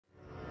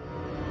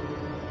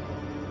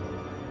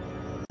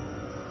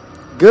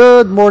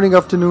Good morning,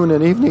 afternoon,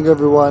 and evening,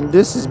 everyone.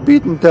 This is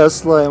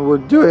HippyTesla, and we're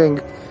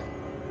doing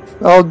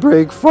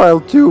Outbreak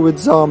File 2 with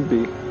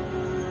Zombie.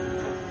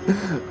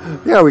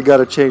 Yeah, we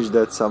gotta change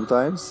that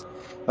sometimes.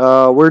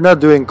 We're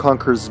not doing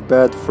Conker's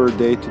bad fur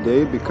day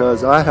today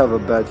because I have a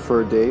bad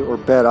fur day, or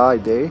bad eye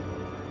day.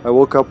 I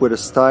woke up with a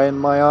sty in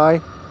my eye.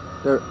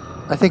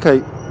 I think I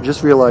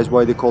just realized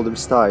why they call them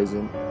styes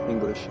in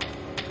English.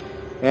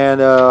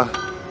 And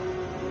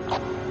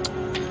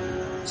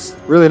it's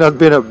really not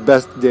been a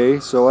best day,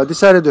 so I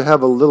decided to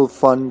have a little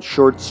fun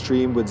short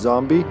stream with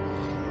Zombie.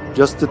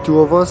 Just the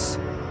two of us.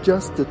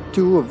 Just the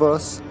two of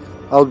us.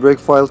 Outbreak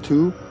File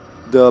 2.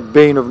 The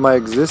bane of my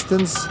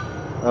existence.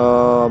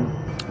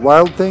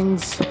 Wild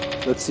things.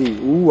 Let's see.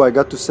 Ooh, I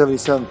got to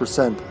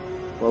 77%.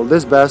 Well,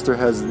 this bastard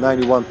has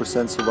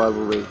 91%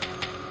 survival rate.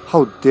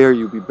 How dare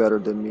you be better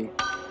than me?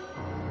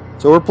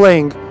 So we're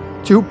playing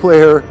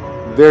 2-player,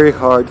 very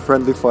hard,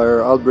 friendly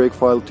fire, Outbreak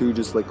File 2,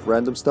 just like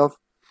random stuff.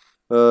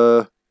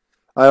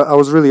 I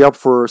was really up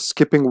for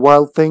skipping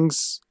wild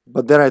things,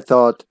 but then I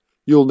thought,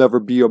 you'll never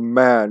be a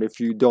man if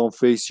you don't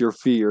face your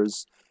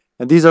fears.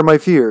 And these are my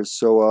fears,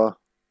 so,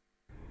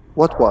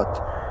 what?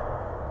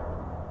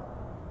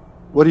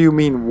 What do you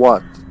mean,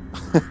 what?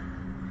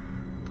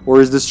 Or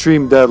is the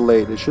stream that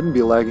late? It shouldn't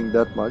be lagging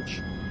that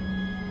much.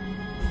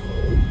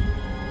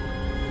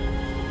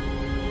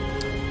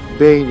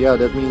 Bane, yeah,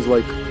 that means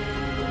like...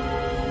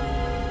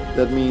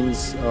 That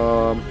means,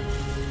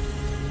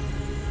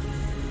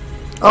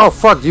 Oh,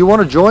 fuck, do you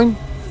want to join?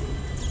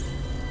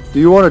 Do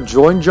you want to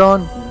join,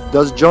 John?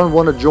 Does John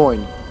want to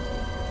join?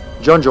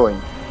 John, join.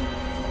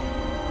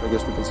 I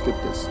guess we can skip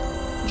this.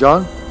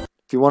 John,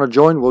 if you want to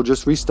join, we'll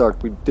just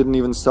restart. We didn't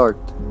even start.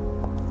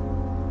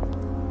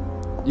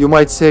 You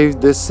might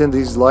save this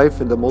Cindy's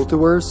life in the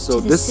multiverse, so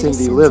this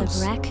Cindy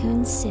lives. Of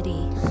Raccoon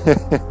City.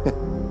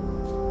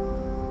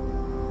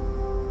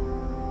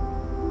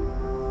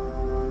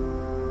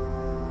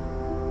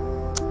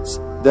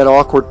 That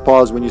awkward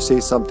pause when you say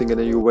something and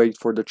then you wait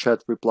for the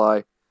chat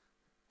reply.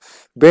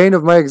 Bane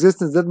of my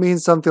existence, that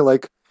means something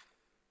like...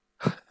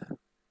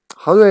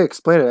 How do I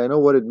explain it? I know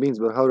what it means,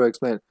 but how do I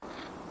explain it?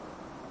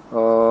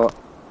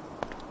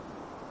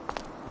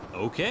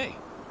 Okay.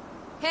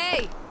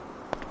 Hey!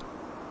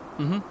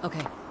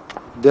 Okay.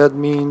 That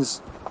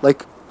means,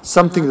 like,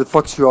 something that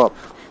fucks you up.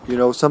 You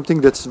know,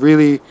 something that's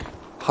really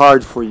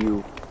hard for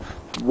you.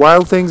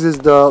 Wild things is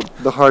the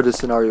hardest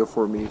scenario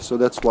for me, so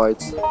that's why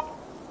it's...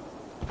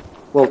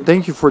 Well,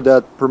 thank you for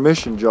that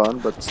permission, John,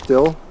 but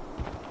still...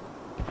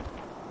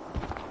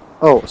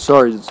 Oh,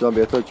 sorry,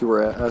 Zombie, I thought you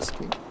were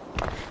asking.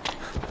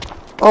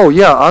 Oh,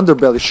 yeah,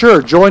 Underbelly.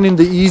 Sure, join in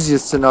the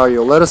easiest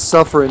scenario. Let us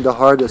suffer in the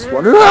hardest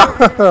one.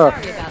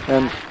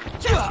 And...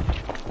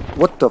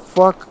 What the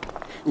fuck?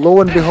 Lo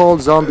and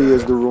behold, Zombie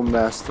is the room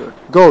master.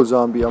 Go,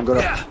 Zombie, I'm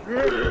gonna...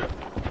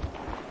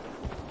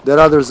 That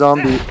other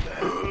zombie...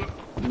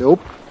 Nope,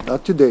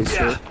 not today,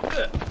 sir.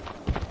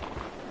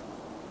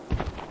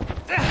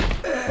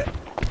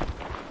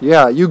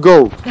 Yeah, you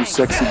go, you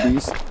sexy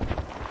beast.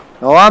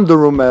 No, I'm the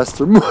room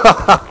master.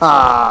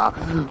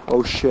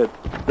 Oh shit,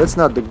 that's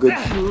not the good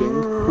thing.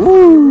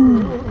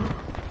 Woo!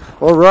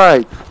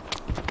 Alright.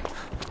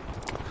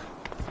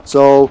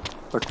 So,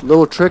 a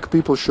little trick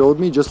people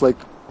showed me, just like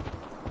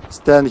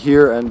stand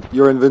here and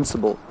you're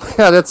invincible.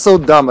 Yeah, that's so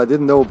dumb, I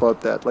didn't know about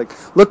that. Like,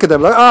 look at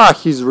him, like, ah,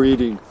 he's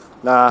reading.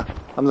 Nah,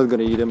 I'm not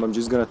gonna eat him, I'm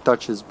just gonna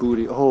touch his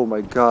booty. Oh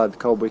my god,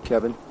 Cowboy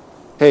Kevin.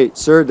 Hey,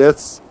 sir,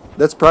 that's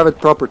private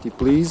property,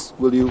 please.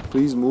 Will you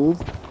please move?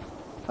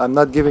 I'm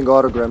not giving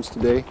autograms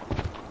today.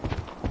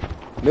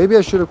 Maybe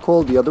I should have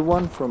called the other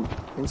one from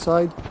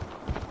inside.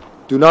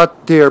 Do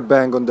not dare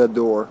bang on that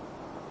door.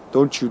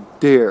 Don't you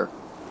dare.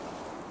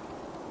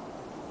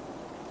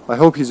 I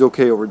hope he's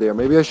okay over there.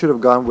 Maybe I should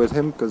have gone with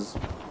him because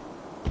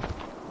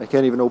I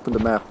can't even open the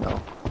map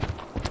now.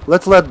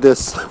 Let's let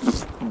this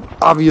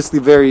obviously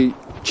very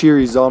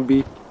cheery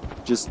zombie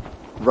just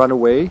run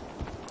away.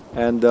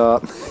 And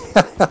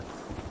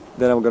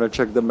then I'm gonna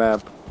check the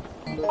map.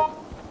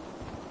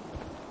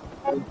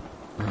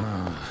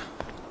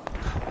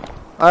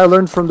 I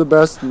learned from the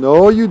best.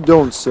 No, you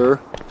don't, sir.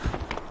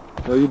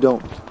 No, you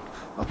don't.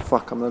 Oh,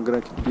 fuck. I'm not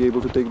gonna be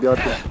able to take the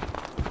other.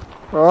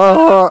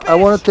 Ah, I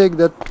wanna take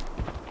that.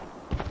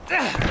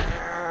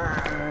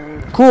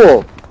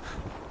 Cool.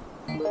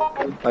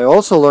 I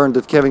also learned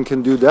that Kevin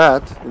can do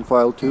that in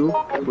File 2,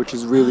 which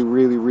is really,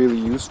 really, really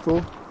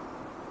useful.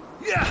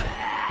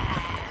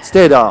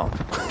 Stay down.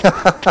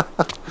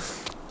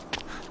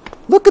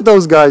 Look at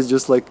those guys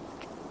just like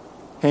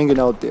hanging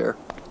out there.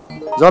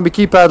 Zombie,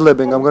 keep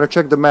ad-libbing. I'm gonna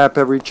check the map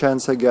every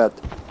chance I get.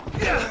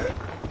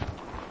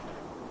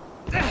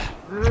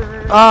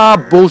 Ah,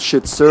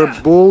 bullshit, sir.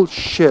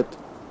 Bullshit.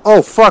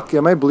 Oh, fuck.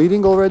 Am I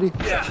bleeding already?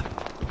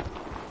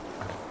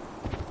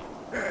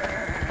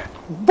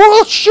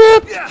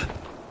 Bullshit!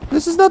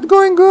 This is not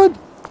going good.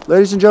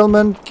 Ladies and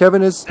gentlemen,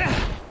 Kevin is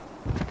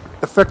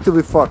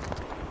effectively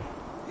fucked.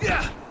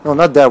 No,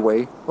 not that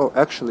way. Oh,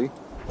 actually.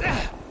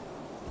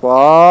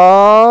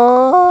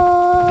 What?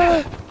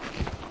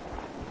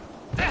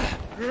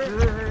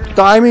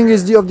 Timing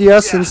is of the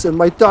essence, and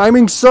my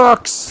timing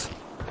sucks.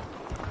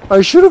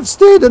 I should have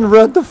stayed and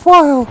read the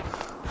file.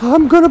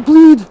 I'm gonna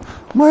bleed.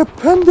 My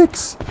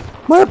appendix.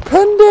 My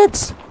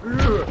appendix.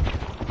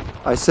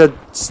 I said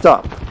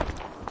stop.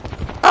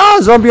 Ah,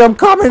 zombie, I'm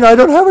coming. I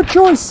don't have a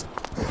choice.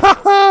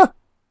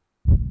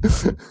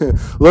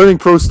 Learning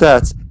pro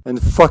stats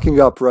and fucking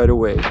up right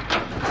away.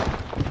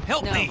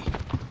 Help me.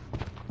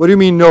 What do you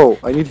mean no?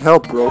 I need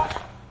help, bro.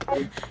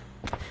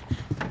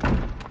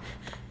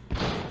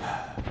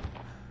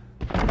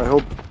 I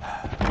hope.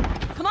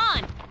 Come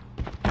on.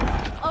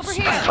 Over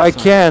here. I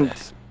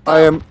can't.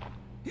 I am.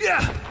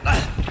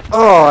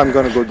 Oh, I'm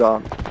gonna go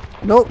down.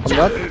 No, I'm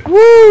not.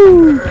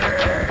 Woo!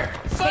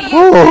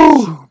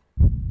 Oh!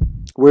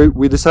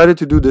 We decided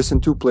to do this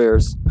in 2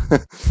 players.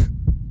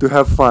 To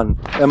have fun.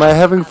 Am I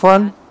having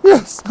fun?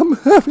 Yes, I'm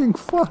having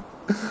fun.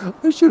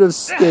 I should have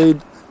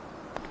stayed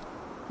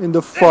in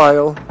the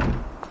file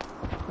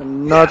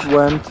and not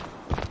went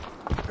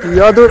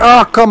the other.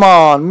 Ah, oh, come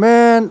on,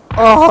 man.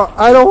 Oh,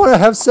 I don't want to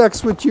have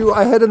sex with you.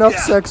 I had enough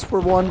sex for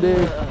one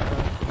day.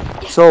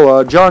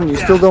 So, John, you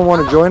still don't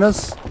want to join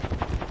us?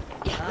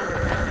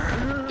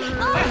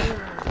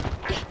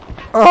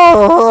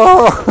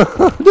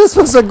 Oh, this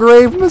was a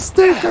grave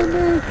mistake I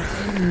made.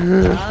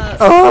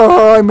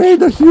 Oh, I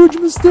made a huge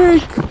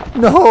mistake.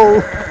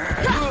 No.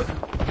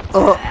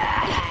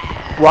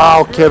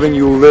 Wow, Kevin,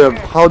 you live.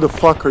 How the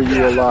fuck are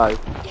you alive?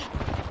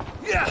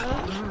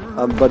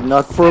 But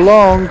not for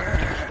long.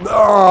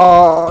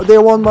 Oh, they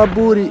want my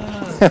booty.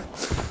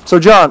 So,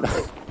 John,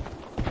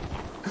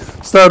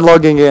 start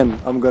logging in,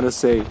 I'm gonna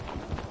say.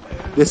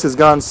 This has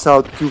gone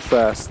south too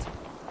fast.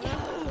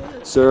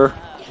 Sir,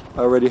 I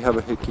already have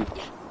a hickey.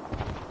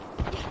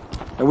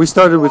 And we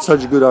started with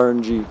such good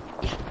RNG.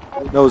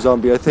 No,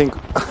 zombie, I think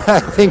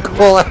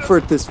all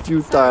effort is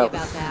futile.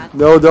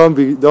 No, don't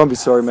be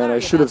sorry, man. I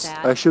should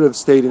have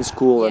stayed in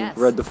school and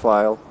read the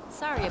file.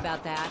 Sorry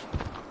about that.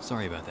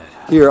 Sorry about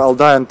that. Here, I'll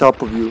die on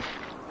top of you.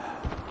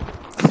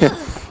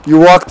 You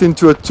walked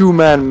into a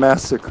 2-man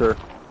massacre.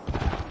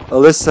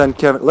 Alyssa and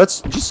Kevin.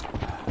 Let's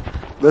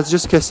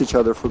just kiss each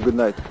other for good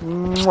night.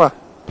 Mwah.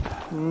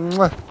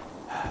 Mwah.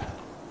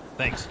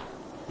 Thanks.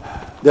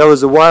 That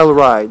was a wild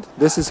ride.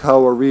 This is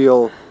how a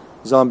real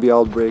zombie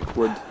outbreak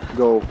would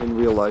go in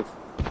real life.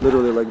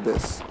 Literally like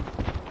this.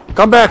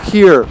 Come back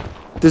here.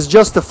 This is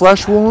just a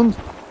flesh wound.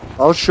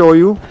 I'll show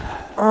you.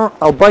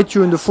 I'll bite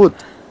you in the foot.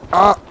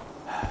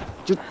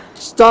 Just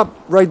stop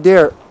right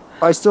there.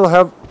 I still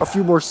have a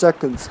few more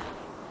seconds.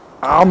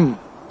 I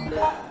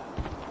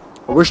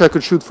wish I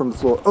could shoot from the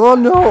floor. Oh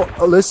no,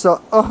 Alyssa.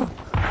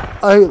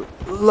 I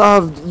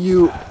loved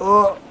you.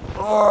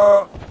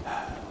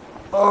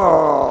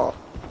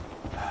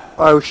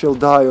 I shall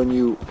die on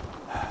you.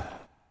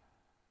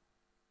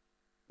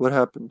 What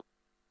happened?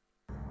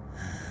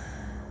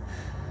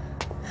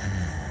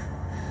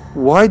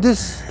 Why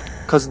this?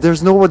 Because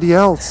there's nobody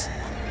else.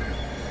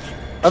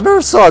 I've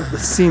never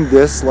seen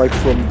this like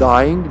from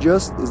dying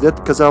just. Is that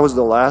because I was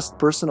the last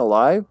person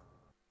alive?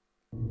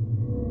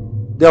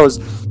 That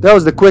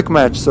was the quick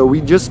match. So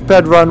we just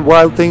ped run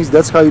wild things.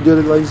 That's how you did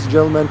it, ladies and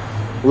gentlemen.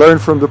 Learn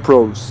from the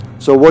pros.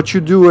 So what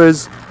you do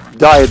is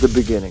die at the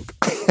beginning.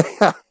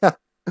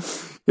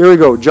 Here we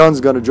go.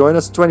 John's gonna join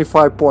us.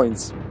 25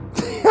 points.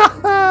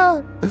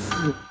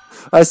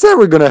 I said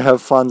we're gonna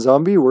have fun,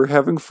 zombie. We're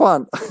having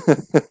fun.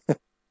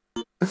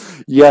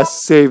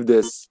 Yes, save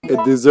this.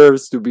 It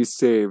deserves to be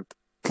saved.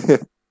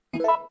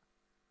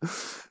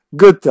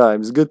 Good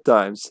times, good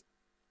times.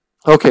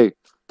 Okay,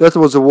 that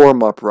was a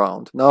warm-up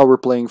round. Now we're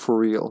playing for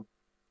real.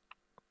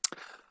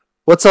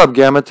 What's up,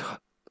 Gamut?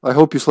 I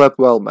hope you slept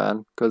well,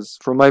 man. Because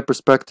from my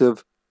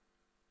perspective,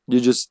 you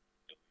just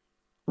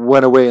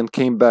went away and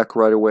came back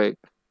right away.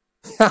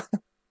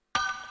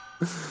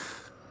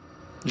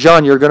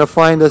 John, you're gonna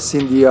find us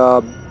in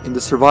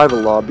the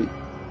survival lobby.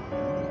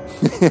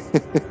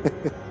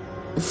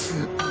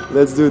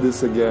 Let's do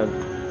this again.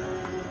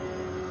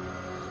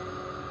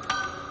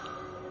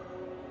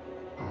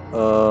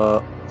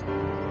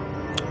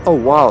 Oh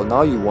wow,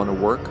 now you want to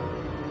work.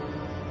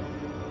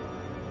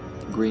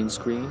 Green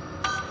screen.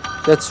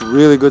 That's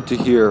really good to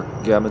hear,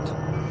 Gamut.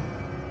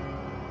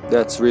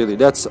 That's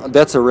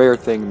a rare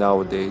thing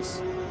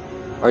nowadays.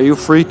 Are you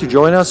free to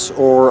join us,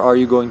 or are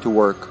you going to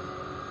work?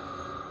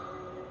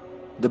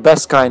 The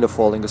best kind of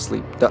falling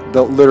asleep.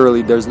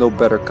 Literally, there's no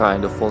better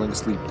kind of falling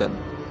asleep than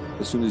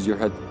as soon as your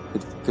head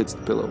hits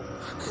the pillow.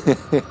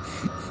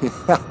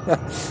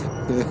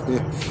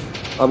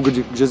 I'm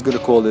just gonna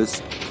call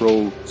this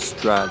pro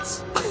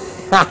strats.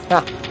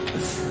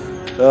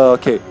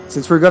 Okay,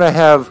 since we're gonna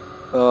have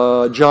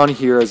John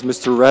here as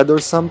Mr. Red or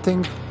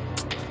something,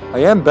 I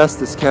am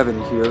best as Kevin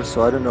here,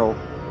 so I don't know.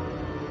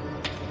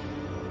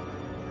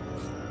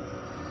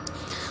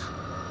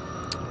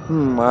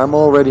 I'm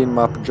already in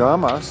my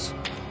pajamas.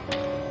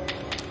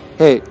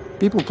 Hey,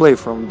 people play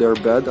from their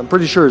bed. I'm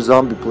pretty sure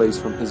Zombie plays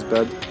from his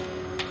bed.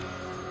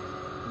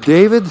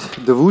 David,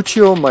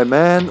 Davuccio, my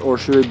man, or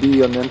should I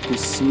be an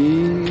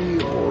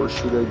NPC, or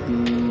should I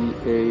be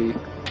a...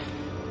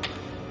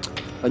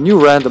 A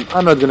new random.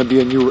 I'm not gonna be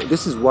a new.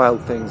 This is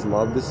Wild Things,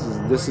 love. This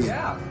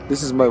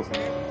is my.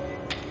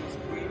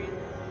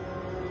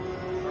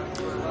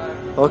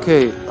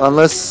 Okay,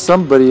 unless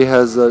somebody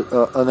has an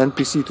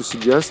NPC to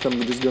suggest,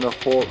 I'm just gonna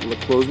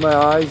close my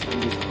eyes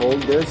and just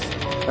hold this.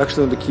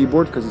 Actually, on the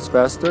keyboard because it's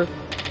faster.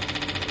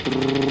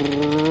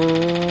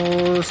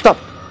 Stop,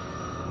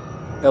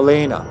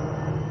 Elena.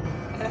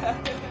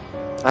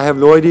 I have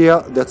no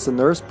idea. That's a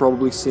nurse,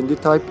 probably Cindy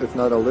type, if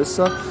not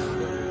Alyssa.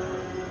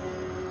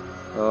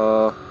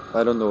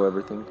 I don't know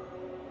everything.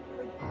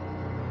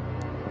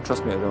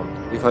 Trust me, I don't.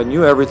 If I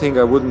knew everything,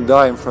 I wouldn't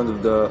die in front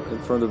of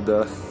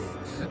the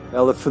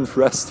elephant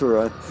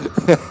restaurant.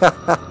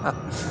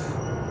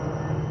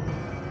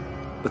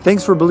 But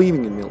thanks for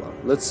believing in me, love.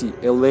 Let's see,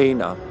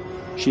 Elena.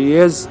 She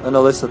is an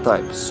Alyssa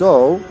type,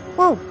 so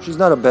well, she's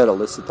not a bad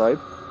Alyssa type.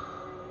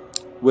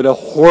 With a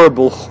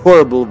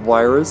horrible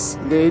virus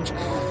gauge.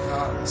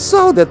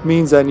 So that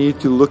means I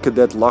need to look at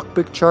that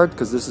lockpick chart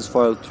because this is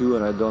file 2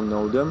 and I don't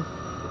know them.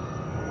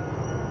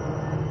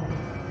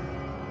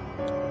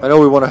 I know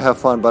we want to have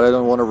fun, but I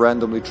don't want to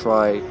randomly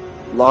try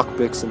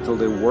lockpicks until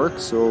they work.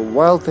 So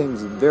Wild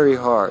Things is very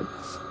hard.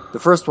 The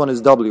first one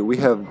is W. We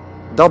have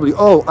W.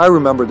 Oh, I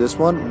remember this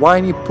one.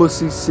 Whiny,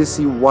 pussy,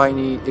 sissy,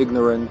 whiny,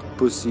 ignorant,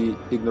 pussy,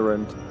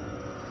 ignorant,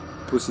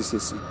 pussy,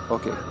 sissy.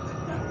 Okay.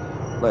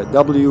 Like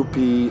W,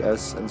 P,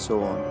 S, and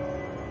so on.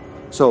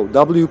 So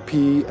W,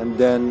 P, and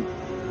then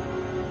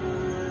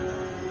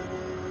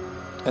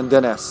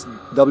S.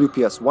 W,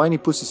 P, S. Whiny,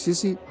 pussy,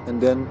 sissy,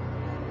 and then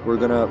we're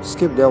gonna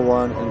skip that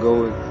one and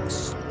go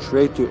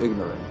straight to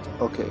ignorant.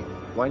 Okay.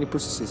 Whiny,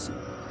 pussy, sissy.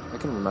 I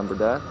can remember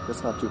that.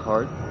 That's not too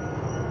hard.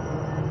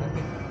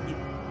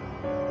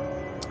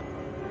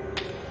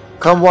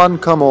 Come one,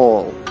 come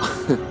all.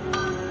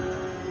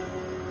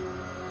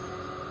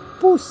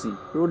 Pussy.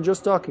 We were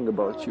just talking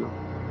about you.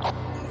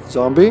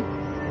 Zombie?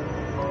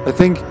 I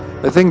think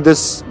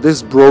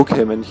this broke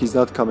him and he's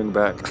not coming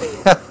back.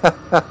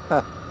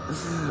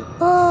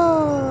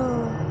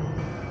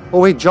 Oh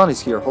wait, John is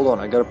here. Hold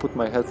on, I gotta put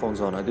my headphones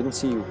on. I didn't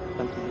see you.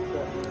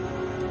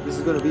 This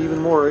is gonna be even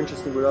more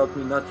interesting without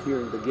me not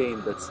hearing the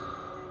game that's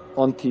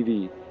on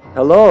TV.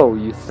 Hello,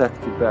 you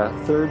sexy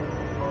bastard.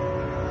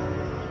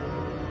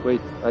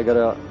 Wait, I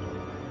gotta...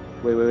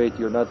 Wait,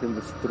 you're not in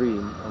the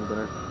stream. I'm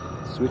gonna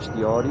switch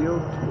the audio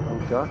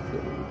to... Okay.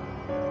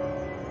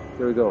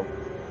 There we go.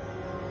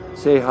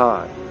 Say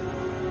hi.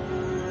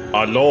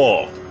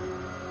 Hello.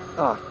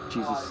 Ah,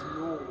 Jesus.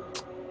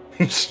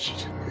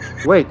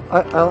 Wait,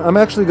 I'm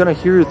actually gonna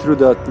hear you through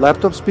the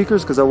laptop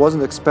speakers because I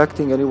wasn't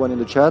expecting anyone in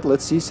the chat.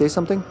 Let's see, say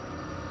something.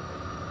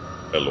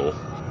 Hello.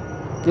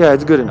 Yeah,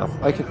 it's good enough.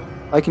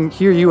 I can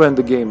hear you and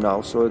the game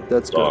now, so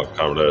that's good.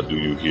 Comrade, do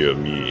you hear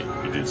me?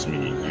 It is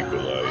me,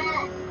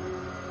 Nikolai.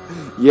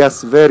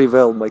 Yes, very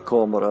well, my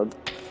comrade.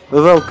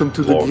 Welcome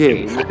to the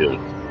game.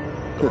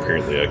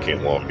 Apparently I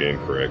can't log in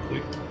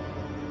correctly.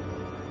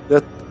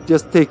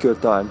 Just take your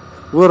time.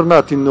 We're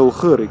not in no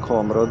hurry,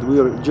 comrade.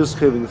 We're just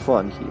having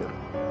fun here.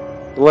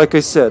 Like I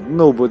said,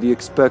 nobody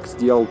expects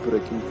the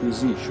Outbreak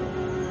inquisition.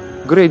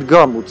 Great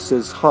Gamut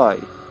says hi.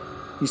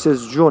 He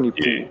says Johnny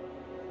Poo.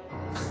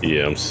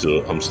 Yeah, I'm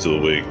still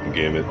awake,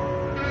 damn it.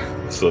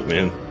 What's up,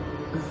 man?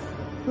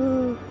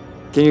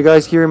 Can you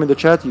guys hear him in the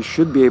chat? You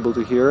should be able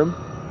to hear him.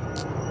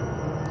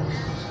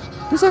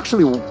 This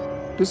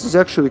is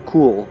actually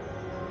cool.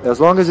 As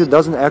long as it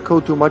doesn't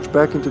echo too much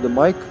back into the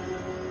mic,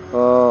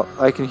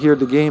 I can hear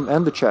the game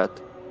and the chat.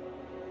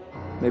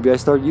 Maybe I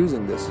start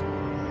using this.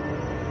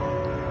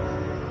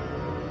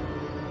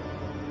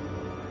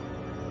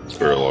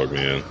 Log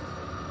man.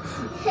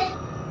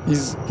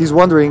 He's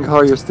wondering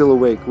how you're still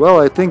awake. Well,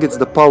 I think it's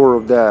the power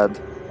of Dad.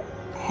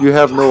 You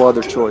have no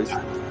other choice.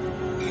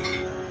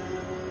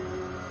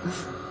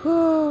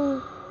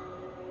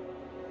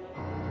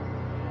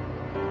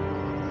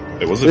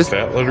 Was it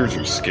fat letters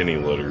or skinny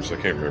letters? I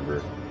can't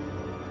remember.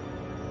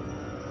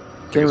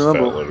 Can't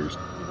remember. Fat letters.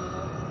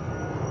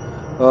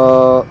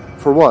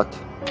 For what?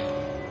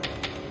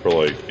 For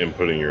like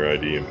inputting your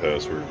ID and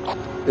password.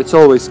 It's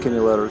always skinny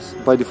letters.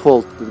 By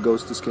default, it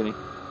goes to skinny.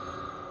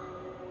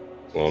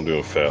 Well, I'm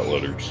doing fat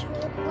letters.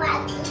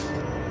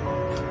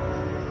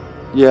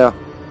 Yeah,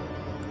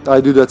 I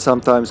do that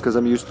sometimes because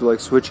I'm used to like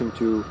switching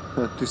to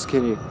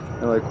skinny.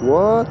 I'm like,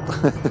 what?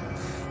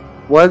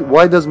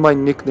 Why does my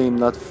nickname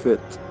not fit?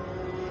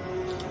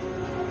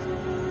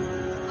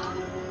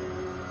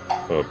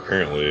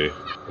 Apparently,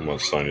 I'm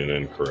not signing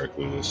in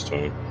correctly this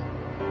time.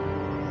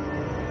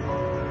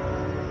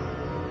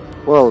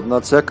 Well,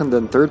 not second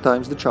and third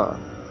time's the charm.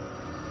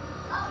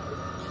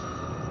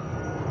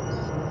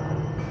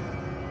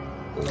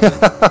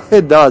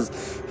 It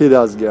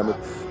does, Gambit.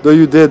 Though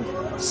you did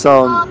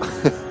sound...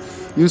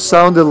 you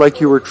sounded like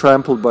you were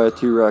trampled by a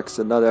T-Rex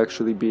and not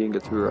actually being a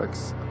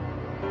T-Rex.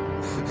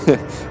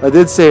 I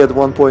did say at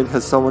one point,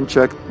 has someone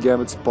checked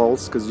Gambit's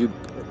pulse? Because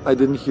I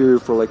didn't hear you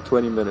for like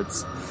 20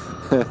 minutes.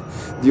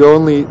 The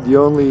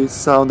only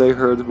sound I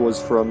heard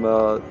was from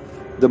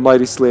the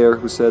Mighty Slayer,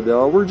 who said,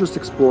 "Oh, we're just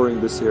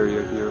exploring this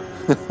area here."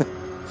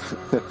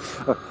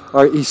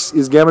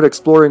 Is Gamut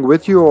exploring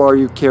with you, or are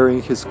you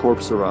carrying his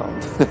corpse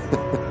around?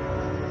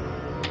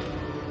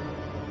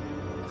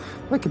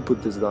 I can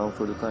put this down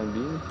for the time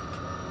being.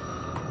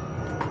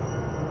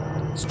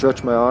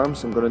 Stretch my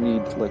arms. I'm gonna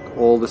need like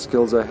all the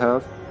skills I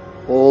have.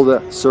 All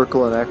the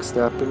circle and X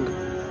tapping.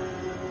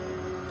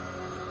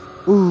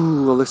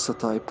 Ooh, Alyssa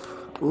type.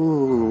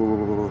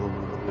 Ooh.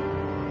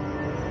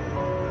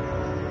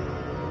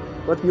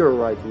 But you're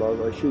right,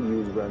 love. I should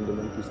use random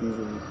NPCs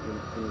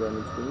in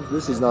random screens.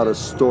 This is not a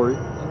story.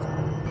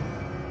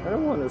 I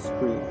don't want to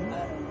scream.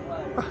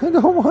 I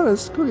don't want to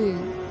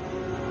scream.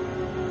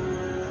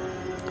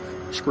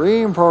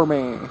 Scream for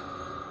me.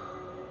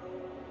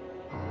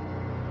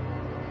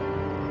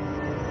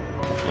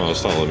 Oh,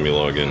 it's not letting me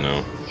log in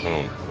now. I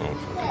don't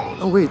fucking know.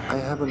 Oh wait, I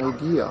have an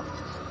idea.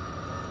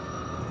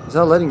 Is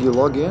that letting you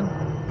log in?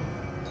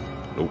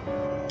 Nope.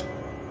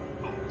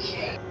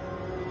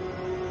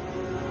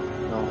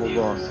 Now hold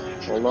on.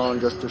 Hold on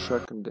just a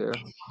second there.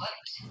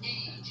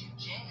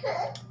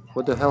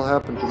 What the hell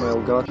happened to my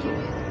Elgato?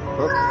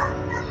 Oh.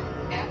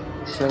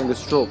 It's having a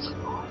stroke.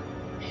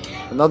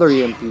 Another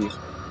EMP.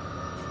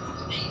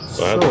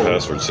 So I had the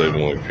password saved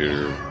on my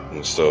computer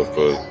and stuff,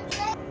 but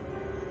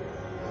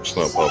it's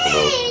not popping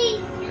up.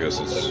 I guess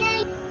it's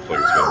like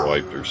it's been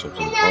wiped or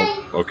something.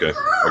 Oh, okay.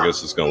 I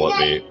guess it's gonna let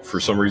me, for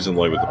some reason,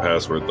 like with the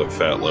password, the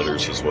fat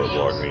letters is what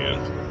logged me in.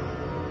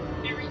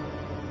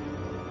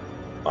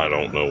 I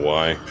don't know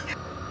why.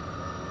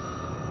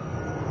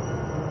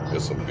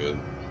 Guess I'm good.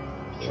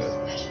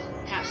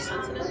 Cap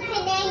sensitive?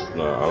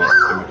 No, I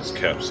don't think it's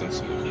cap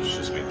sensitive. It's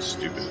just being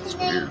stupid. It's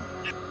weird.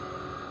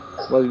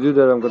 While you do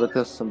that, I'm gonna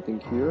test something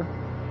here.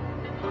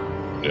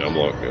 Yeah, I'm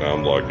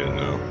logged in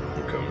now.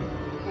 I'm coming.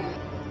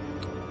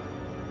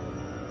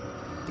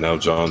 Now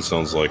John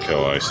sounds like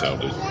how I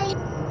sounded.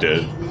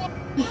 Dead.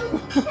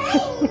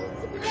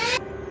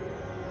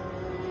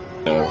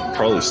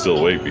 Probably still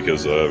awake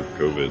because I have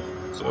COVID,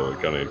 so it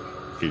kind of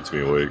keeps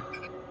me awake.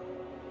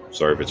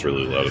 Sorry if it's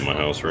really loud in my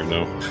house right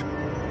now.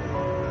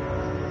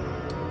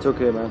 It's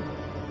okay, man.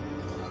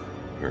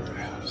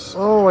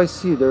 Oh, I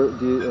see.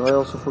 I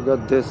also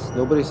forgot this.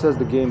 Nobody says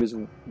the game is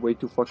way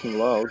too fucking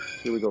loud.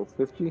 Here we go.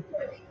 50.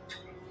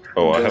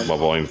 Oh, I have my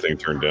volume thing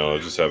turned down. I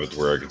just have it to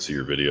where I can see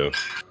your video.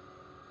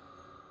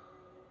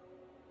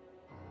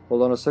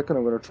 Hold on a second.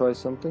 I'm gonna try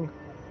something.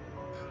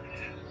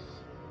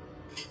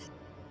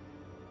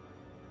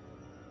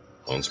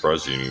 I'm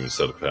surprised you didn't even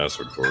set a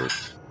password for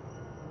it.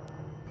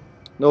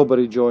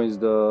 Nobody joins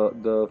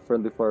the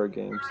friendly fire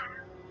games.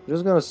 I'm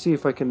just gonna see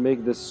if I can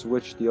make this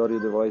switch the audio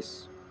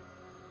device.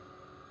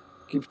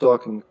 Keep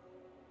talking.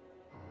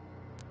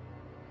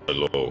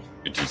 Hello,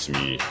 it is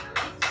me,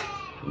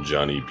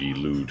 Johnny B.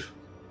 Lude,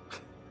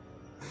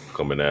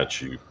 coming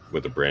at you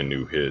with a brand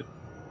new hit.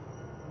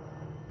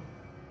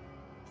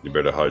 You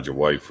better hide your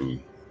waifu,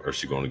 or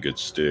she's gonna get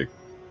stick.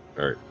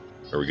 Alright,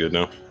 are we good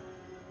now?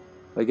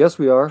 I guess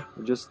we are.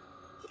 It just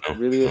No?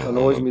 really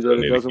annoys me that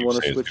it doesn't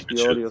want to switch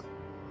the audio.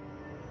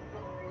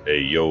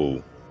 Hey,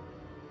 yo,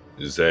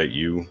 is that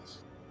you?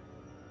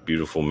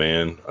 Beautiful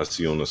man I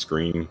see on the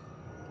screen.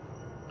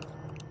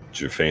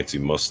 With your fancy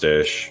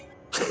mustache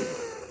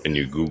and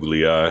your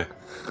googly eye.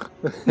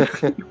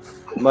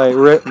 my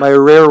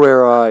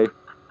rare eye.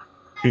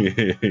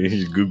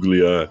 Your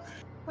googly eye.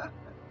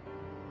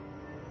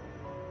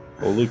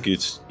 Oh look,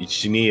 it's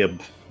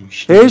Sneb.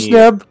 Hey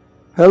Sneb!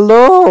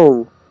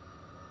 Hello!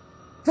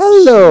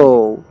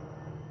 Hello!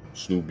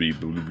 Snoopy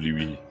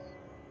bluey.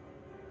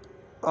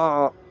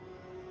 Oh,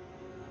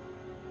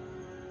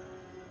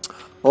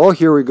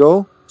 here we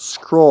go.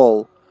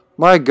 Scroll.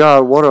 My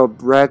god, what a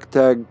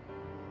ragtag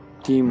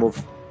team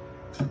of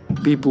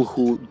people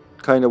who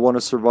kind of want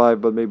to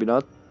survive, but maybe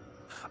not.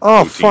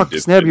 Oh, fuck,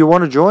 Sneb, you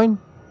want to join?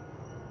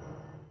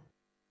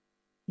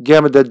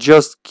 Gamut that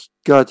just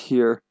got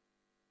here.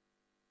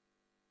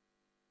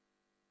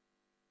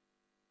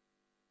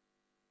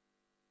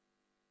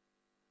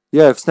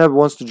 Yeah, if Sneb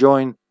wants to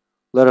join,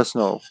 let us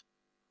know.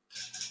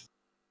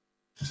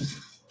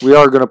 We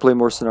are gonna play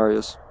more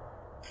scenarios.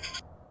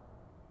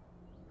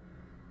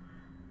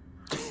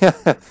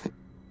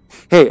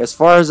 Hey, as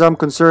far as I'm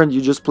concerned,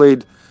 you just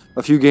played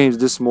a few games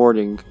this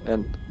morning,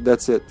 and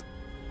that's it.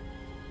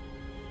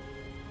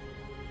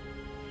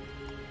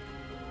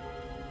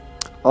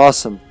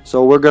 Awesome.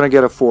 So we're gonna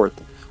get a fourth.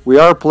 We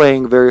are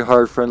playing very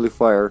hard friendly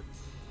fire.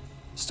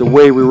 It's the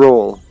way we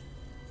roll.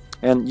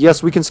 And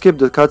yes, we can skip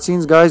the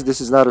cutscenes, guys.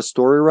 This is not a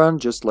story run,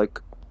 just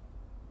like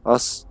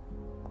us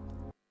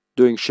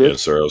doing shit. Yeah,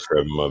 sorry, I was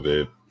grabbing my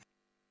vape.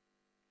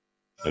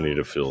 I need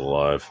to feel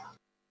alive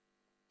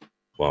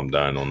while I'm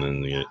dying on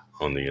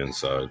the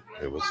inside.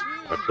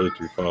 I played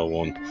through file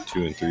 1,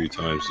 2, and 3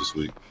 times this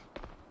week.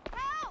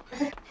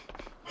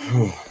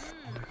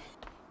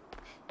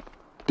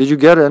 Did you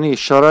get any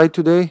shut-eye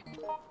today?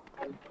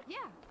 Yeah.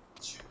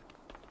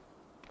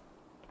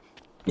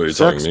 What are you Sex,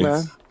 talking to me?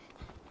 man.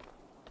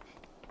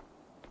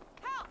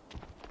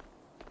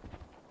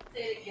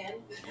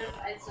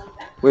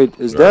 Wait,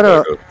 is that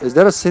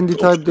a Cindy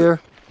type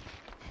there?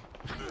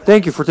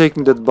 Thank you for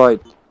taking that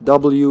bite.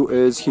 W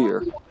is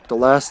here. The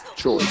last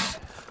choice.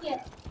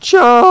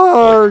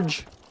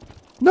 Charge!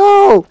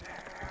 No!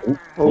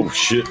 Oh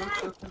shit.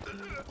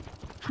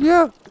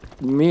 Yeah.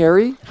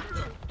 Mary.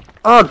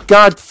 Oh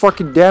god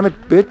fucking damn it,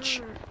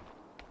 bitch.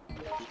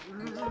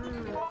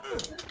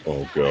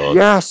 Oh god.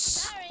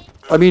 Yes!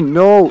 I mean,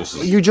 no.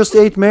 You just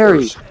ate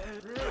Mary.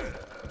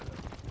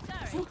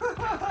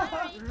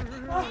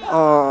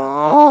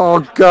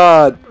 Oh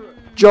god.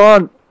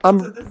 John,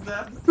 I'm...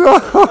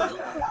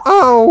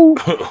 Ow!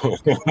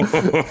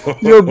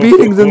 You're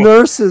beating the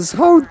nurses.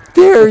 How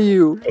dare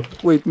you?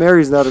 Wait,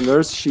 Mary's not a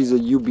nurse. She's a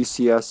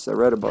UBCS. I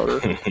read about her.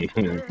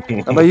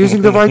 Am I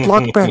using the right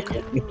lockpick?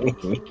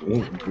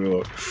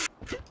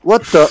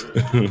 What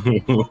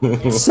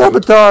the?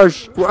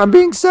 Sabotage! I'm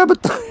being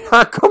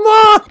sabotaged. Come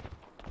on!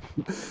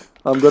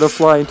 I'm gonna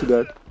fly into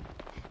that.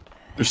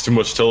 There's too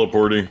much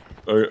teleporting.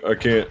 I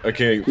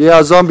can't.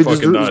 Yeah, zombie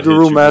is the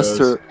room guys.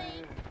 master.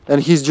 And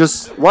he's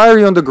just... Why are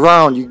you on the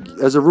ground? You,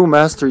 as a room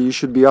master, you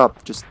should be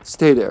up. Just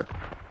stay there.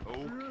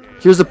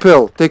 Here's a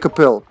pill. Take a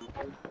pill.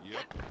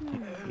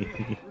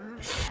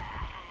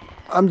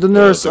 I'm the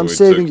nurse. I'm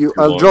saving you.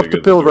 I'll drop the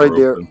pill right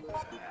there.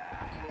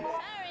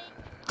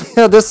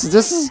 Yeah, this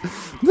is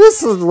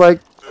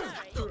like...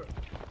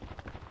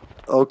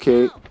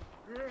 Okay.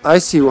 I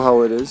see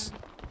how it is.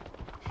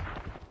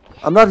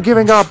 I'm not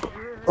giving up.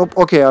 Oh,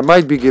 okay, I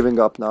might be giving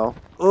up now.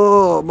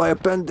 Oh, my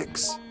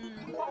appendix.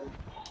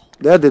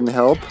 That didn't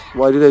help.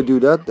 Why did I do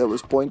that? That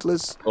was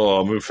pointless. Oh,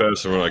 I'll move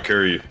faster when I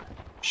carry you.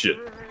 Shit.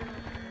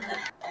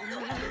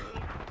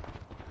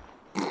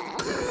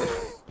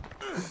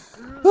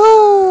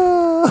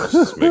 This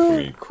is making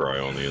me cry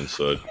on the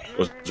inside.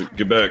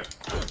 Get back.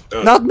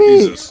 Not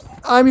me! Jesus.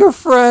 I'm your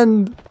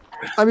friend!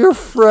 I'm your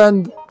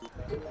friend!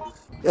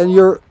 And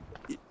your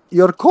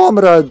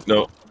comrade!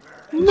 No.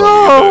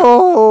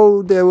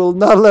 No! They will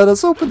not let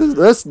us open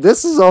this.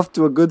 This is off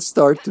to a good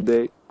start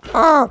today.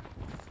 Ah!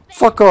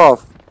 Fuck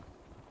off!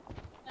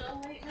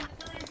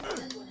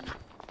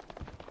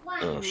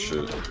 Oh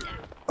shit.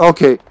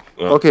 Okay.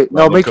 Okay,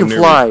 now make him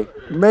fly.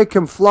 Make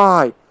him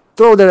fly.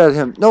 Throw that at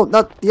him. No,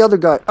 not the other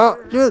guy. Oh,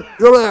 dude,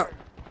 go there.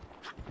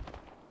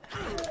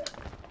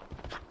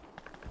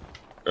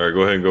 Alright,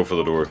 go ahead and go for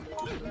the door.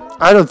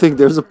 I don't think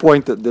there's a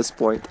point at this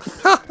point.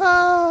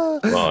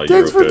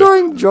 Thanks for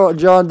doing,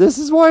 John. This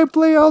is why I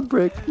play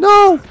Outbreak.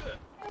 No!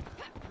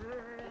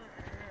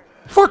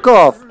 Fuck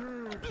off.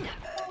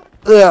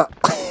 Yeah.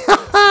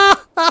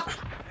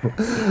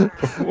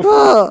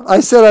 I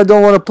said I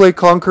don't want to play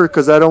Conquer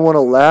because I don't want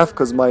to laugh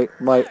because my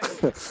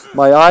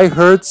eye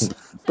hurts.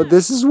 But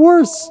this is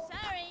worse.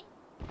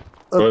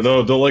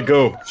 No, don't let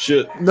go.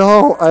 Shit.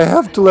 No, I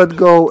have to let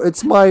go.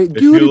 It's my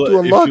duty to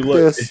unlock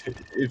this.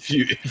 If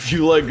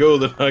you let go,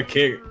 then we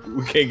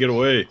can't get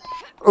away.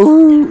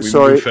 Ooh,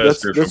 sorry.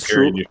 That's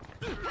true. You.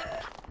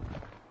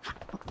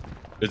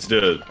 It's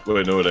dead.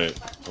 Wait, no, it ain't.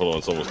 Hold on,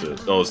 it's almost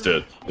dead. Oh, it's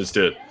dead. It's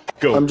dead.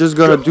 Go. I'm just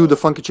gonna do the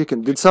funky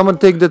chicken. Did someone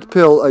take that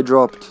pill I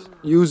dropped?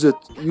 Use it.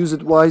 Use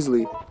it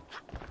wisely.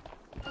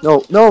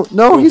 No, no,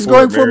 no, he's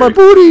going for my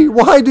booty!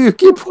 Why do you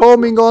keep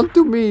homing on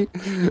to me?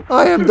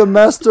 I am the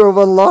master of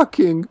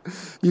unlocking.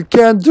 You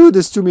can't do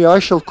this to me. I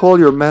shall call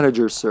your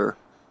manager, sir.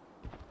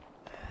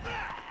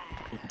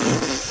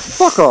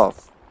 Fuck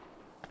off.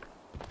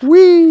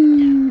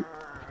 Whee!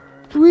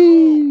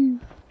 Whee!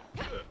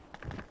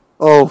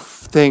 Oh,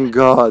 thank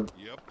God.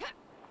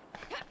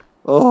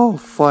 Oh,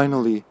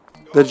 finally.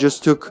 That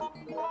just took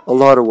a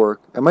lot of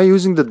work. Am I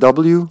using the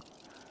W?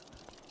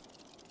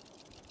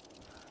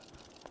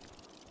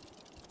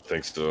 I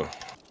think so.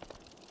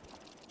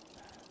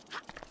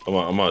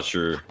 I'm not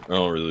sure. I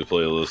don't really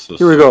play this.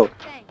 Here we go.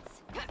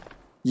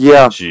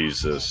 Yeah.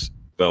 Jesus.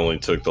 That only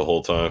took the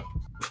whole time.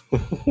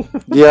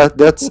 Yeah,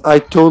 I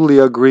totally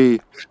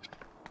agree.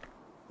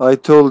 I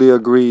totally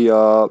agree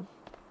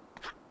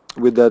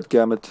with that,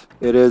 Gamut.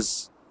 It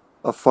is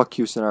a fuck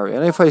you scenario.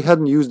 And if I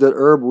hadn't used that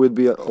herb, we'd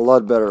be a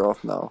lot better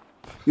off now.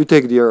 You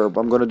take the herb.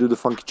 I'm gonna do the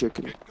funky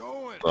chicken.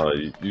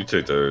 You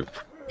take the herb.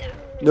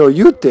 No,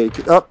 you take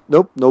it. Oh,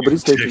 nope,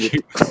 nobody's taking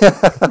it.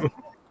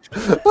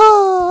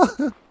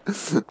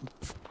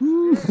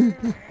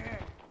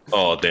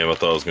 Oh, damn, I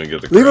thought I was gonna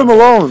get the Leave him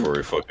alone. Before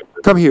he fucking...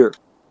 Come here.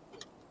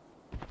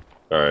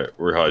 Alright,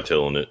 we're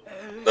hightailing it.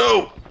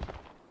 No!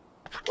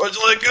 Why'd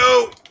you let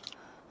go?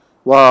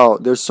 Wow,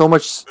 there's so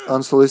much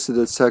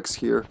unsolicited sex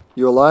here.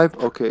 You alive?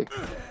 Okay.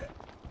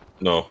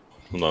 No,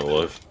 I'm not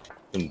alive.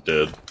 I'm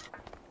dead.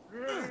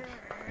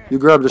 You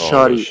grab the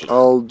shotty.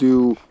 I'll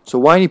do... So,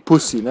 whiny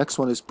pussy. Next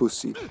one is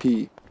pussy.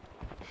 P.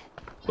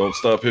 Don't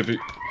stop, Hippie.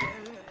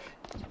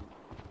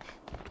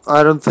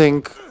 I don't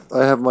think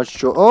I have much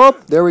choice. Oh,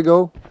 there we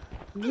go.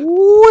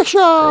 Whoosh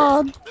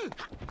on!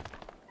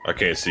 I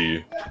can't see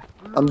you.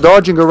 I'm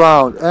dodging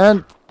around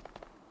and...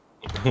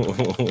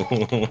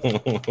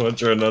 I'm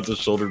trying not to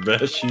shoulder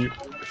bash you.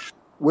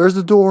 Where's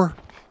the door?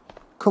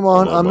 Come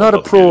on, I'm not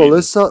a pro.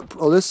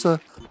 Alyssa,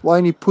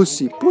 whiny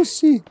pussy.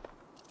 Pussy!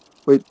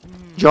 Wait,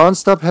 John,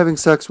 stop having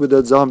sex with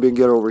that zombie and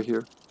get over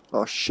here.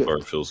 Oh, shit.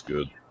 Heart feels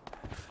good.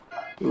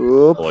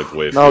 Oop. I like the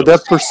way it now feels.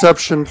 that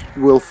perception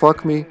will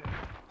fuck me.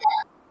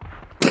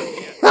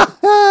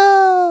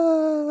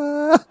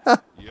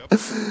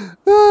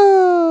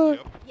 Ah,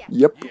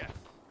 yep. Yes.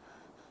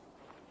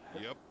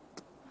 Yep.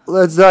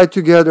 Let's die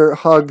together,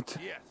 hugged.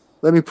 Yes.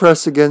 Let me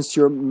press against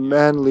your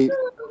manly,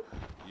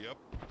 Yep.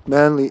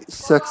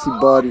 sexy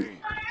body.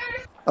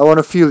 I want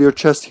to feel your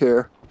chest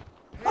hair.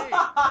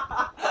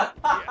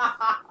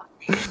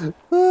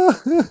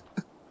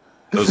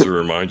 Does it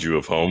remind you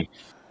of home?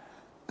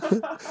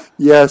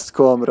 Yes,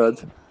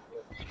 comrade.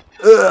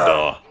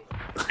 Duh.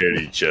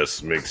 Hairy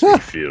chest makes me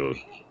feel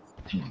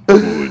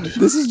good.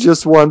 This is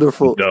just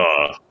wonderful.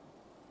 Duh.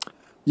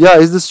 Yeah,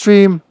 is the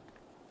stream...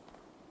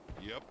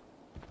 Yep.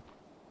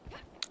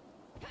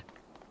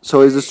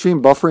 So is the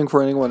stream buffering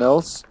for anyone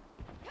else?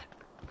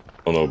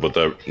 Oh no, but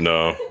that...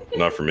 No,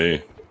 not for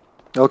me.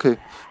 Okay,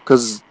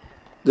 because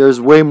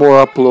there's way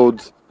more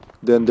upload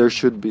than there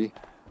should be.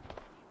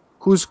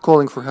 Who's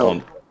calling for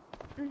help?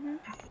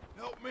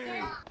 Help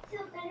me.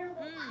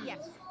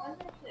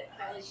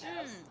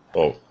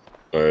 Oh,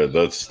 alright,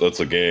 that's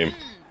a game.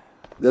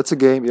 That's a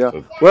game, yeah.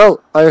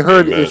 Well, I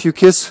heard Hey, man. if you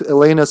kiss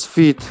Elena's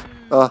feet,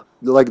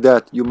 like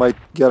that, you might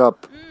get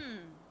up.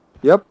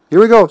 Yep, here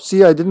we go.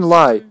 See, I didn't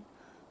lie.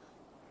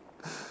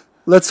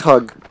 Let's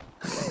hug.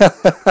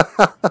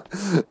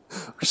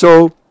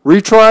 So,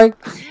 retry?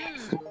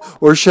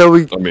 Or shall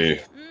we I mean,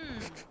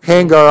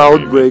 hang our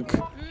outbreak?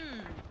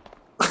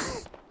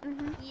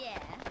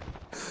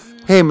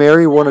 Hey,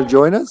 Mary, wanna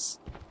join us?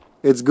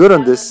 It's good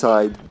on this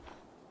side.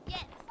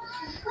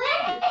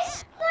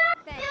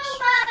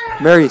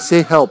 Mary,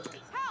 say help.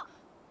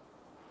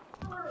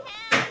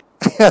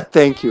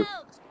 Thank you.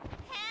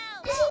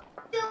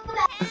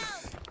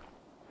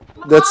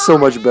 That's so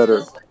much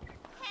better.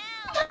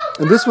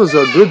 And this was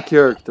a good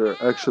character,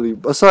 actually.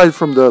 Aside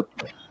from the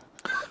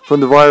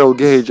viral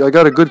gauge, I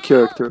got a good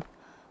character.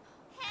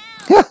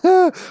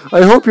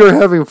 I hope you're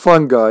having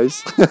fun,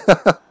 guys.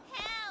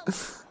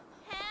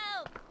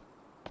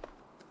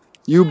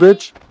 You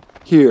bitch,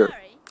 here.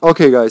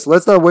 Okay, guys,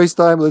 let's not waste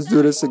time. Let's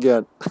do this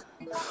again.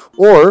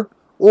 Or,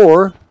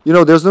 you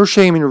know, there's no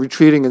shame in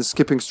retreating and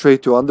skipping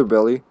straight to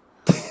Underbelly.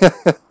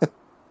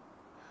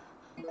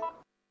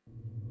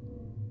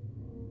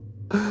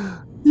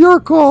 Your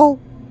call.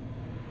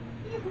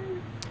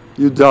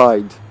 You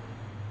died.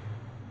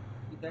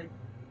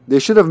 They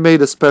should have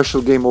made a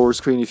special game over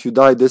screen. If you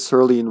died this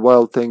early in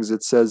Wild Things,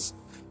 it says,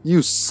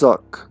 you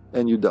suck,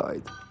 and you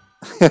died.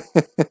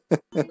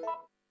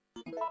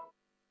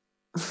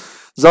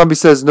 Zombie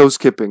says no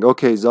skipping.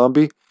 Okay,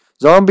 Zombie.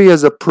 Zombie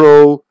is a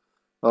pro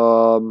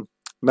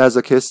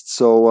masochist,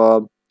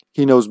 so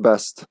he knows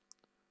best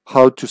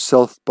how to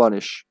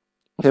self-punish.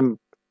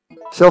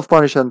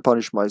 Self-punish and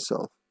punish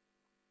myself.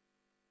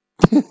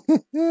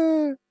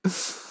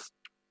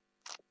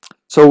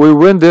 So we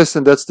win this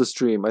and that's the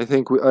stream. I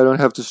think I don't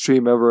have to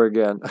stream ever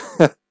again.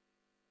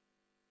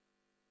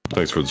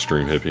 thanks for the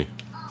stream, Hippie.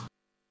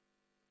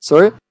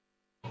 Sorry?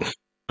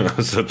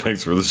 I said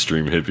thanks for the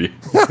stream, Hippie.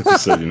 You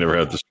said you never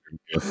had to stream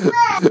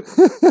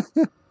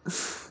again.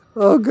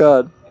 Oh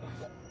god.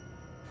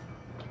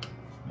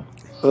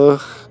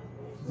 Ugh.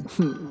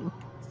 You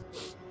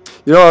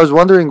know, I was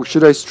wondering,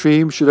 should I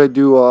stream? Should I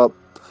do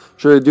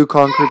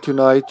Conquer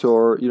tonight,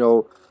 or you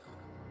know,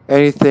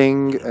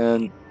 anything?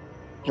 And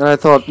I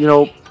thought, you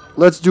know,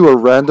 let's do a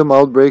random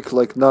outbreak,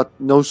 like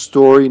no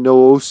story,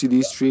 no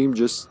OCD stream,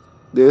 just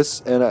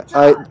this. And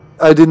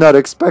I did not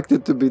expect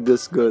it to be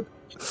this good.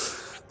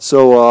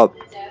 So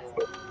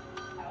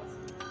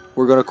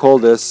we're gonna call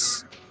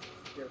this.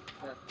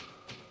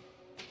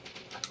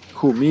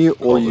 Who, me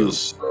or you?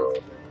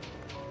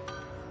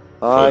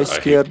 I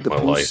scared the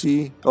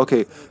pussy.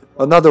 Okay,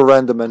 another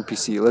random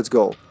NPC. Let's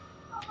go.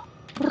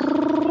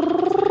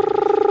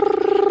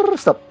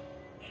 Stop.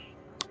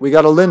 We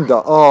got a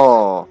Linda.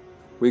 Oh,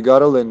 we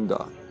got a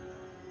Linda.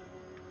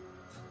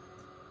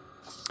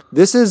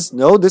 This is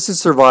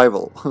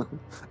survival.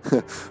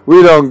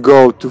 We don't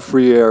go to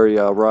free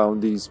area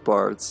around these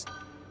parts.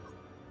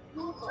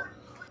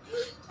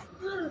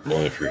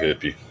 Only if you're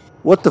hippie.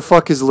 What the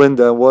fuck is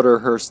Linda and what are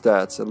her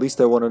stats? At least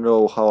I want to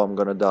know how I'm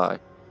gonna die.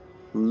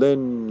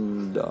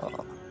 Linda.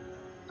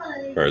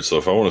 Alright, so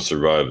if I want to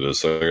survive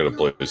this, I gotta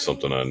play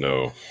something I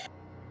know.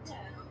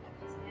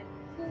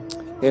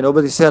 Hey,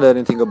 nobody said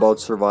anything about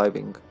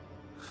surviving.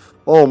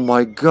 Oh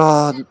my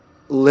god,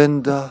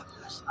 Linda.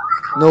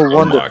 No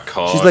wonder. Oh my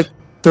god. She's like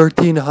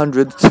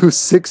 1300 to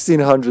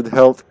 1600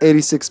 health,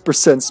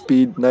 86%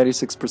 speed,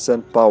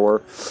 96%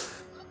 power.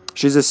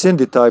 She's a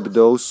Cindy type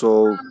though,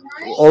 so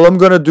all I'm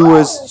gonna do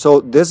is, so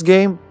this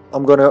game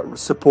I'm gonna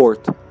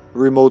support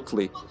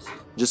remotely.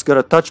 Just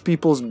gonna touch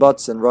people's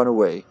butts and run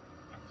away.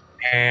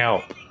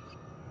 Help.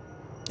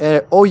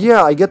 And oh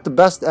yeah, I get the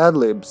best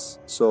ad-libs,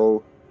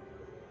 so...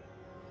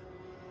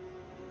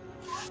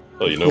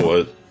 Oh, you know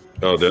what?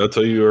 Oh, did I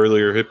tell you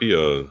earlier, Hippie,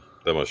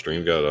 that my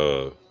stream got,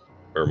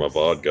 or my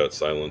VOD got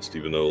silenced,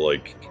 even though,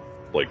 like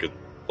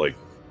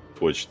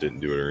Twitch didn't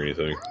do it or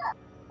anything?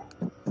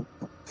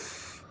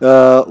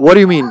 What do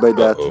you mean by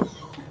that? Uh-oh.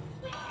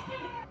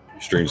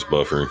 Stream's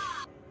buffering.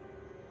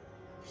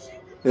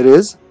 It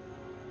is?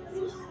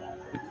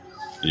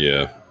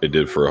 Yeah, it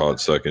did for a hot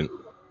second.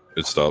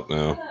 It stopped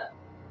now.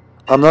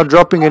 I'm not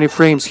dropping any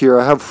frames here.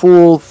 I have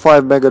full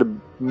 5 megabit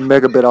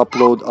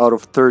upload out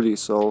of 30,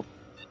 so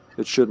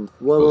it shouldn't.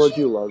 What about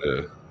you, Log?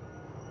 Yeah,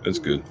 that's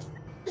good.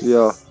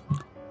 Yeah.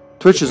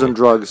 Twitch is on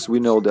drugs, we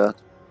know that.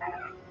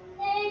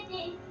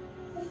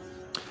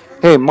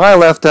 Hey, my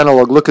left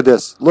analog, look at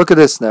this. Look at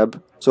this,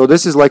 Neb. So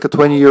this is like a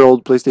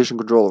 20-year-old PlayStation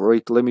controller,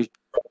 right? Let me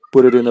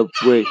put it in a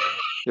way.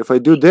 If I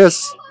do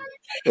this,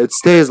 it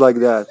stays like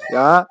that.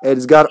 Yeah? And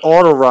it's got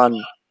auto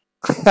run.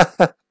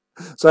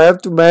 So I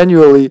have to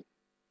manually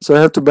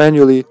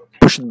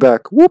push it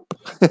back. Whoop.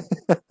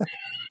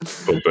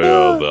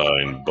 Prepare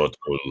thine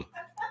butthole.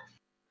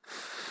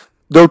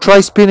 Though try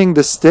spinning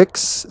the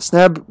sticks,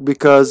 Snap,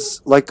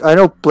 because like I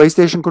know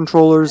PlayStation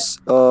controllers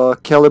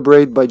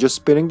calibrate by just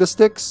spinning the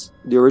sticks,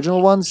 the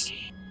original ones.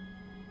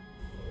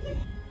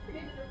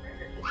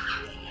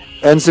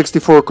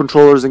 N64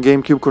 controllers and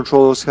GameCube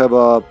controllers have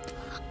a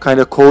kind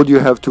of code you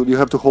have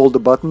to hold the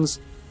buttons.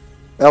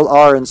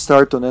 LR and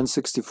start on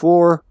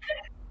N64,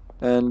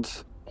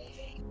 and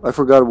I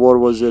forgot what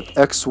was it.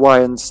 X, Y,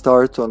 and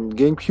start on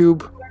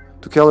GameCube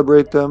to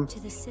calibrate them.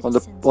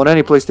 On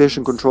any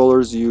PlayStation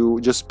controllers,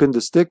 you just spin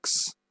the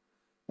sticks,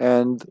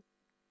 and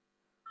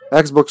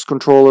Xbox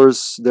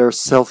controllers, they're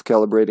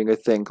self-calibrating, I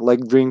think, like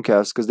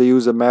Dreamcast, because they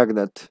use a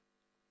magnet.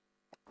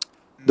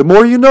 The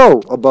more you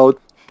know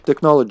about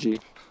technology.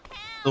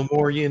 The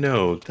more you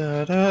know.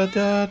 Da da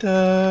da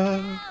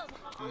da.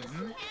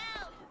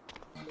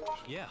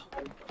 Yeah.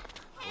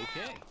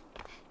 Okay.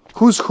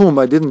 Who's whom?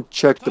 I didn't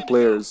check the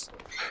players.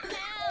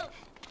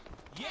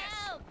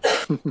 Yes.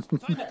 Time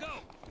to go.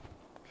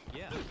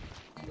 Yeah.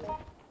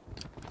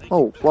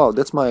 Oh wow,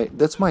 that's my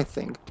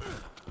thing.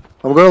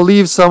 I'm gonna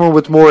leave someone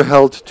with more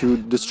health to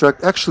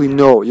distract. Actually,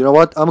 no. You know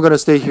what? I'm gonna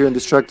stay here and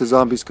distract the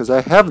zombies because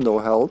I have no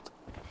health.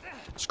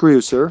 Screw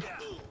you, sir.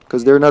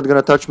 Because they're not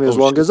gonna touch me as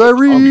long as I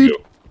read.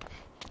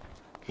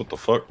 What the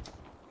fuck?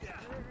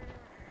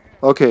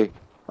 Okay,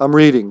 I'm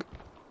reading.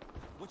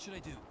 What should I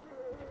do?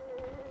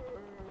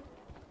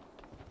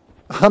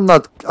 I'm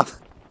not.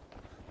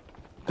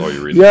 Oh,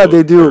 you're reading. Yeah, the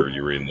they do. Or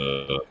you're reading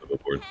the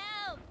board.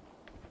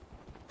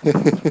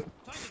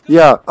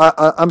 Yeah,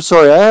 I'm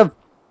sorry. I have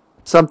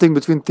something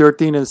between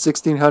 13 and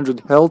 1600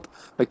 health.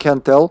 I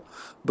can't tell,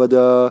 but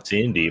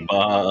Cindy,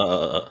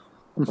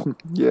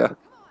 yeah.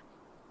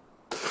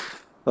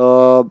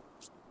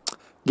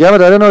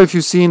 Gavin, I don't know if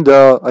you've seen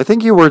the. I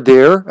think you were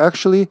there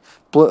actually.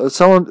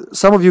 Some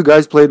of you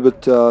guys played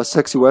with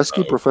Sexy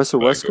Wesky, Professor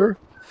Wesker,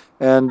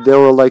 and there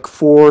were like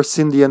 4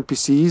 Cindy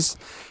NPCs,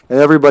 and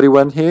everybody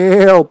went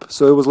help.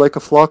 So it was like a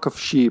flock of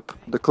sheep.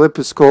 The clip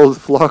is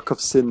called "Flock of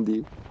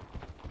Cindy."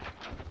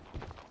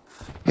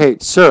 Hey,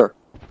 sir,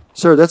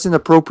 that's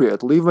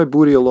inappropriate. Leave my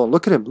booty alone.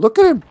 Look at him. Look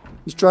at him.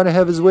 He's trying to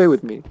have his way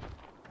with me.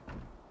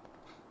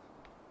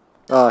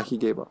 Ah, he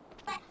gave up.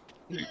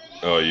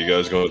 Oh, you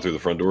guys going through the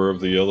front door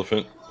of the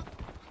elephant?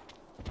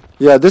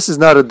 Yeah, this is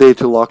not a day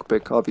to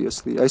lockpick,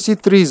 obviously. I see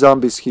 3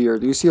 zombies here.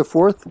 Do you see a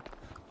 4th?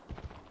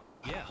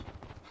 Yeah.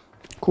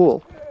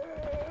 Cool.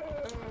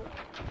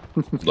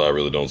 I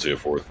really don't see a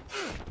 4th.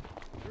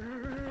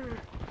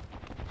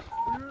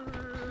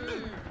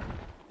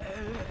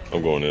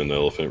 I'm going in the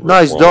elephant.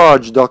 Nice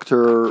dodge,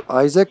 Dr.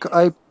 Isaac.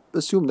 I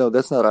assume, no,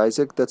 that's not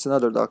Isaac. That's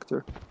another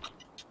doctor.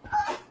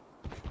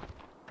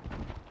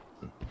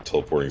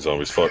 Teleporting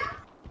zombies, fuck.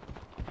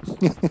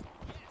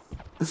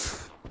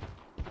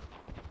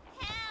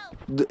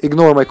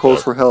 Ignore my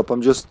calls for help.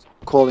 I'm just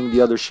calling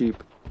the other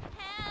sheep.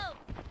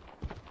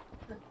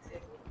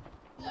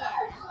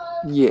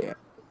 Yeah.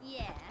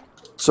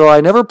 So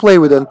I never play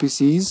with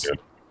NPCs. Yeah.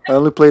 I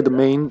only play the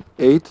main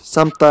 8.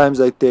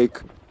 Sometimes I take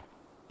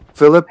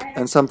Philip,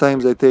 and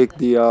sometimes I take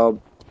the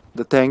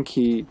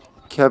tanky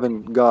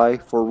Kevin guy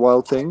for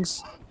wild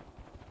things.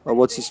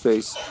 What's his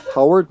face?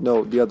 Howard?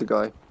 No, the other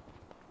guy.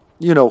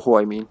 You know who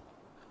I mean.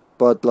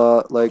 But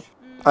like,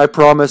 I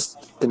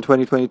promised in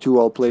 2022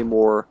 I'll play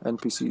more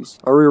NPCs.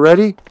 Are we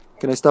ready?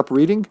 Can I stop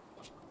reading?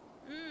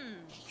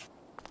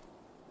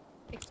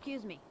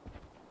 Excuse me.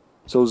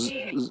 So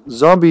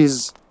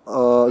zombies.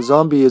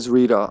 Zombie is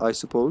Rita, I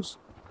suppose.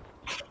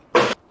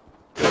 You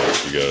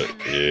got it.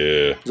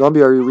 Yeah.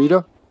 Zombie, are you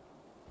Rita?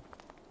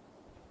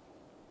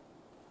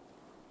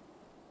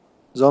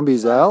 Zombie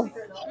is Al?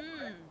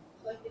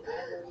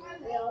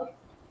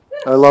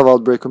 I love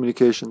Outbreak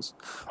Communications.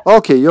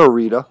 Okay, you're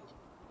Rita.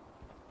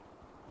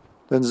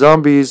 Then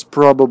zombie is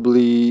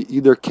probably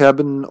either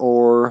Kevin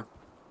or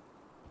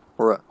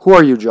who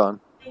are you, John?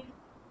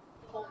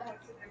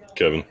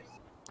 Kevin.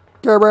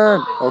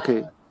 Kevin.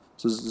 Okay,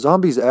 so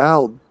zombies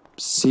Al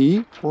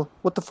C.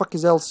 What the fuck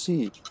is Al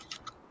C?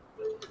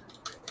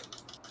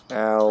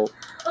 Al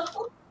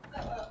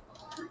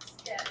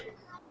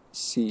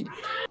C.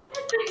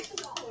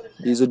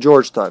 He's a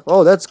George type.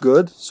 Oh, that's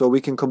good. So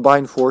we can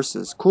combine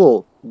forces.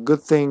 Cool.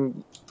 Good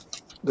thing.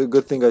 The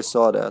good thing I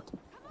saw that.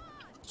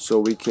 So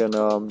we can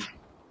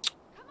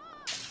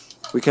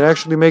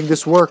actually make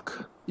this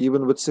work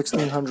even with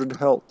 1600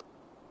 health.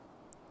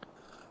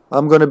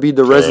 I'm gonna be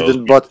the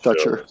resident butt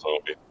toucher.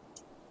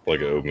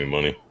 Like it owed me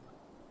money.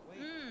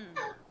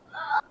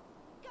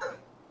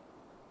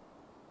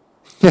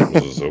 Was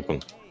this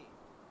open?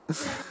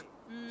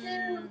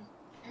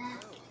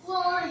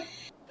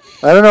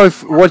 I don't know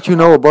if what you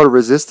know about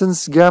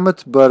resistance,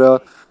 Gamut,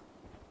 but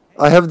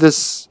I have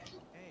this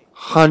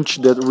hunch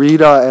that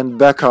Rita and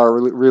Becca are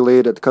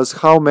related. Because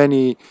how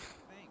many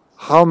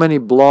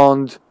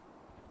blonde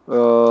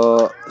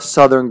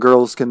Southern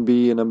girls can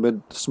be in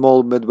a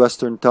small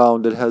Midwestern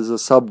town that has a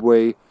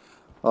subway,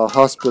 a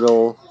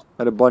hospital,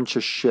 and a bunch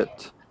of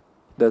shit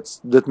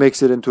that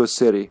makes it into a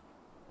city,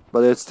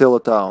 but it's still a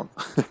town.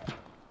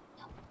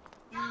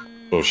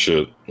 Oh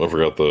shit! I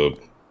forgot the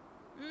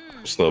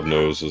snub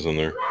nose is in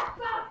there.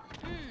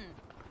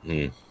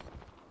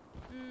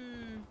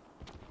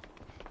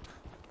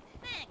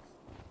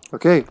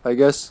 Okay, I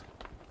guess.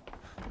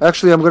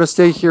 Actually, I'm gonna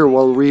stay here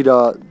while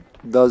Rita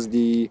does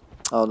the.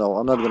 Oh no,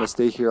 I'm not gonna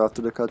stay here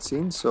after the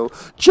cutscene. So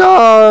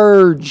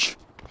charge!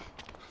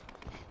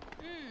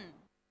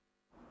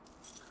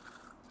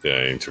 Yeah,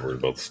 I ain't too worried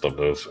about the snub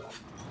nose.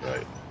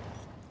 Right.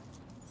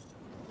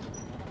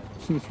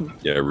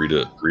 Yeah,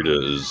 Rita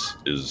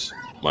is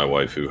my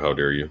waifu. How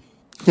dare you?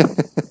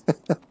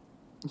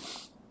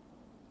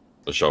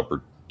 I shall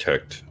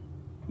protect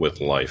with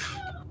life.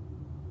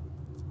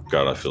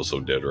 God, I feel so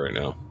dead right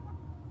now.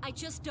 I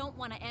just don't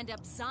want to end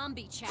up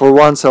zombie chow. For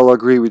once, I'll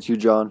agree with you,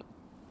 John.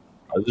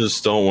 I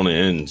just don't want to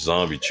end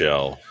zombie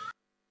chow.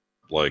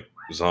 Like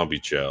zombie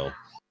chow.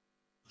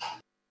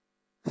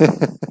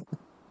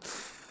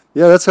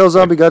 Yeah, that's how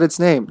zombie got its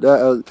name.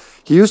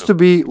 He used to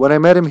be, when I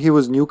met him, he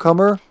was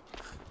newcomer.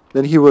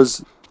 Then he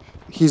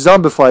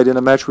zombified in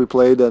a match we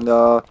played, and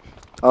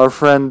our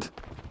friend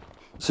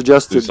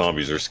suggested... These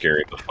zombies are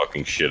scaring the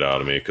fucking shit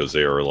out of me because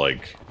they are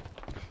like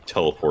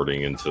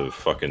teleporting into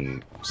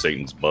fucking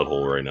Satan's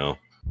butthole right now.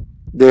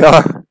 They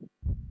are?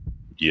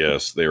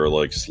 Yes, they are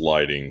like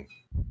sliding.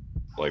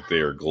 Like they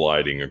are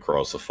gliding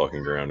across the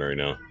fucking ground right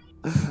now.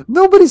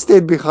 Nobody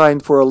stayed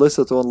behind for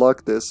Alyssa to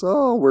unlock this.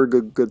 Oh, we're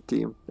a good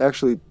team.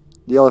 Actually,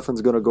 the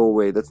elephant's gonna go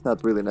away. That's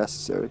not really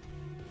necessary.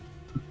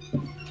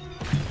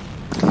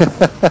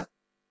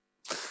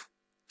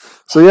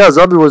 So yeah,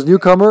 Zombie was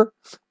newcomer.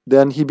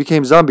 Then he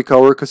became zombie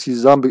cover because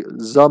he's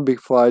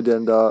zombified,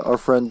 and our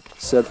friend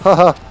said,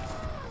 haha,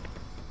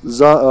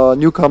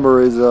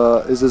 newcomer is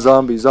a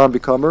zombie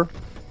comer.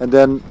 And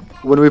then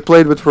when we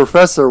played with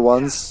Professor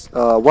once,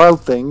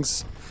 Wild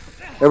Things,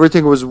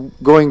 everything was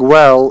going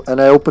well, and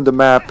I opened the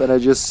map and I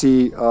just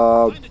see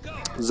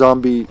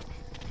zombie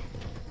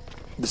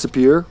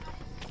disappear.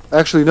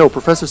 Actually, no,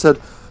 Professor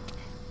said,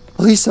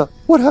 Alisa,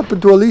 what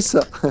happened to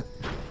Alisa?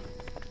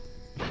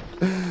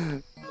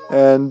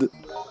 And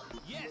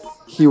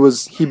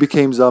he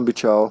became zombie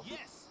chow.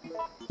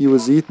 He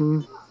was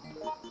eaten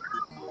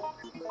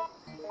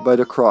by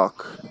the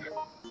croc.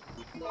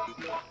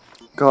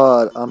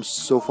 God, I'm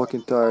so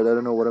fucking tired. I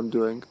don't know what I'm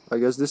doing. I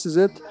guess this is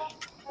it.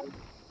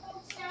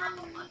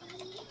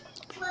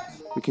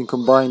 We can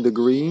combine the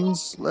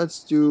greens.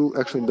 Let's do...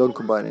 Actually, don't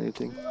combine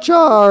anything.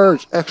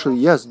 Charge! Actually,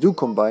 yes, do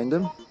combine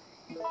them.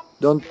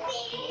 Don't...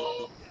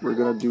 We're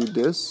gonna do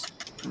this.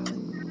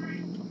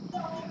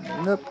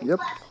 Yep.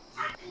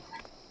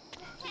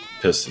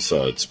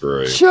 Pesticide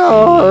spray.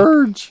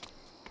 Charge!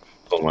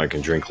 Something I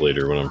can drink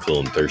later when I'm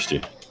feeling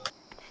thirsty.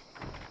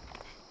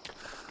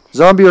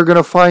 Zombie are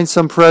gonna find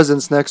some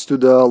presents next to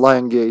the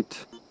Lion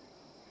Gate.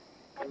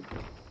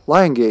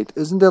 Lion Gate,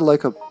 isn't that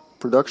like a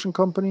production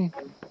company?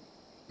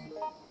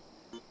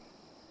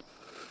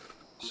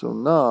 So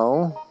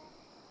now...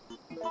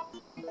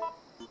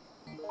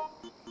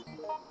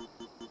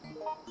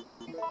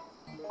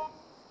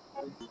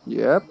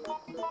 Yep.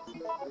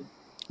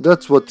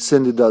 That's what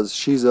Cindy does.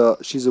 She's a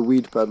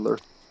weed peddler.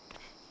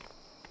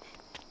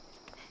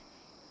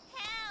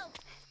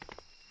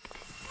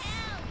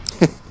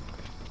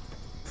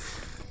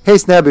 Hey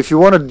Snap, if you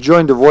want to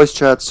join the voice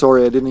chat,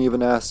 sorry I didn't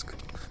even ask.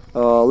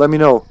 Let me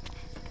know.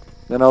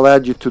 Then I'll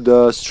add you to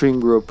the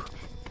stream group.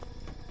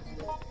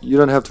 You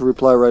don't have to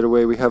reply right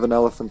away, we have an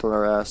elephant on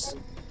our ass.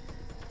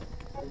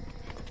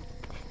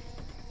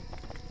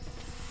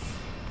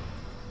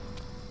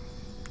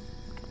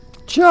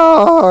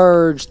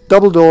 Charge!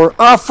 Double door.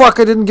 Ah, fuck,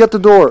 I didn't get the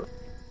door.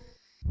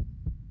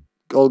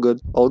 All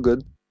good, all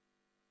good.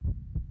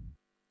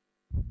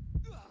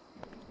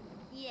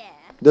 Yeah.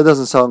 That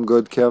doesn't sound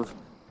good, Kev.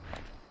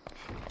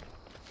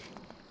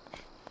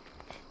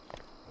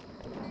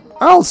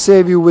 I'll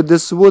save you with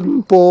this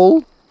wooden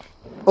pole.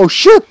 Oh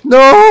shit,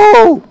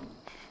 no!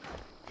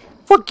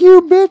 Fuck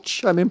you,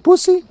 bitch. I mean,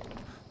 pussy.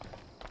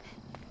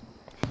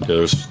 Yeah,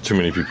 there's too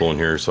many people in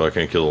here, so I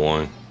can't kill the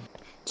line.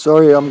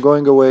 Sorry, I'm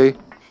going away.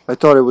 I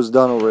thought it was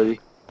done already.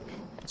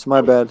 It's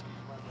my bad.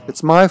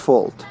 It's my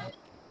fault.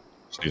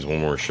 Just needs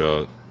one more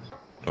shot.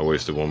 I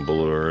wasted one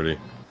bullet already.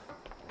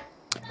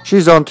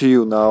 She's on to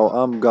you now.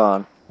 I'm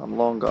gone. I'm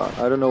long gone.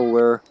 I don't know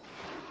where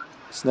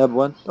Sneb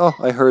went. Oh,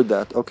 I heard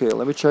that. Okay,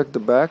 let me check the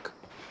back.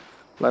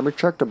 Let me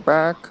check the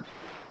back.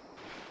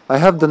 I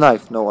have the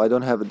knife. No, I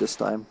don't have it this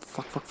time.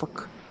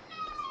 Fuck.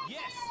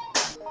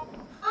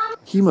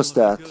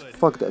 Hemostat.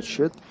 Fuck that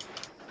shit.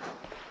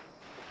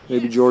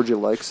 Maybe Georgie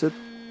likes it.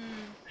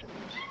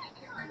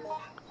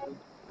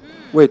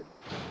 Wait.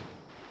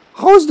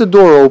 How is the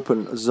door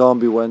open? A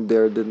zombie went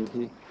there, didn't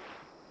he?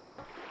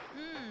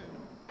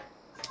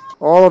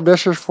 All of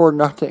this is for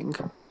nothing.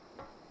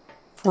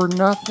 For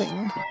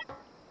nothing.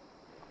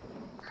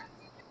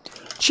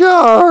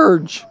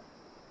 Charge!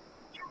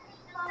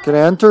 Can I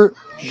enter,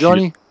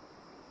 Johnny?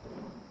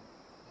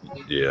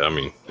 Yeah, I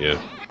mean,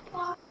 yeah.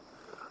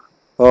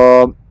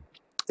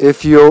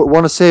 If you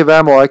want to save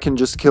ammo, I can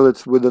just kill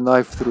it with a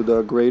knife through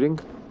the grating.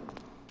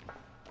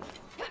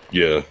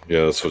 Yeah,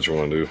 that's what you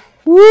want to do.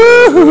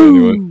 Woohoo!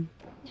 Anyway.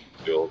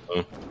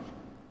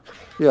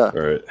 Yeah.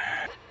 Alright.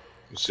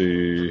 Let's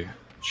see.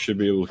 Should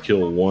be able to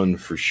kill one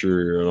for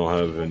sure. I don't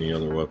have any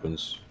other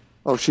weapons.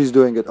 Oh, she's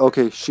doing it.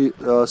 Okay,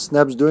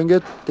 Snab's doing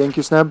it. Thank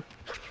you, Snab.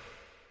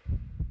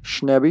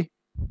 Schnabby.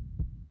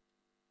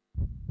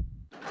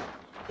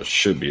 I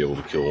should be able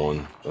to kill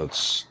one.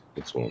 That's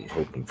what I'm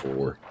hoping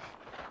for.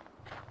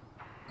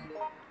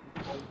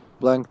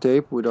 Blank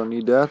tape. We don't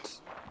need that.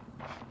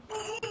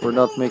 We're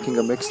not making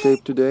a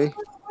mixtape today.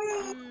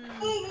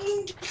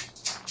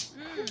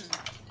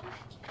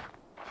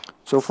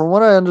 So from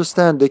what I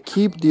understand, they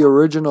keep the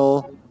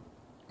original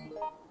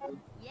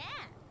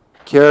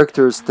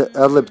characters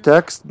ad-lib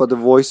text, but the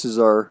voices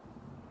are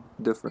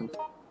different.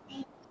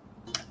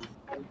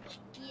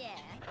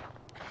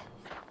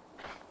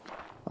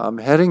 I'm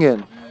heading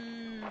in.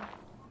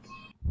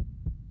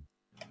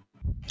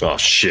 Oh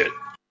shit!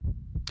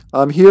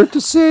 I'm here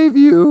to save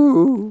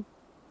you.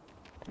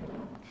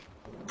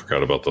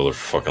 Forgot about the other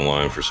fucking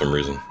line for some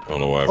reason. I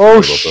don't know why I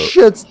Oh forgot about that.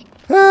 shit!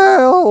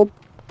 Help!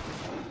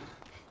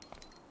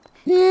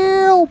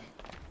 Help!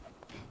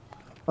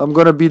 I'm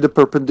gonna be the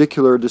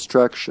perpendicular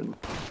distraction.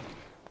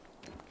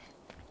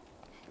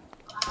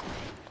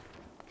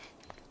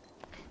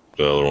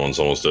 The other one's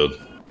almost dead.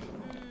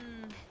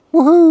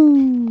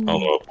 Woohoo! I don't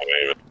know if I'm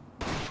aiming.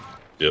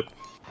 Yep.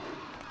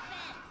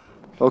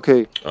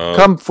 Okay,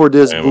 come for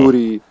this ammo.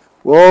 booty.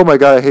 Oh my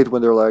god, I hate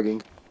when they're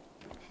lagging.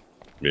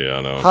 Yeah,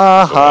 I know.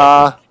 Ha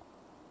ha!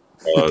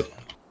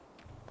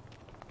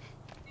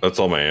 That's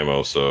all my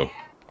ammo, so...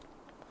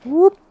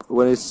 Whoop.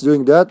 When it's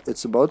doing that,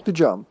 it's about to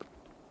jump.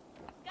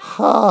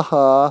 Ha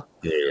ha!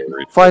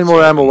 Find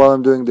more ammo while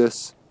I'm doing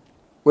this.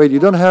 Wait, you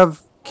don't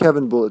have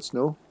Kevin bullets,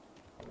 no?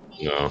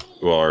 No.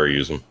 Well, I already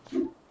use them.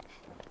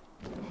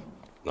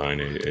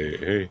 988,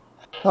 hey.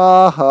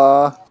 Ha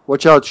ha!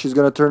 Watch out, she's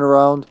gonna turn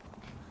around.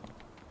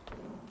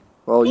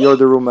 Well, you're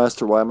the room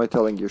master. Why am I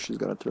telling you she's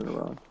gonna turn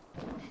around?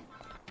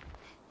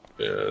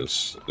 Yeah,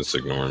 it's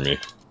ignoring me.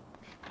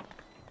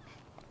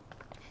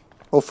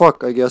 Oh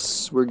fuck, I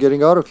guess we're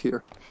getting out of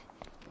here.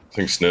 I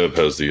think Sneb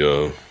has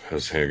the,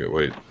 has handgun.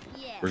 Wait,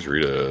 where's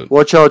Rita at?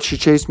 Watch out, she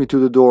chased me to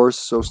the doors,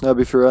 so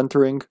Snab, if you're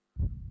entering.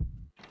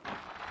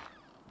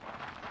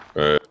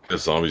 Alright,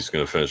 this zombie's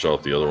gonna finish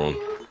off the other one.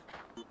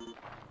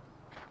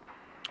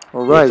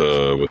 Alright.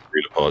 With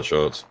Rita pot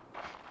shots.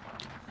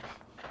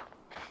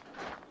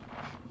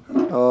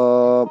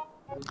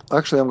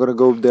 Actually, I'm gonna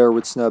go there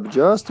with Snab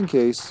just in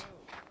case.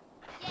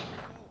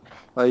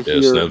 I Yeah,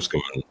 hear... Sneb's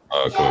coming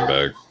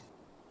back.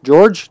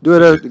 George, do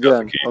it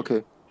again.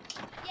 Okay.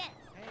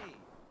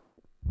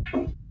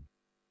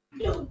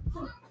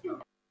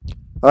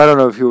 I don't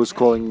know if he was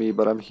calling me,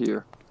 but I'm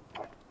here.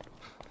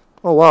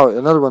 Oh wow,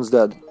 another one's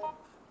dead.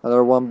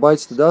 Another one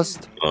bites the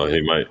dust.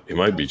 He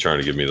might be trying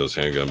to give me those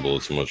handgun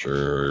bullets. I'm not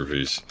sure if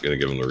he's gonna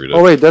give them to Rita.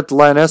 Oh wait, that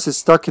lioness is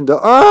stuck in the...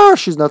 Ah,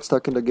 she's not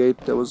stuck in the gate.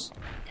 That was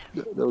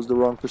the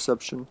wrong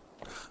perception.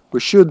 We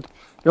should...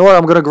 You know what?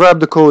 I'm gonna grab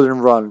the code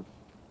and run.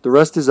 The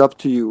rest is up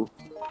to you.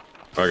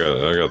 I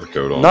got the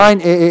code on.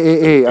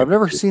 9AAAA. I've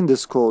never seen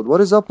this code.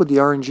 What is up with the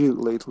RNG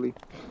lately?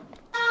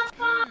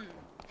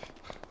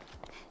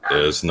 Yeah,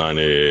 it's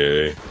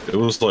 9AAA. It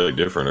was like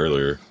different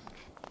earlier.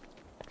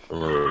 I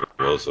remember what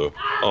it was though.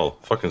 Oh,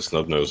 fucking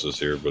Snubnose is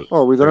here, but...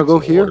 Oh, we're gonna go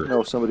here? Water.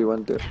 No, somebody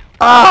went there.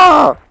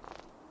 Ah!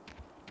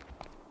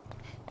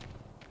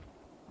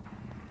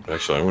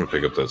 Actually, I'm gonna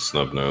pick up that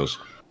Snubnose.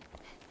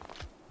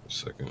 A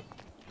second.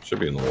 Should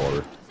be in the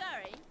water.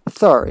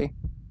 Sorry.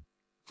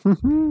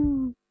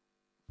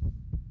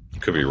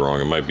 Could be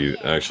wrong. It might be...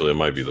 Actually, it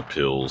might be the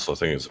pills. I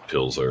think it's the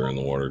pills that are in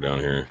the water down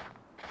here.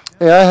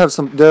 Hey, I have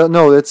some...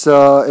 no, it's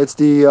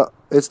the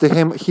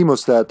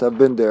hemostat. I've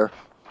been there.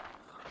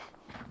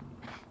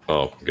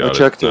 Oh, got it. I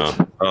checked it.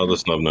 Oh, the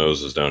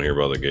Snubnose is down here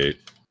by the gate.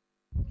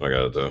 I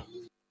got it though.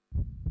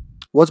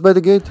 What's by the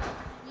gate?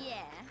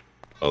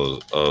 Oh,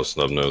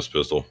 Snubnose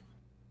pistol.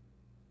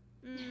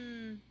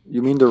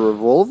 You mean the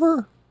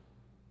revolver?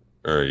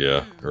 Or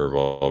yeah, a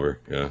revolver.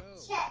 Yeah.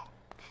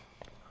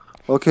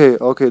 Okay,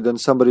 then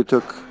somebody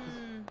took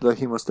the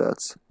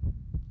hemostats.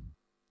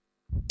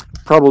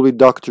 Probably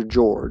Dr.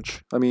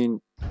 George. I mean,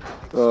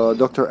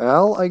 Dr.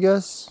 Al, I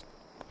guess?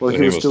 Well, The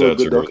he was still a hemostats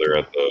good are over doctor. there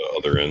at the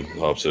other end,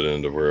 opposite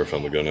end of where I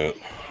found the gun at.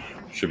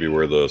 Should be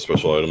where the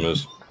special item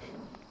is.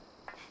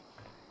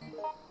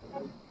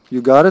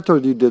 You got it or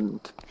you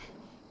didn't?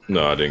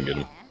 No, I didn't get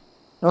him.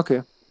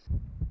 Okay.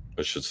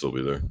 It should still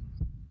be there.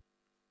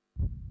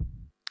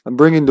 I'm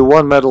bringing the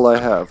one medal I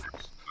have.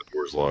 The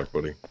door's locked,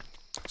 buddy.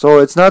 So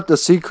it's not a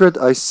secret,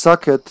 I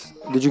suck at...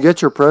 Did you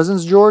get your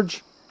presents,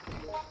 George?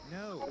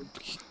 No.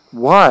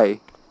 Why?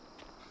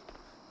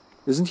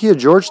 Isn't he a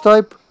George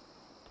type?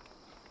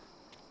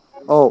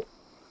 Oh.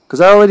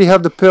 Because I already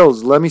have the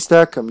pills. Let me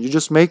stack them. You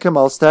just make them,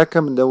 I'll stack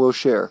them, and then we'll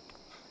share.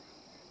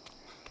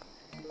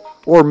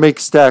 Or make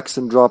stacks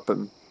and drop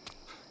them.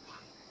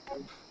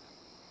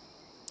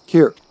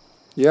 Here.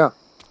 Yeah.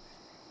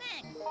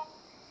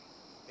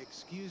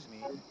 Excuse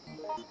me.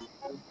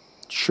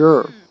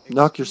 Sure.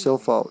 Knock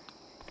yourself out.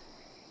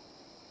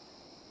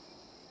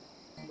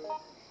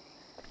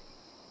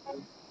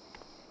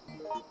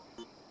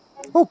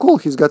 Oh, cool.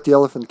 He's got the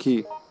elephant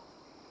key.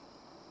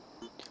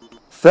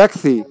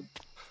 Thekthi.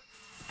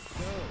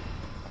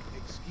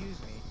 Excuse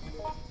me.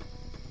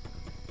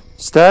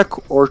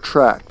 Stack or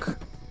track?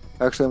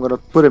 Actually, I'm going to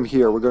put him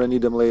here. We're going to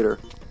need him later.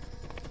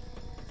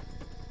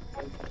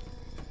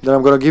 Then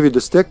I'm going to give you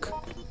the stick.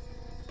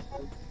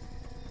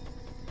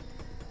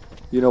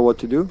 You know what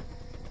to do.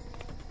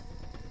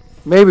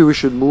 Maybe we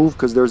should move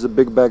because there's a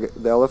big bag,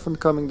 the elephant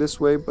coming this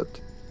way,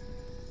 but...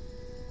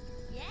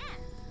 Yeah.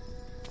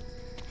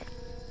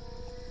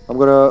 I'm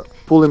gonna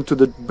pull him to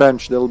the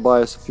bench. That'll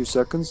buy us a few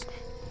seconds.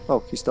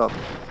 Oh, he stopped.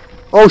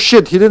 Oh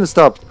shit, he didn't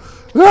stop.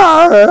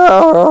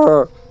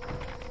 Sorry.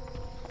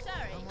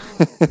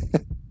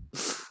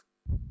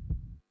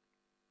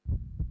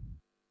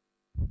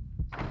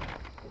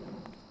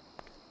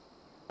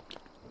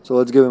 So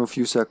let's give him a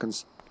few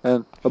seconds.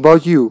 And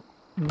about you,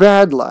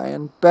 bad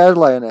lion, bad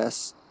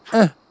lioness.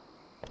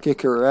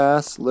 Kick her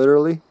ass,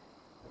 literally.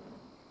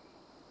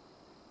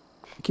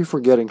 I keep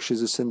forgetting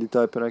she's a Cindy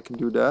type and I can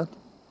do that.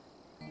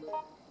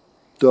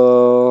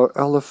 The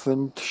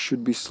elephant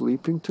should be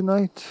sleeping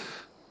tonight.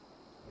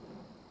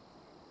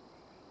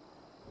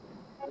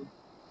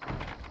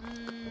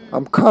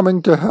 I'm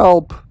coming to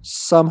help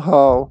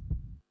somehow.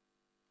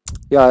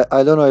 Yeah,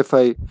 I don't know if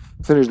I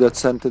finished that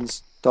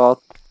sentence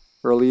thought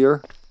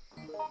earlier.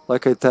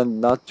 Like I tend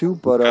not to,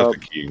 but got the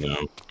key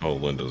now. Oh,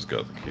 Linda's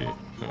got the key.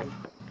 Yeah.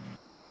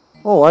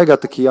 Oh, I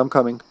got the key. I'm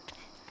coming.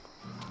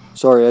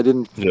 Sorry, I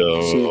didn't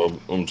see.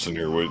 I'm sitting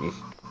here waiting.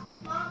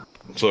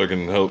 So I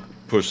can help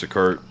push the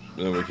cart,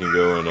 then we can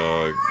go and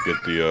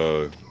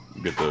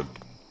get the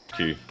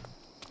key.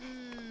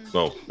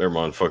 Oh, never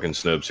mind. Fucking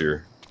Sneb's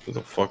here. What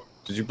the fuck?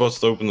 Did you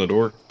bust open the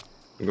door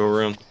and go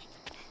around?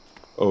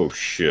 Oh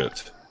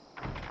shit.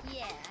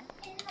 Yeah.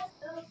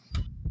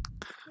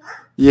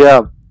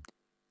 Yeah.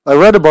 I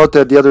read about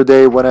that the other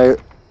day when I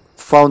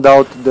found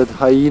out that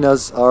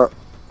hyenas are...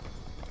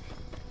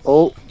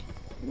 Oh,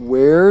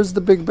 where's the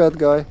big bad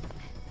guy?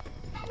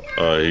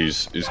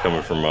 He's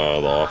coming from the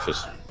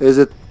office. Is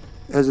it...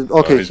 Has it...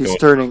 Okay, he's he's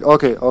turning.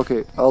 Okay,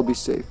 okay. I'll be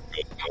safe.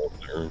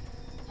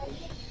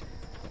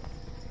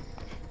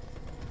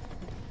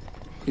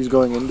 He's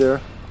going in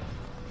there.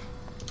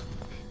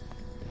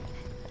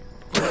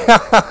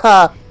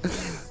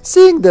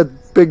 Seeing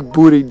that big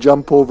booty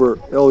jump over,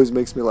 it always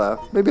makes me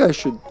laugh. Maybe I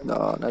should...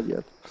 No, not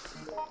yet.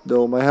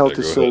 Though my health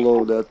is so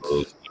low that...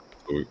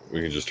 We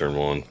can just turn him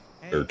on.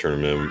 Or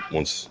turn him in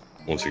once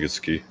he gets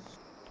the key.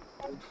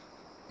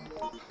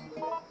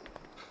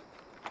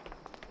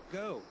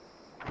 Go.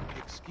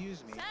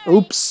 Excuse me.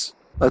 Oops.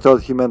 I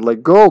thought he meant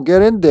like, go,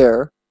 get in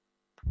there.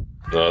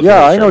 No,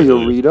 Yeah, I know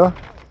you're Rita.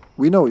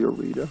 We know you're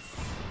Rita.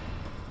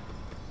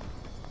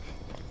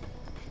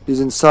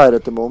 He's inside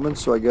at the moment,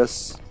 so I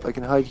guess I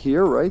can hide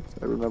here, right?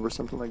 I remember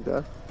something like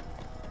that.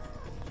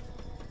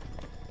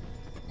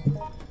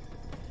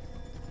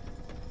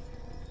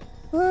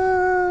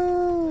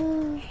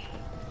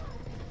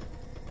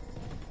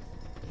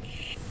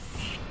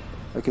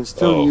 I can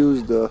still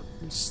use the...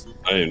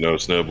 I didn't know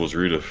Sneb was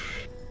Rita.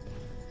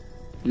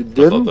 You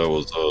didn't? I thought that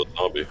was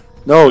Zombie.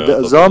 No, Yeah,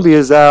 the zombie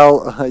is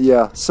Al.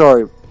 Yeah,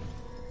 sorry.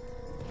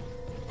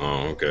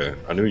 Oh, okay.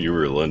 I knew you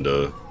were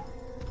Linda.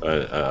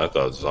 I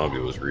thought Zombie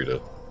was Rita.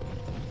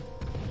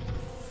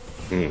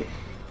 Is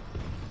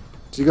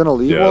he gonna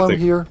leave Yeah, while I'm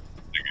here?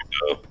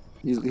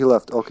 He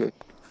left. Okay.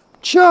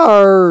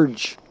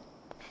 Charge!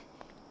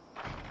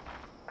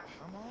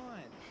 Come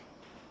on.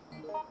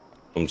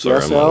 I'm sorry,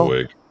 Yes, I'm Al? not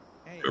awake.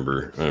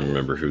 I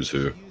remember who's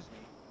who. Excuse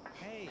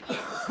me.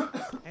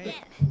 Hey.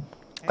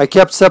 I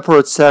kept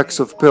separate sacks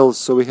of pills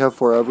so we have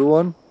for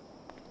everyone.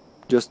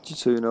 Just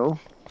so you know.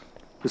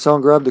 Did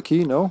someone grab the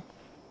key? No?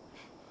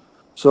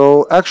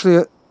 So,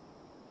 actually...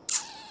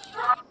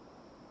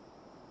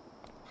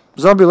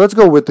 Zombie, let's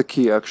go with the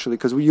key, actually,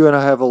 because you and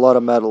I have a lot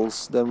of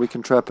metals. Then we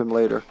can trap him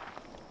later.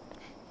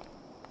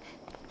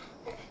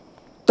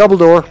 Double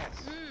door!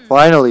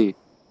 Finally!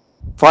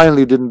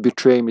 Finally didn't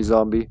betray me,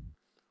 zombie.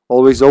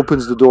 Always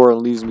opens the door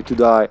and leaves me to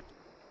die.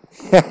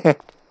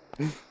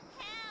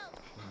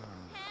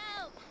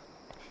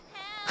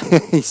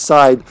 He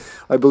sighed.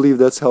 I believe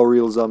that's how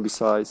real zombies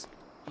sighs.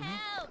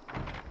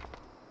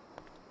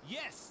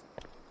 Yes.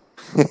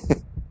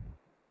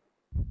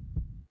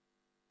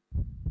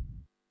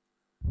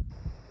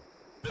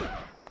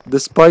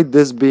 Despite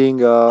this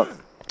being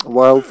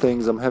wild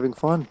things, I'm having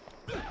fun.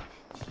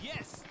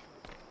 Yes.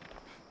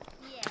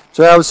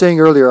 So I was saying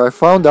earlier, I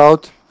found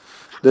out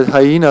that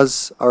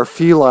hyenas are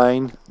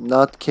feline,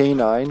 not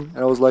canine. And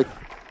I was like,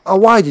 Oh,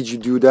 why did you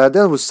do that?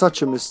 That was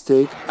such a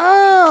mistake.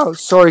 Ah,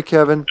 sorry,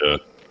 Kevin. Yeah.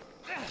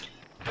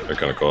 That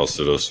kind of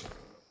costed us.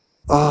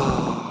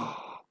 Oh.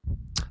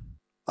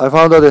 I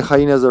found out that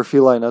hyenas are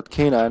feline, not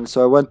canine,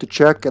 so I went to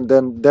check, and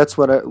then that's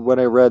when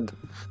I read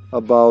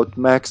about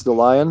Max the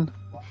lion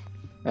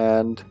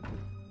and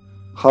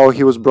how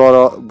he was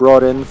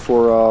brought in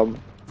for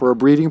a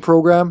breeding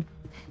program.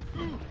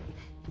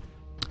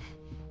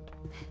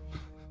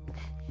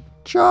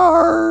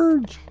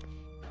 Charge!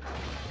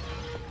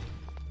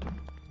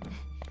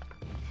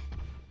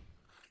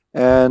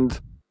 And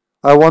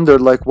I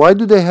wondered, like, why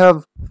do they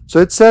have... So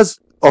it says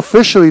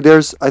officially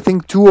there's, I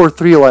think, 2 or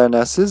 3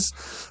 lionesses.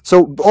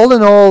 So all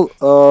in all,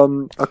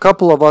 a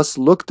couple of us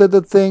looked at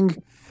the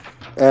thing,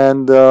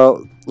 and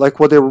like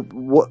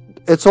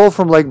it's all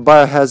from like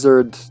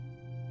Biohazard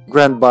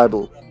Grand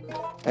Bible.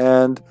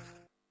 And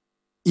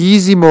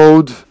easy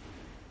mode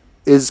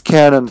is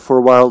canon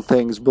for wild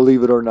things,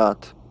 believe it or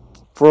not.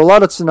 For a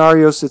lot of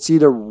scenarios, it's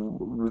either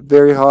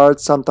very hard,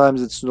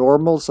 sometimes it's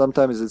normal,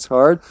 sometimes it's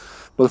hard.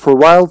 But for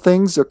wild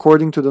things,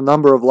 according to the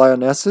number of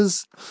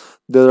lionesses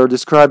that are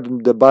described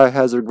in the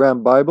Biohazard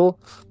Grand Bible,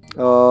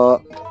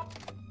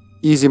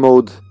 easy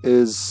mode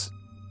is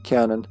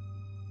canon.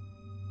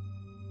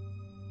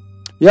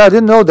 Yeah, I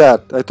didn't know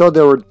that. I thought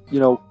they were,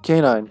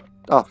 canine.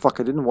 Ah, fuck,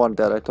 I didn't want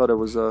that. I thought it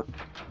was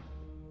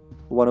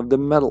one of the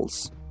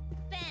medals.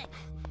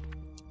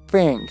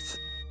 Thanks.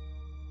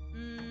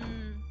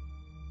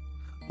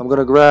 I'm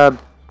gonna grab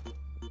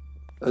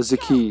the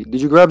key. Did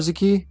you grab the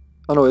key?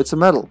 Oh no, it's a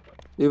medal.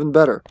 Even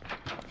better.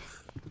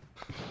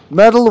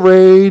 Medal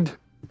raid!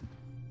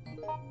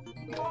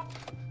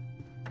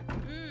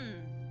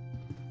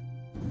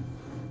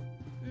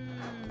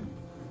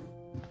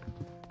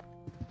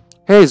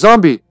 Hey,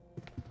 zombie!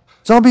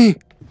 Zombie!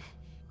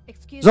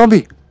 Excuse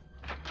Zombie!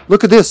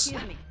 Look at this!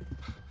 Excuse me.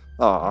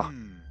 Ah,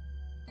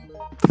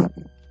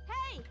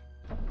 Hey!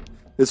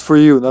 it's for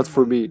you, not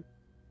for me.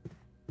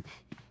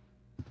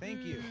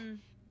 Thank you.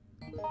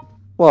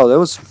 Wow, that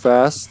was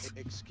fast.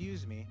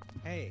 Excuse me.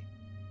 Hey.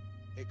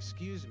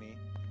 Excuse me.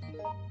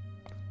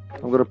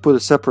 I'm gonna put a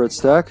separate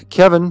stack.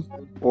 Kevin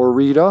or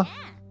Rita,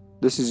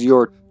 this is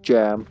your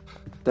jam.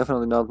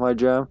 Definitely not my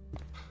jam.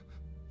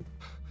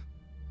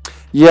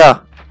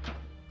 Yeah,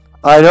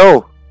 I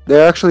know.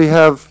 They actually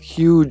have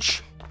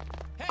huge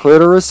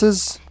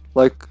clitorises,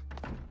 like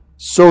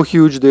so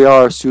huge they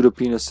are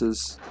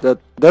pseudopenises.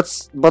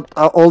 But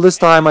all this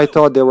time I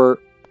thought they were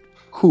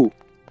who?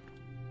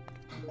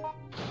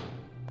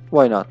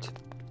 Why not?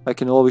 I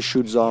can always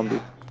shoot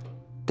zombie.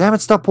 Damn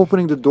it! Stop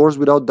opening the doors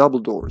without double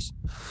doors.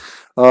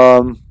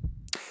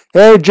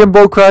 Hey,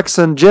 Jimbo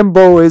Crackson.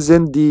 Jimbo is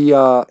in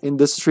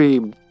the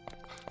stream.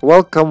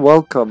 Welcome,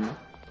 welcome.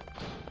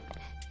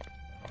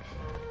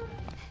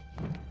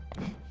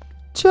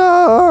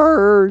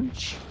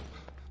 Charge.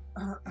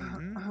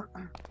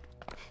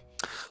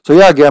 So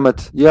yeah,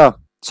 Gamut. Yeah.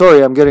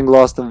 Sorry, I'm getting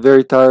lost. I'm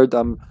very tired.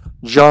 I'm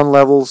John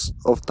levels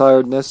of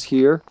tiredness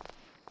here.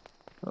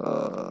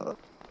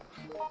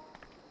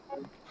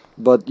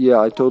 But yeah,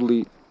 I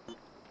totally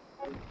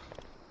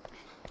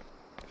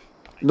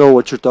know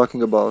what you're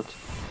talking about.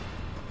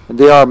 And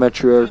they are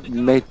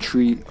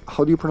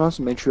how do you pronounce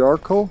it?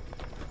 Matriarchal?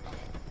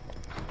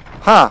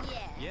 Ha!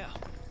 Yeah.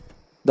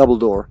 Double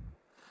door.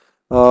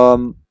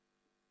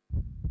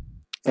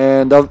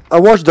 And I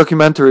watched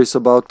documentaries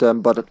about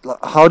them, but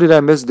how did I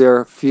miss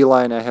their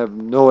feline? I have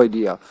no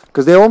idea.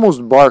 Because they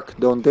almost bark,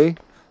 don't they?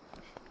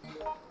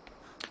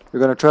 You're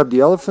gonna trap the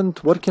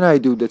elephant? What can I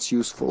do that's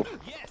useful?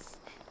 Yes.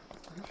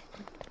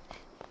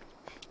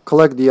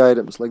 Collect the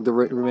items, like the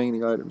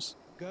remaining items.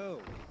 Go.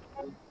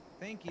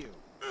 Thank you.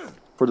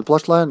 For the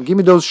plush lion, give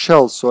me those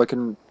shells so I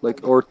can,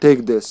 or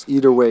take this.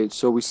 Either way,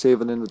 so we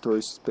save an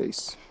inventory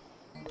space.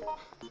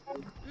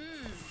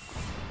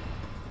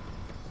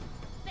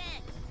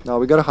 Now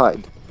we gotta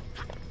hide.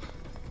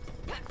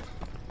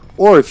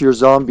 Or if you're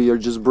zombie, you're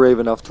just brave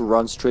enough to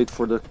run straight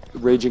for the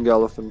raging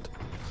elephant.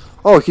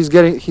 Oh,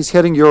 he's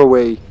heading your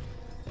way.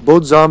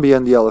 Both zombie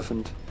and the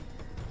elephant.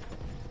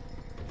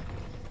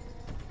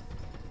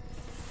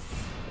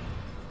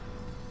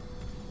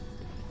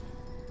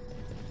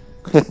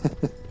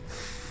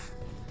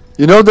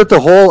 You know that the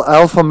whole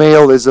alpha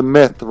male is a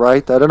myth,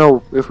 right? I don't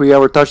know if we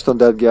ever touched on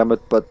that,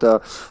 Gamut, but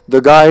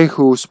the guy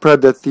who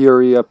spread that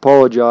theory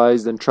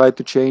apologized and tried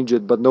to change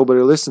it, but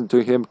nobody listened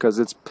to him because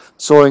it's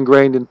so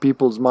ingrained in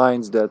people's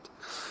minds that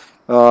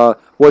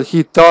what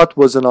he thought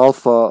was an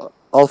alpha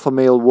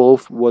male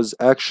wolf was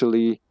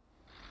actually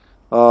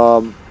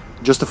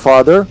just a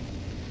father,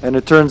 and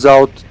it turns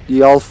out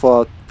the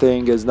alpha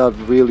thing is not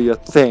really a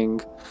thing,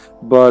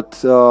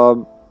 but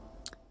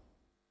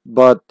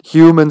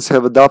humans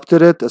have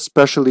adopted it,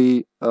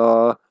 especially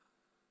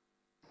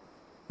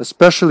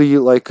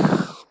like,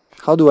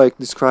 how do I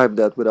describe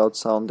that without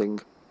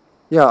sounding?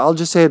 Yeah, I'll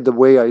just say it the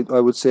way I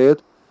would say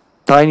it.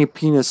 Tiny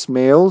penis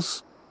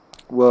males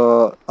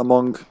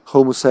among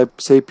Homo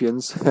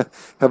sapiens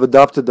have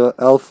adopted the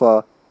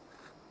alpha.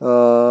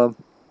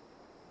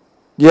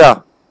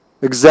 Yeah,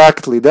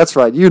 Exactly, that's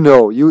right. You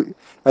know, you.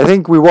 I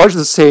think we watch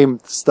the same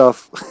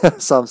stuff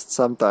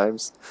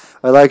sometimes.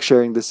 I like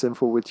sharing this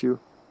info with you.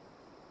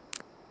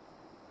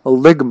 A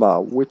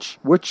ligma.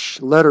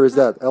 Which letter is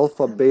that?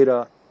 Alpha,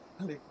 beta.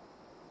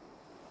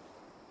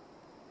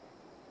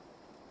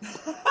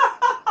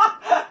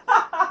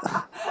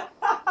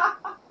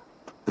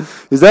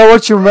 Is that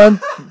what you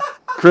meant,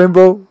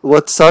 Crimbo?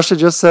 What Sasha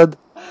just said?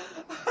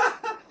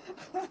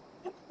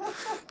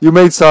 You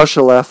made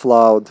Sasha laugh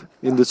loud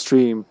in the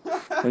stream,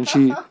 and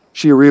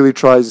she really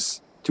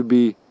tries to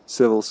be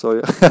civil.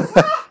 So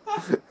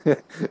yeah.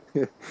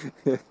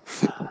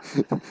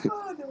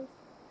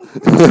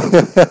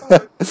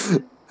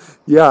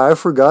 Yeah, I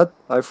forgot.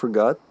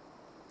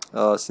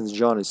 Since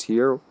John is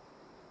here,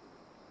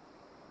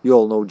 you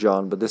all know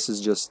John, but this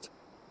is just.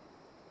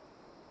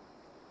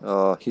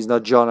 He's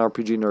not John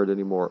RPG Nerd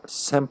anymore.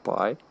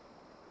 Senpai.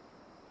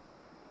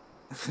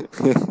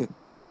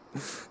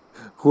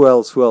 Who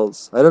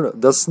else? I don't know.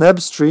 Does Sneb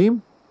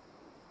stream?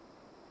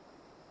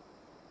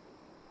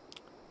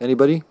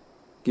 Anybody?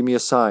 Give me a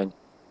sign.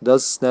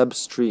 Does Sneb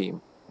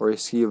stream? Or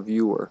is he a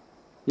viewer?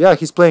 Yeah,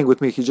 he's playing with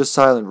me. He's just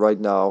silent right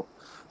now.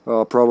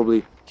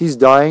 Probably. He's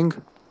dying.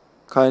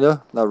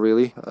 Kinda. Not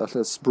really.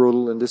 That's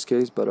brutal in this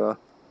case, but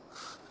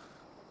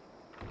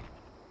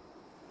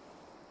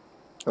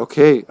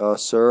okay,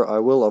 sir, I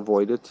will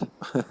avoid it.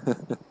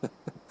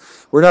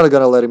 We're not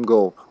gonna let him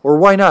go. Or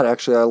why not,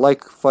 actually? I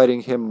like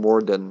fighting him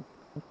more than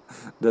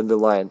the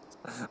lion.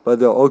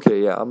 But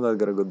okay, yeah, I'm not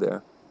gonna go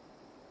there.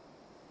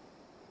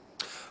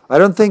 I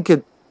don't think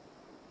it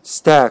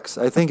stacks.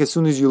 I think as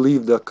soon as you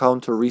leave, the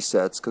counter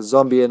resets. Because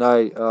Zombie and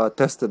I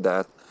tested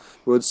that.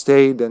 It would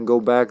stay, then go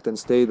back, then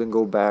stay, then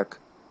go back.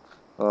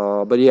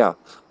 But yeah.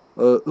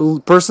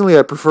 Personally,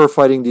 I prefer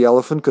fighting the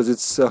elephant because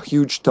it's a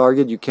huge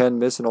target. You can't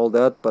miss and all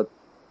that. But,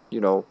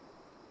 you know,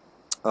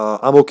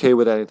 I'm okay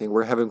with anything.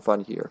 We're having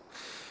fun here.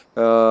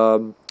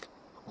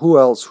 Who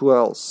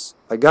else?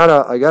 I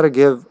gotta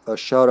give a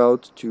shout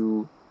out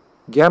to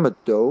Gamut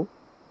though,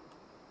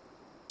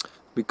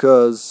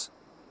 because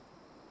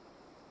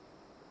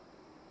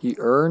he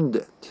earned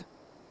it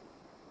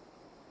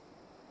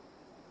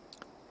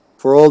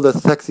for all the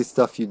sexy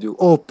stuff you do.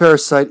 Oh,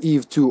 Parasite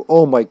Eve 2.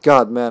 Oh my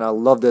god, man, I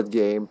love that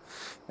game.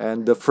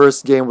 And the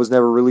first game was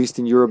never released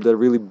in Europe. That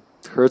really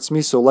hurts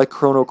me. So like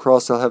Chrono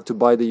Cross, I'll have to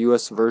buy the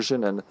US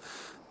version and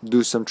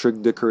do some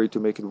trick dickery to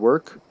make it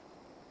work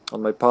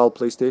on my PAL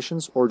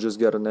PlayStations, or just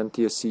get an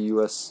NTSC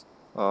US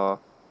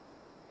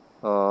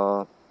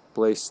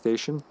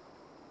PlayStation.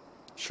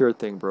 Sure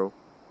thing, bro.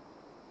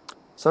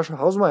 Sasha,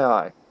 how's my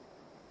eye?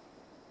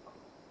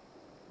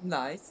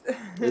 Nice.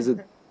 Is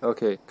it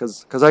okay?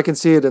 Cause I can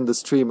see it in the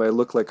stream. I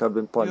look like I've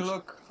been punched. You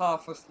look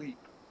half asleep.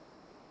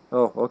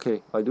 Oh,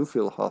 okay. I do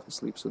feel half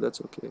asleep, so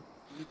that's okay.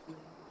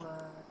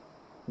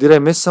 Did I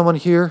miss someone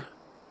here?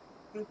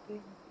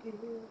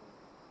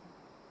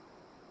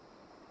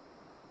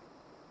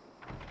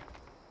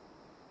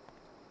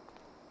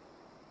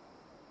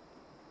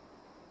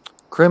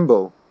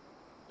 Crimbo.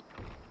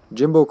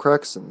 Jimbo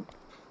Craxton.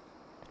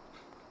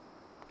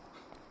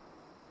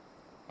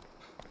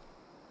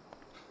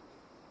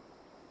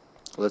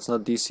 Let's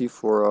not DC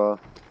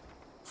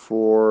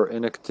for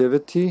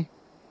inactivity.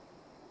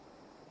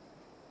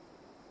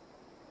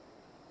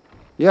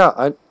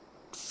 Yeah,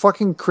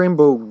 fucking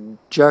Crimbo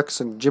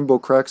Jackson, Jimbo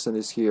Craxton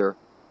is here.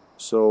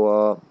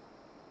 So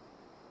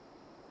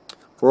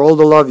for all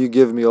the love you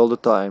give me all the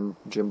time,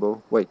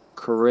 Jimbo. Wait,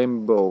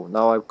 Crimbo.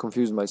 Now I've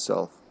confused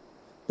myself.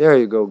 There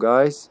you go,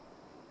 guys.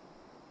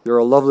 You're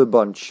a lovely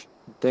bunch.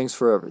 Thanks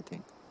for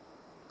everything.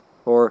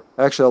 Or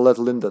actually, I'll let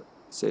Linda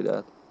say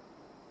that.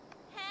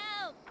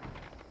 Help!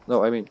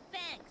 No, I mean,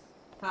 Thanks.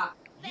 Ha.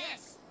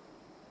 Yes.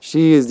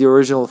 she is the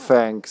original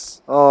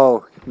Fangs.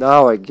 Oh,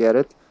 now I get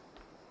it.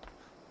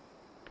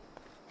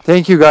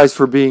 Thank you guys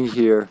for being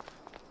here.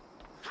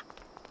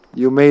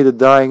 You made a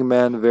dying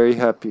man very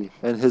happy,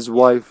 and his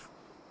wife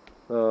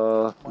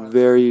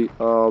very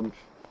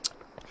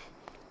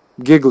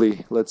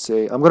giggly, let's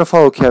say. I'm gonna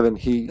follow Kevin.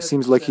 He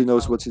seems like he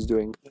knows what he's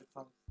doing. That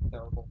sounds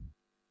terrible.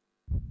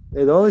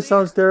 It only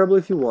sounds terrible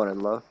if you want it,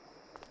 love.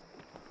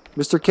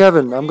 Mr.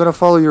 Kevin, I'm gonna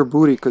follow your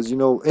booty because you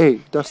know.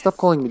 Hey, stop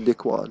calling me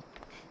dickwad.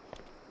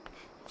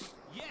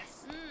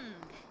 Yes.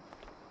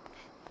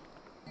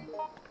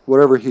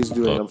 Whatever he's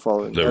doing, I'm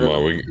following. Never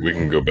mind. We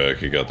can go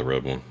back. You got the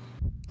red one.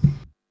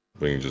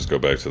 We can just go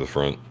back to the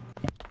front.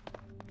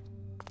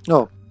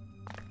 No.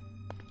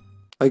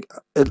 Like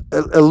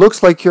it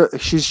looks like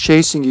she's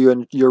chasing you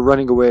and you're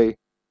running away.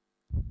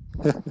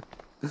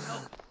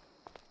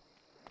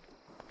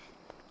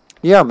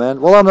 Yeah, man.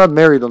 Well, I'm not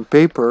married on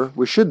paper.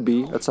 We should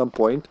be at some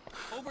point.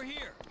 Over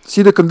here.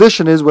 See, the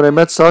condition is when I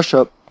met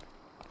Sasha,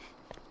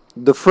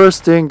 the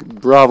first thing,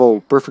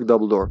 bravo, perfect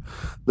double door.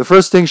 The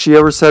first thing she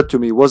ever said to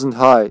me wasn't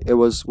hi. It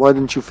was, why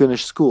didn't you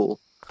finish school?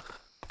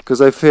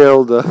 Because I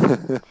failed.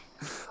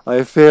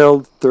 I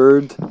failed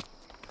third.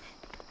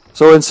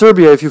 So in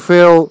Serbia, if you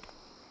fail,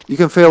 you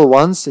can fail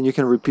once and you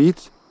can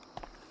repeat.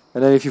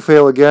 And then if you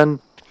fail again,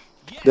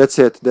 that's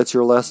it. That's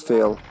your last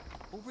fail.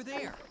 Over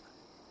there.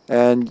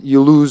 And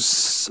you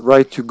lose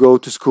right to go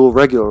to school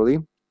regularly.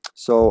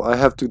 So I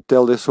have to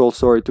tell this whole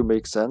story to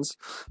make sense.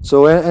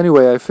 So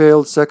anyway, I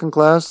failed second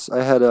class.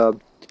 I had a...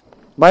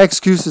 My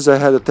excuse is I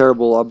had a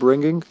terrible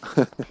upbringing.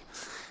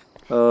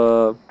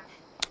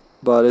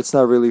 But it's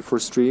not really for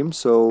stream,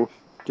 so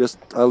just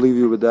I'll leave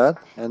you with that.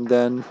 And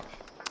then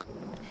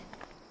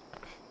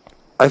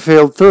I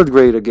failed third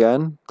grade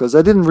again because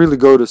I didn't really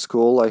go to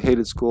school. I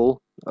hated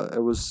school. I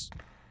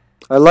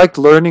liked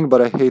learning, but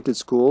I hated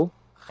school.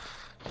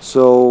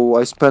 So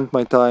I spent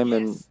my time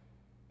in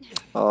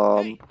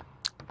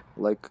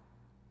like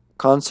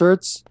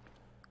concerts.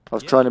 I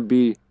was trying to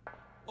be...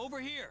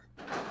 Over here.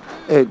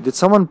 Hey, did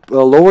someone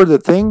lower the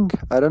thing?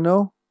 I don't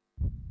know.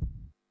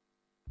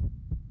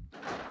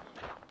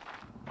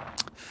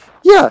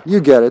 Yeah, you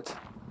get it.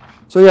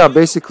 So yeah,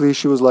 basically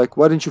she was like,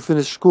 why didn't you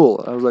finish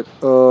school? I was like,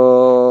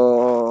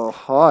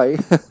 hi.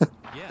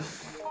 Yeah.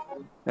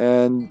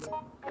 And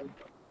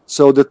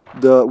so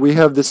we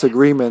have this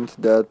agreement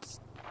that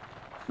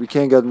we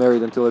can't get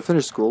married until I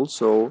finish school.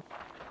 So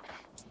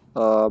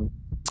what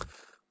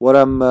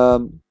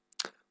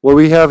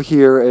we have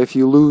here, if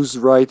you lose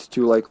right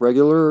to like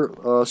regular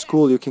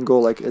school, you can go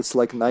like, it's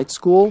like night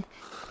school.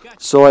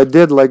 So I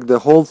did like the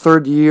whole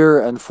third year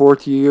and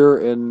fourth year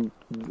in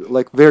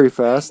like very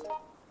fast.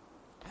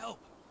 Help.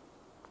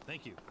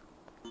 Thank you.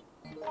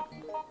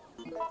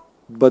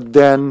 But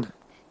then,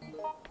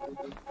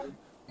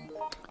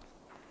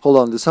 hold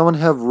on, does someone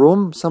have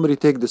room? Somebody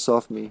take this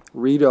off me.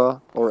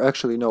 Rita, or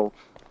actually no,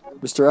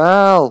 Mr.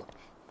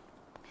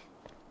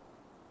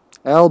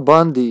 Al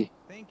Bundy.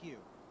 Thank you.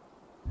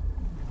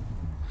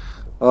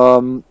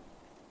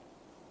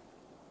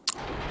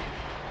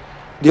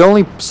 The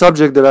only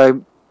subject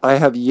that I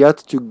have yet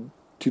to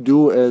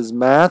do is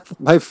math,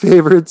 my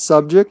favorite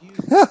subject.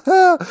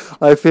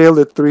 I failed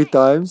it 3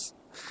 times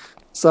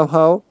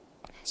somehow.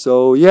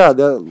 So yeah,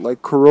 that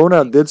like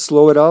Corona did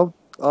slow it out.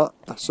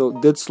 So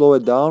did slow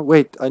it down.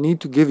 Wait, I need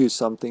to give you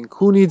something.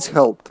 Who needs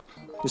help?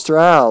 Mr.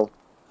 Al.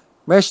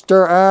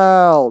 Mr.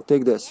 Al,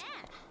 take this.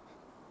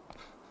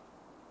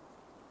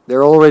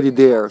 They're already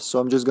there, so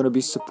I'm just gonna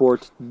be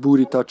support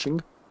booty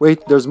touching.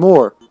 Wait, there's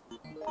more.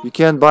 You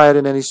can't buy it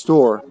in any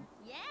store.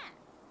 Yeah.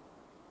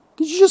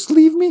 Did you just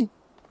leave me?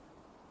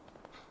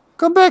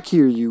 Come back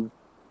here, you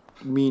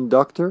mean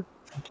doctor.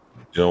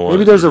 You don't want,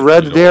 maybe there's a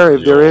red there.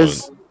 If there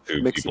is,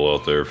 two people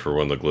out there for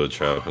when the glitch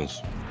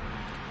happens.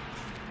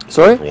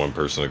 Sorry? For one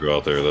person to go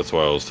out there. That's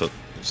why I was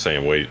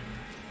saying wait,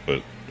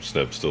 but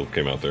Snap still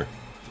came out there.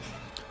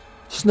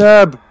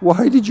 Snap,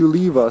 why did you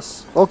leave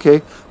us?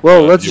 Okay,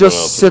 well, let's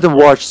just sit and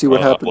watch, see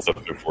what happens. I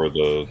left before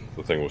the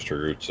thing was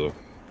triggered, so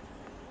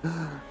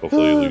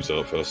hopefully he leaves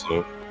out fast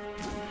enough.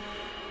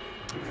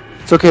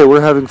 It's okay,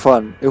 we're having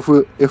fun. If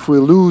we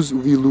lose,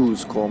 we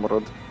lose,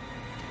 comrade.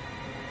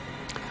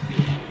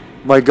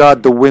 My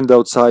god, the wind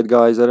outside,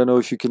 guys. I don't know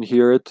if you can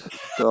hear it,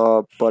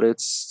 but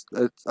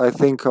I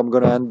think I'm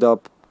gonna end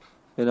up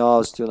in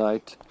Oz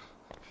tonight.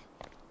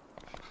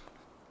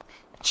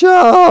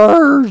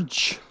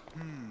 Charge!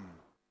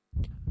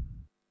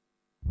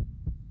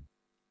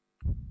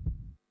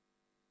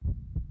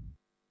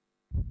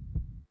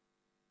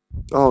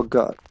 Oh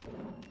god.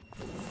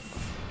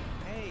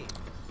 Hey.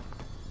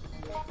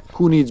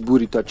 Who needs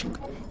booty touching?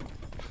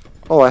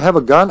 Oh, I have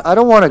a gun? I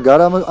don't want a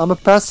gun. I'm a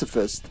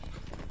pacifist.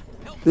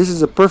 This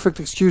is a perfect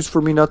excuse for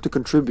me not to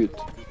contribute.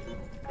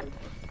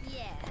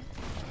 Yeah.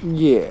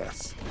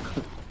 Yes.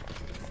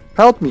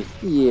 Help me.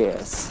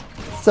 Yes.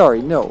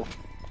 Sorry, no.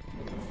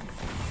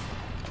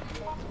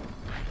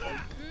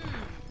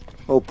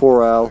 Oh,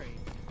 poor Al.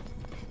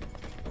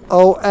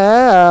 Oh,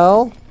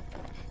 Al.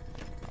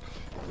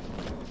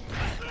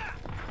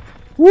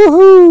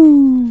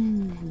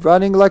 Woohoo!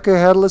 Running like a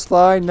headless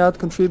fly, not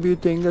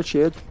contributing the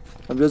shit.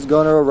 I'm just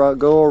gonna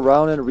go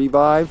around and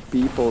revive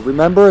people.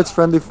 Remember, it's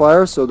friendly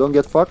fire, so don't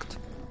get fucked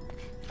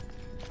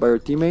by your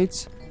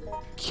teammates.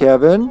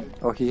 Kevin.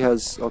 Oh, he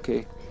has...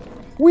 Okay.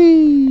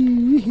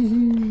 Whee!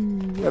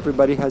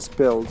 Everybody has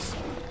pills.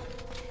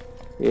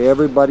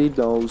 Everybody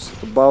knows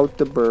about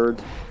the bird.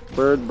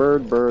 Bird,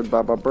 bird, bird.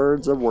 Baba,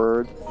 bird's a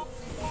word.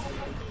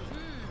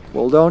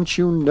 Well, don't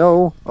you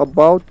know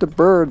about the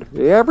bird?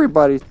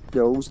 Everybody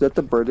knows that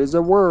the bird is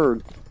a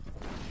word.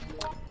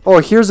 Oh,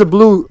 here's a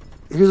blue...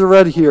 Here's a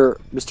red here,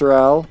 Mr.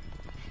 Al.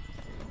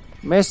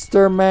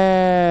 Mr.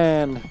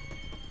 Man!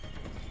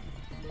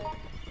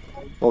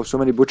 Oh, so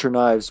many butcher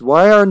knives.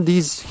 Why aren't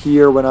these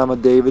here when I'm a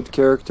David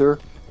character?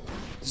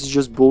 This is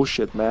just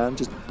bullshit, man.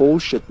 Just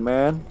bullshit,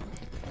 man.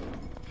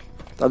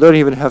 I don't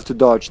even have to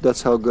dodge.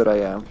 That's how good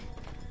I am.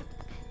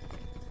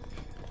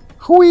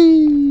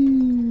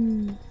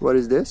 Whee! What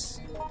is this?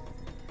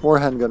 More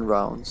handgun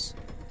rounds.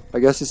 I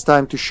guess it's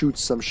time to shoot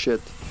some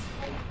shit.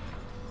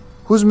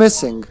 Who's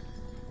missing?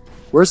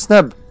 Where's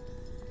Sneb?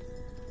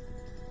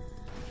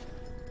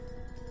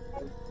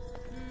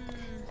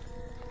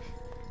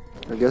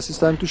 I guess it's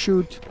time to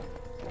shoot.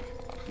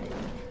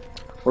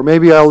 Or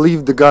maybe I'll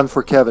leave the gun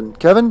for Kevin.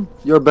 Kevin,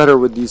 you're better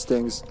with these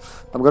things.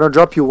 I'm gonna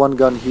drop you one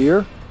gun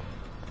here.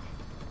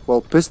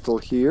 Well, pistol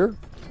here.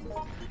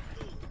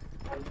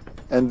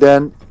 And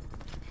then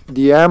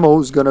the ammo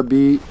is gonna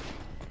be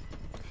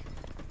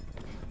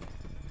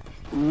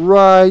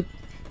right.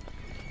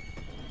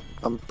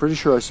 I'm pretty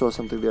sure I saw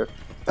something there.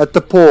 At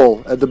the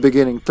pole, at the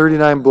beginning.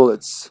 39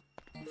 bullets.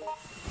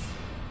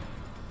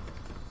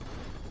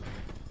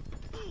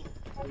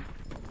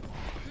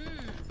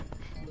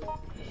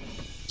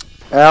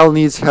 Al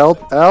needs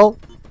help. Al?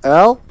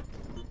 Al?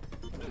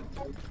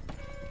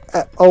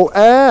 Oh,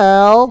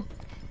 Al!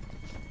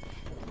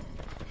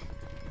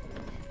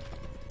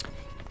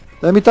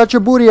 Let me touch your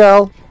booty,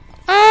 Al.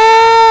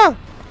 Ah!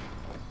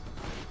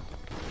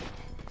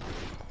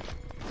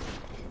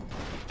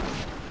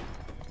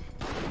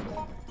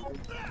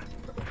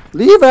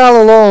 Leave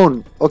Al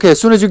alone. Okay,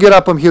 as soon as you get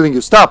up, I'm healing you.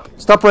 Stop.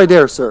 Stop right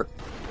there, sir.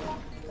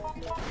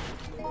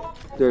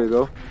 There you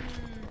go.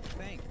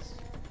 Thanks.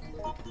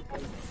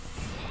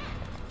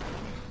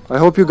 I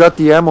hope you got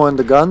the ammo and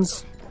the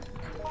guns.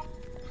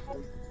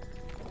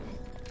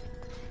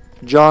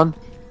 John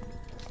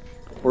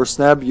or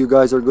Snap, you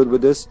guys are good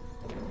with this.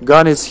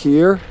 Gun is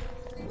here.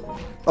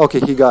 Okay,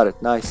 he got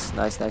it. Nice,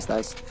 nice, nice,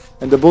 nice.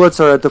 And the bullets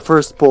are at the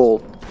first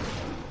pole.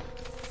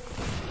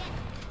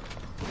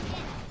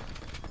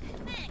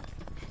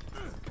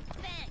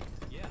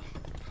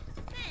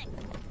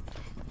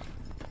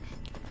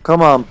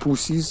 Come on,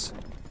 pussies.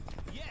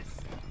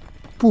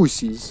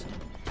 Pussies.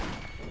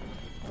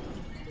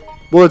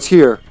 Bullets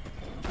here.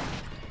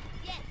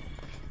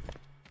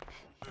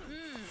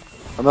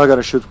 I'm not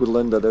gonna shoot with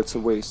Linda, that's a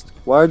waste.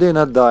 Why are they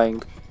not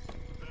dying?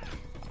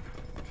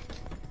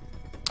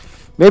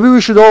 Maybe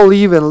we should all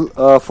leave and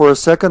for a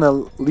second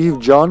and leave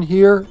John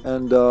here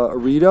and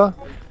Rita.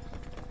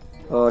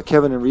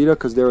 Kevin and Rita,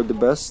 because they're the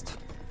best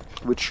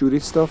with shooting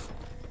stuff.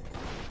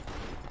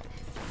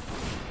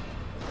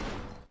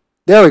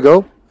 There we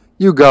go.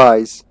 You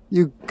guys.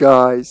 You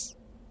guys.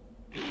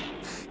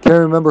 Can't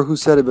remember who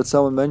said it, but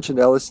someone mentioned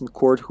Alison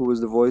Court, who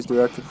was the voice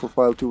director for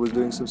File 2, was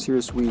doing some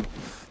serious weed.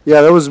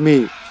 Yeah, that was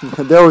me.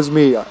 That was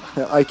me.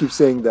 I keep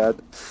saying that.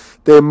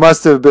 They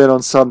must have been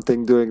on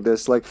something doing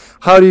this. Like,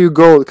 how do you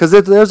go? Because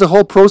there's a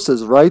whole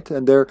process, right?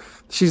 And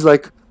she's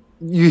like,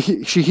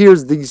 she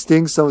hears these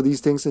things, some of these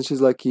things, and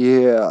she's like,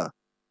 yeah,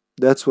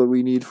 that's what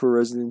we need for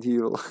Resident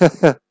Evil.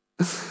 I'll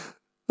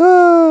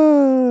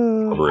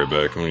be right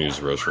back. I'm gonna use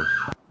the restroom.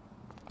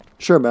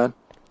 Sure, man.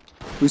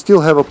 We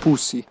still have a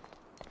pussy.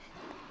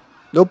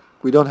 Nope,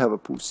 we don't have a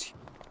pussy.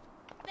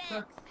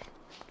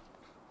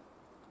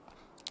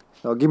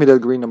 Now give me that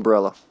green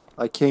umbrella.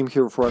 I came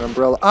here for an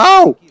umbrella.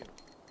 Ow!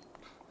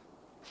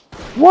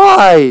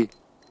 Why?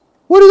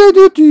 What did I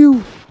do to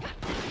you?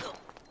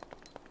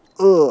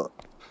 Ugh.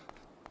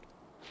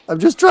 I'm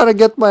just trying to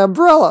get my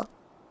umbrella.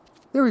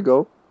 There we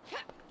go.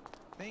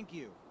 Thank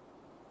you.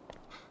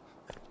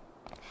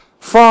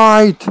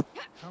 Fight!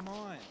 Come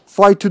on.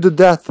 Fight to the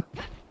death.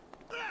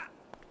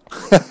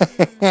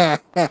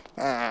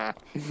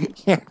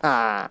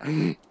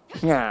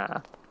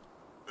 Yeah.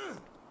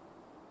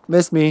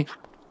 Miss me.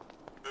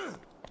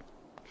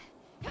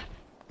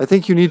 I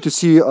think you need to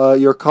see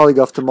your colleague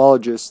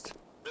ophthalmologist.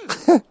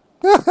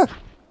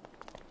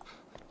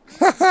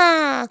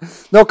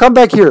 No, come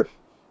back here.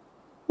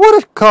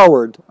 What a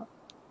coward.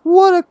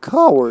 What a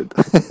coward.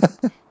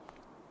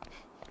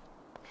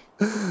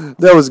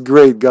 That was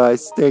great,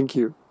 guys. Thank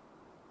you.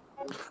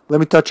 Let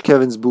me touch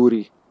Kevin's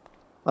booty.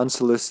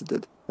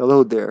 Unsolicited.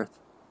 Hello there,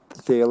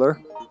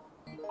 Thaler.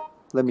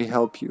 Let me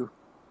help you.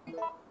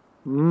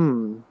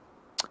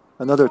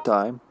 Another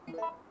time.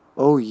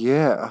 Oh,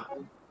 yeah.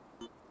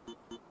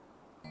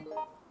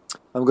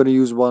 I'm gonna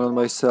use one on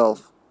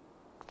myself.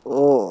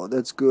 Oh,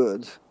 that's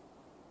good.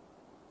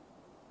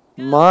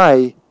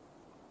 My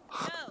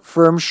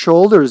firm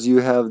shoulders you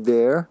have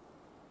there.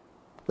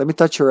 Let me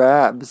touch your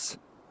abs.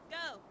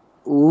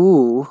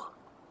 Ooh,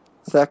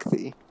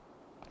 sexy.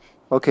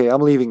 Okay,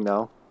 I'm leaving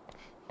now.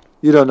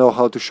 You don't know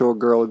how to show a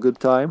girl a good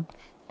time.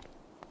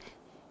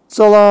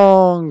 So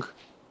long.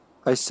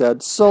 I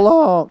said so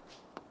long.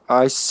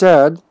 I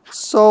said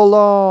so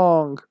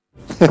long.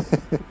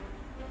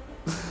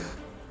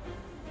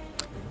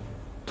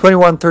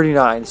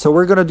 21:39. So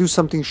we're gonna do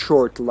something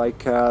short,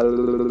 like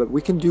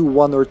we can do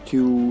 1 or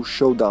 2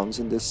 showdowns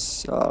in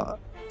this.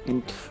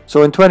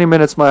 So in 20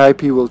 minutes my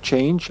IP will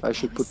change. I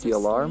should put the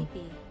alarm.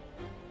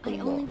 I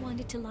only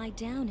wanted to lie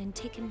down and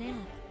take a nap.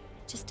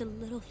 Just a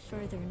little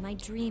further and my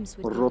dreams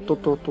would be realized.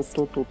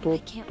 I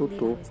can't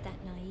believe I was that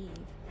naive.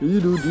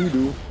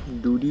 Dee-doo,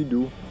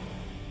 doo-dee-doo.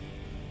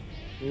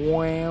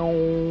 Wow.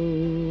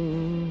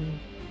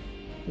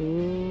 No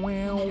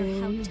matter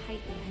how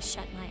tightly I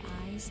shut my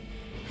eyes,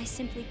 I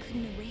simply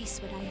couldn't erase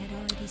what I had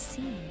already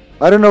seen.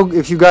 I don't know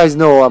if you guys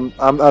know,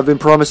 I've been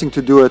promising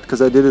to do it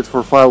because I did it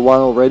for File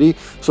 1 already.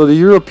 So the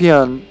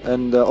European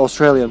and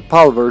Australian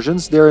PAL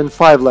versions, they're in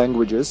 5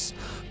 languages.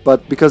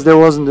 But because there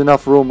wasn't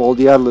enough room, all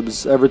the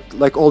ad-libs,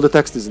 like all the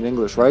text is in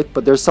English, right?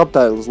 But there's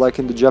subtitles, like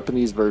in the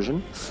Japanese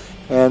version.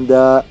 And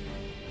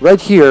right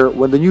here,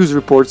 when the news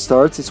report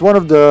starts, it's one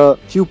of the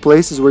few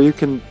places where you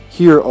can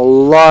hear a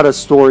lot of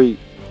story.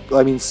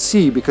 I mean,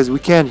 see, because we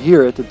can't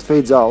hear it, it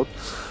fades out.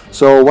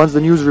 So once the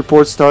news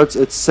report starts,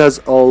 it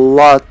says a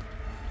lot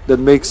that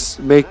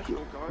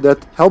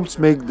that helps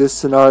make this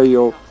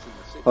scenario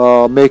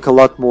make a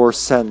lot more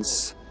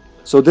sense.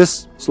 So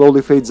this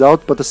slowly fades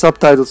out, but the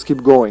subtitles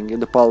keep going in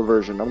the PAL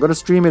version. I'm gonna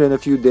stream it in a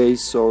few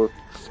days so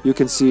you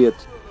can see it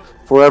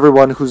for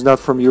everyone who's not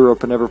from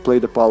Europe and never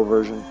played the PAL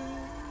version.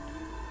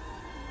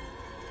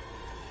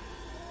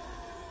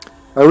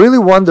 I really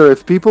wonder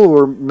if people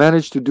were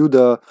managed to do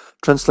the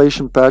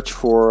translation patch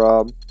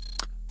for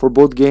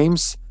both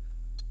games.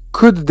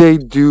 Could they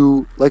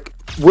do, like,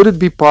 would it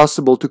be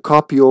possible to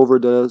copy over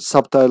the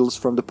subtitles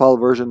from the PAL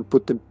version and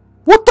put them...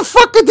 What the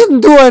fuck? I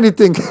didn't do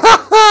anything!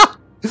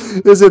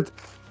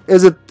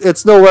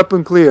 It's no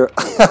weapon clear.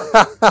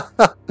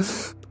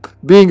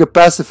 Being a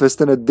pacifist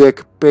and a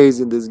dick pays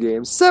in this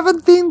game.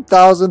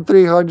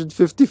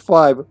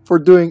 17,355 for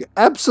doing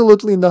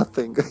absolutely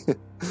nothing.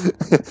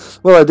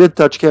 Well, I did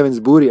touch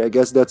Kevin's booty. I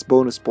guess that's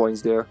bonus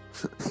points there.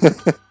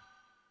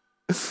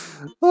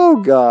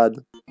 Oh,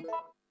 God.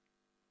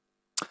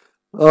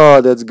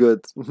 Oh, that's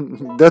good.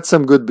 That's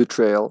some good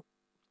betrayal.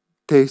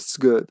 Tastes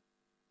good.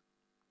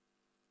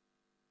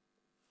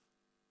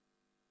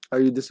 Are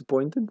you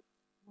disappointed?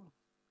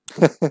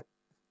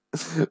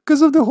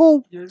 Because of the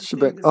whole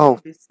shebang. Oh.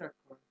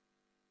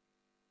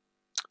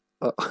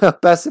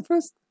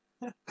 Pacifist?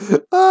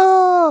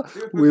 Ah,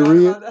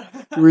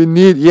 we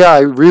need, yeah,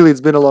 really,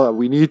 it's been a long.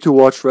 We need to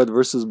watch Red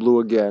vs. Blue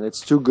again. It's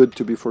too good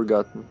to be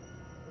forgotten.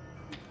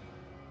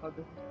 How does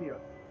it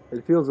feel?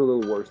 It feels a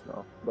little worse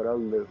now, but I'll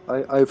live.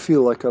 I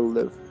feel like I'll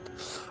live.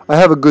 I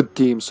have a good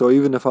team, so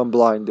even if I'm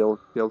blind, they'll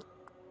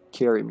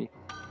carry me.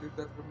 Dude,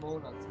 that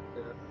Ramona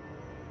there.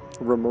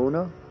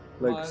 Ramona?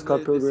 Like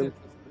Scott Pilgrim?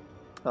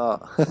 Ah.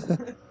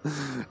 disinterested.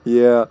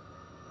 Yeah.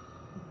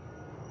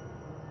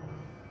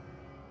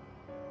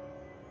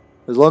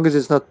 As long as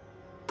it's not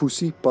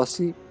pussy,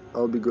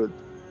 I'll be good.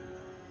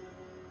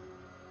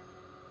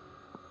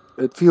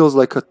 It feels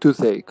like a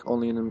toothache,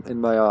 only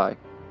in my eye.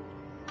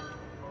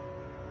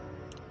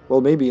 Well,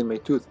 maybe in my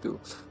tooth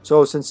too.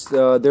 So since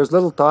there's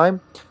little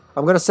time,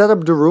 I'm gonna set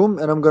up the room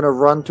and I'm gonna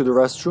run to the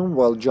restroom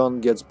while John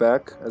gets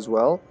back as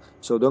well.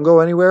 So don't go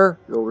anywhere.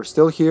 We're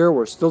still here.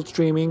 We're still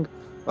streaming.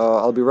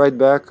 I'll be right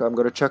back. I'm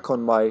gonna check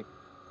on my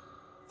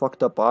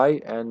fucked up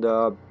eye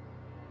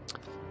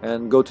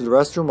and go to the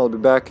restroom. I'll be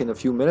back in a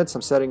few minutes.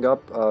 I'm setting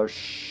up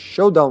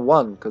Showdown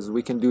 1 because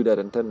we can do that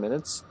in 10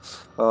 minutes.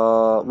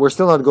 We're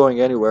still not going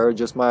anywhere.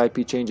 Just my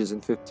IP changes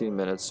in 15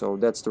 minutes. So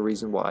that's the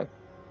reason why.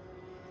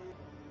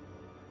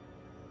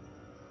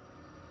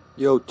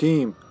 Yo,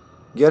 team.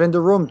 Get in the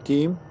room,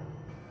 team.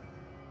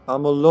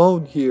 I'm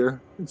alone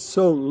here. It's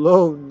so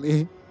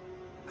lonely.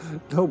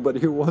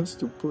 Nobody wants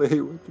to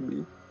play with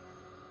me.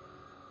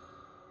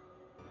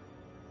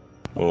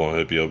 Hold on,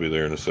 Hippie. I'll be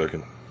there in a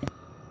second.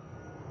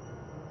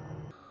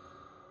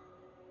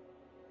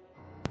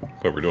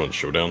 What we're doing,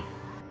 Showdown?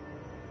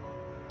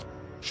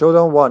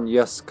 Showdown 1,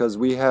 yes, because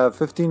we have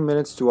 15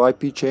 minutes to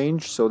IP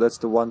change, so that's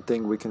the one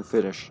thing we can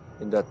finish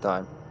in that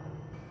time.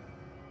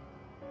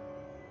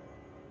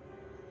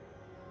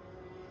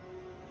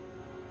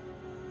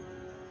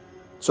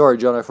 Sorry,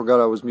 John, I forgot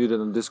I was muted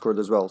on Discord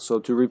as well. So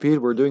to repeat,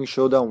 we're doing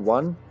Showdown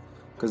 1,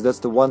 because that's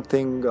the one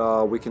thing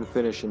we can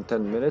finish in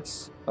 10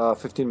 minutes,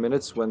 15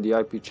 minutes when the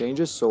IP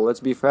changes. So let's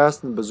be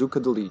fast and bazooka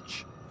the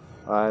leech.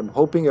 I'm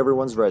hoping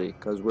everyone's ready,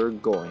 because we're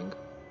going.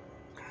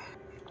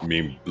 You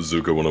mean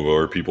Bazooka, one of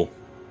our people?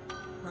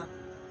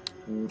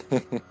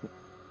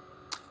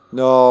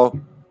 No,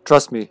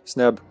 trust me,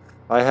 Sneb.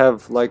 I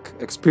have like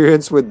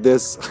experience with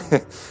this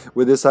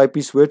with this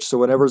IP switch, so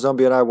whenever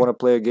Zombie and I want to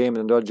play a game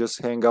and not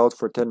just hang out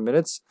for 10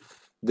 minutes,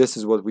 this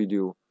is what we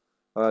do.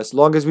 As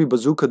long as we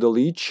bazooka the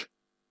leech,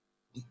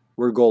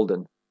 we're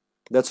golden.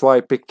 That's why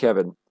I pick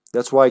Kevin.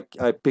 That's why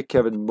I pick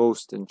Kevin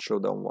most in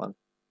Showdown 1.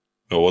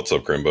 Oh, what's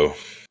up, Crimbo?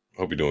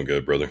 Hope you're doing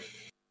good, brother.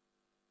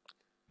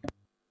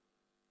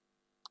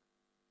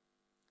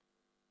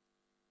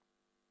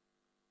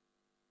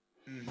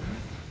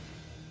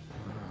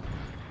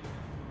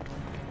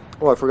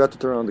 Oh, I forgot to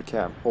turn on the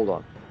cam. Hold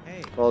on.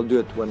 Hey, I'll do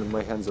it when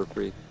my hands are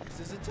free.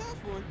 this is a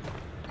tough one.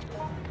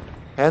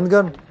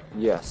 Handgun?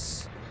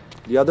 Yes.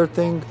 The other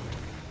thing?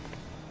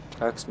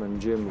 Axeman,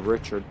 Jim,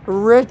 Richard.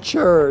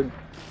 Richard!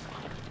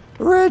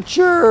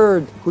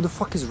 Richard! Who the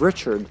fuck is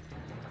Richard?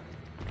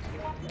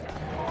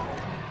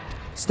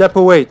 Step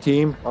away,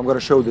 team. I'm gonna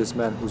show this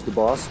man who's the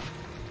boss.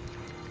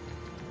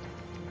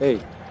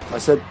 Hey, I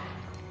said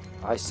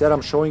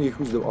I'm showing you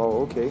who's the...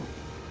 Oh, okay.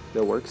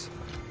 That works.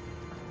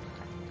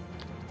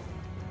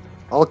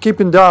 I'll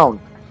keep him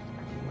down.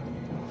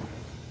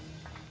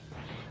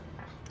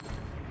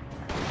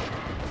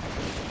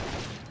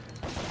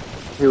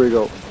 Here we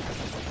go.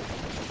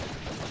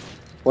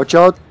 Watch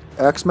out,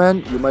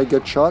 Axeman. You might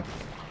get shot.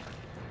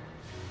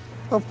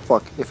 Oh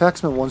fuck. If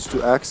Axeman wants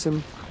to axe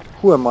him,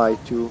 who am I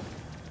to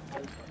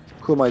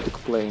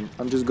complain?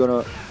 I'm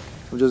gonna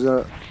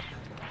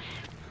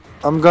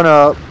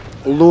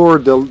lure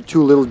the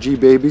two little G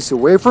babies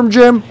away from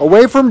Jim.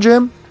 Away from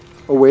Jim.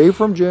 Away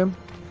from Jim.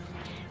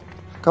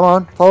 Come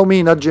on, follow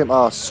me, not Jim.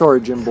 Ah, sorry,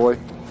 Jim boy.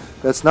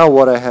 That's not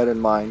what I had in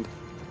mind.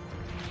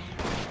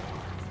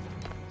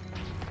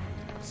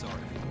 Sorry.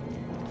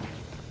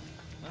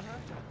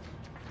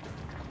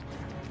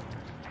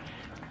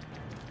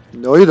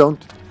 No, you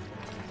don't.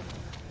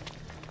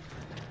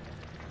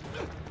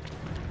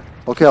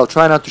 Okay, I'll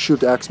try not to shoot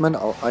the X-Men,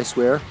 I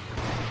swear.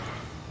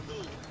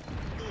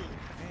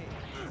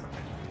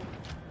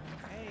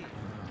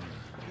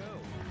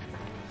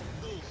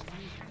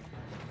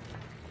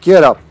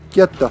 Get up.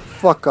 Get the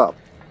fuck up.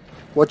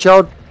 Watch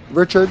out,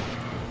 Richard.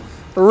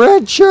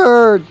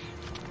 Richard!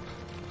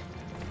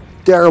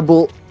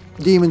 Terrible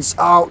demons.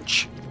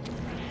 Ouch.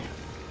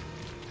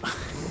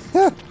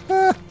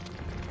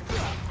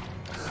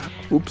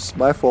 Oops,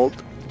 my fault.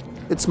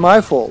 It's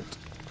my fault.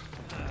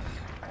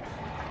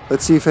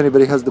 Let's see if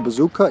anybody has the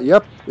bazooka.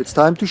 Yep, it's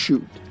time to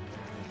shoot.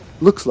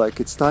 Looks like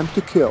it's time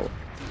to kill.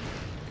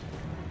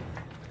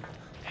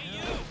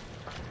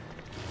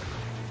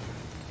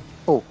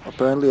 Oh,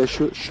 apparently I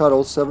shot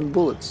all 7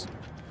 bullets.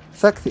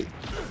 Sexy.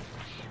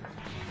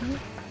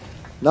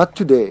 Not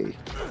today.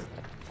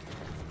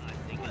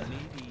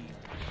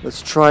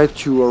 Let's try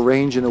to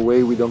arrange in a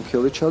way we don't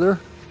kill each other.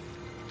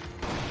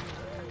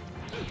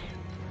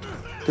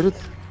 Did it?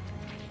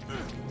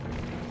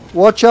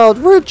 Watch out,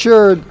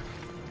 Richard!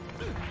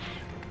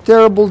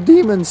 Terrible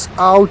demons,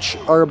 ouch,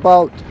 are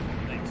about.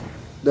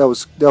 That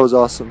was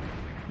awesome.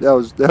 That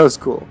was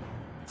cool.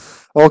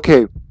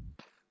 Okay,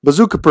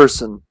 bazooka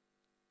person,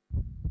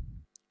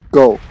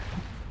 go.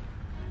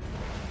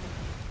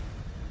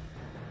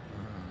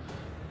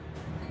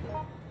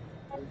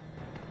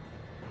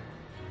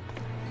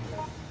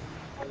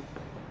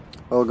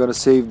 I'm gonna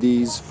save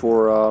these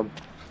for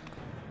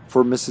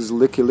Mrs.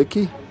 Licky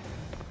Licky,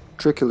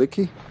 Tricky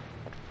Licky.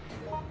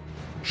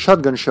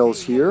 Shotgun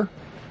shells here.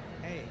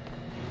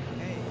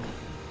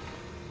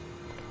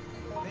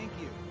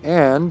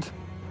 And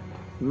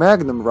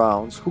Magnum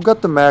rounds. Who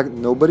got the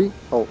Nobody?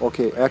 Oh,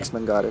 okay.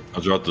 X-Men got it. I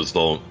dropped this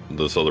other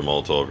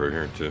Molotov right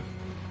here too.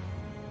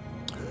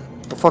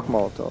 Oh, fuck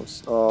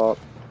Molotovs.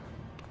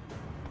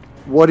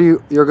 What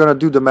are you're gonna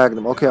do the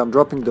Magnum? Okay, I'm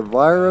dropping the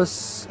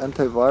antivirus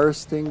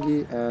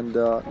thingy, and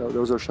no,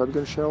 those are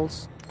shotgun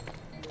shells.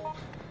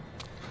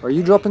 Are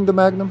you dropping the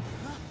Magnum?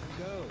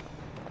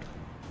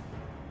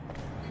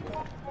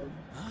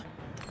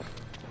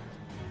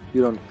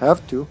 You don't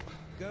have to.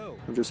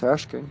 I'm just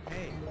asking.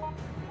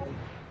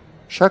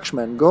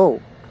 Shakshman,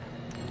 go.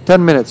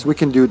 10 minutes, we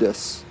can do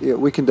this. Yeah,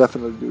 we can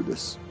definitely do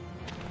this.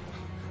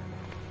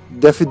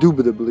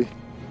 Defidubitably.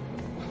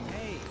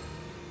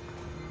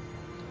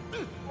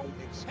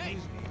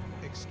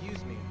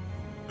 Excuse me.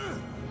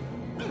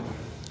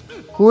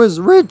 Who is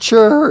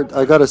Richard?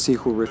 I gotta see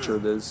who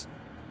Richard is.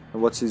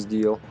 And what's his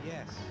deal.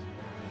 Yes.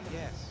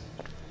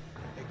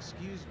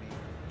 Excuse me.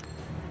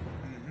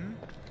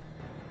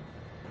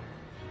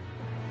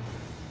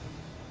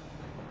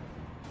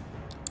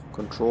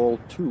 Control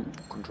 2,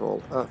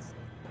 Control F.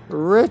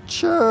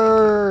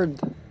 Richard!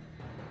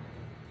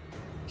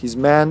 He's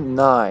man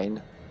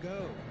 9.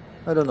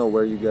 I don't know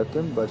where you get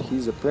him, but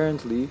he's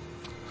apparently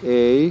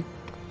a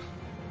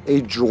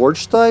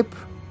George type?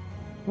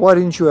 Why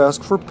didn't you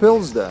ask for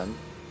pills then?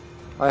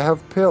 I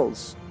have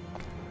pills.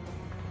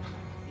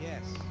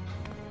 Yes.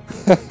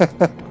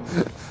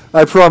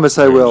 I promise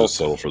I will. Just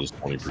settle for this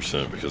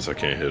 20% because I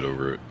can't hit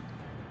over it.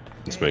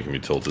 It's making me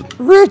tilted.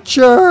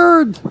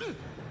 Richard!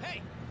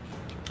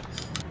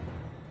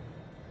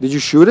 Did you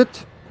shoot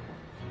it?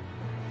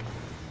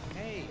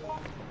 Hey.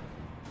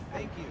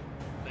 Thank you.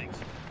 Thanks.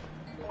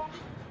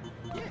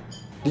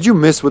 Did you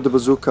miss with the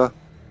bazooka?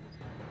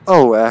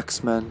 Oh,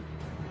 X-Men.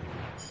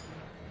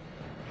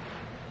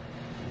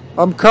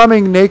 I'm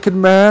coming, naked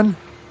man.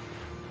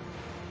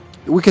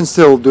 We can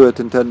still do it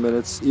in 10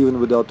 minutes,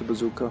 even without the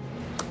bazooka.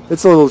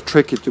 It's a little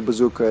tricky to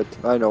bazooka it,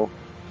 I know.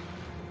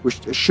 We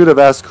should have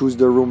asked who's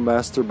the room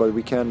master, but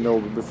we can't know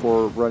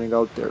before running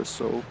out there,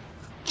 so...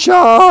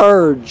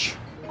 Charge!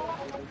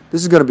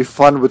 This is gonna be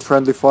fun with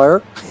friendly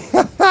fire.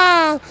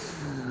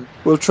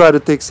 We'll try to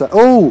take some...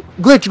 Oh!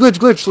 Glitch! Let's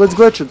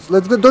glitch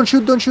it.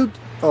 Don't shoot!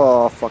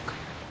 Oh, fuck.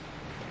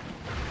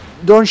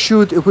 Don't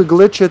shoot. If we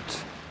glitch it,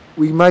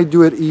 we might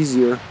do it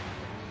easier.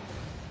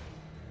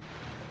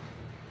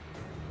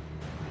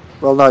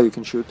 Well, now you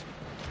can shoot.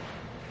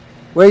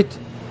 Wait!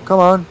 Come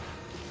on!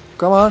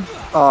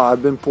 Ah,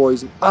 I've been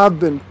poisoned.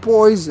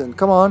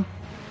 Come on!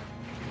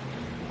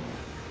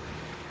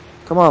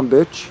 Come on,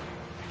 bitch.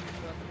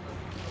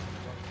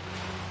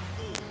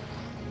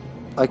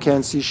 I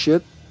can't see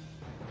shit.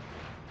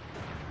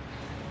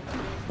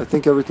 I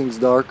think everything's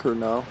darker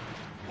now.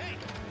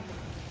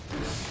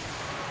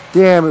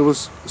 Damn, it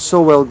was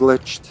so well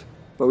glitched.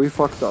 But we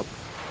fucked up.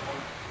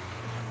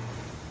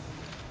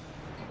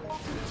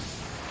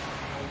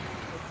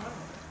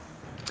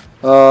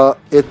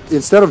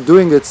 Instead of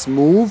doing its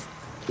move,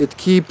 it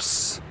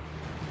keeps...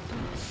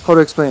 How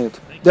to explain it?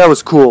 That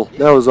was cool.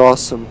 That was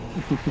awesome.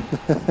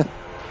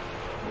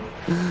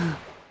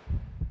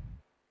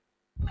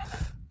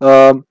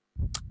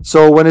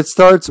 So when it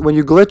starts, when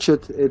you glitch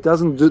it, it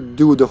doesn't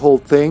do the whole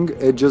thing.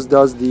 It just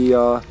does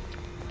the...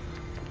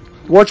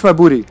 Watch my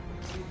booty.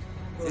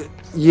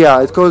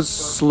 Yeah, it goes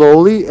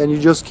slowly and you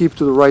just keep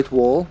to the right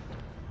wall.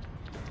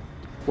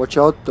 Watch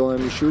out, don't let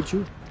me shoot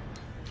you.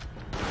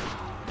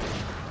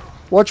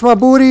 Watch my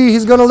booty.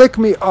 He's gonna lick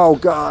me. Oh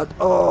God.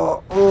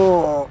 Oh.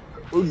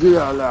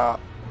 Yeah.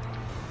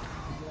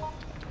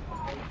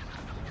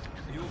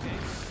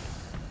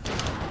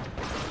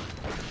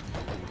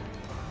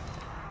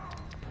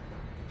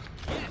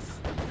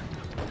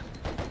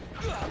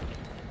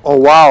 Oh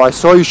wow, I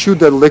saw you shoot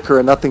that liquor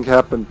and nothing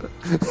happened.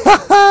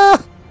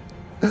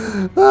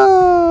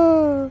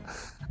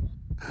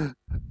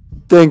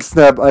 Thanks,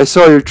 Snap. I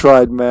saw you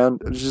tried, man.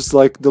 It's just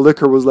like the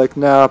liquor was like,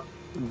 nah,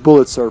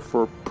 bullets are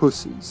for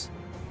pussies.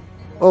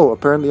 Oh,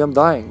 apparently I'm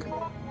dying.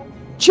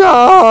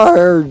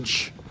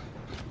 Charge!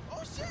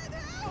 Oh shit,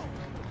 help!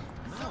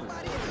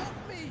 Somebody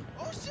help me!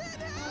 Oh shit,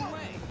 help!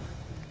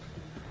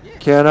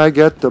 Can I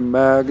get the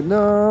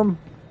Magnum?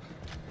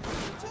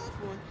 Tough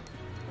one.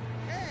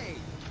 Hey!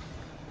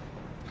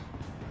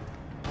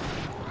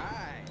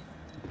 Alright.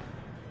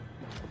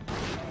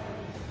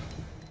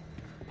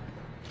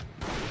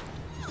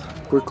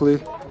 Quickly.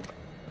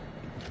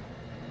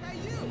 Hey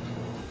you!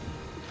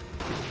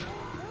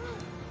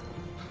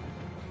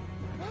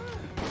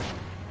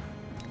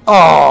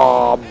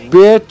 Oh,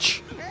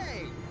 bitch!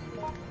 Hey!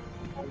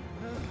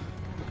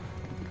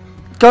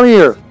 Come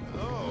here.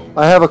 Oh.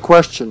 I have a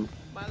question.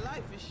 My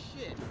life is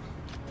shit.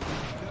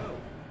 Go.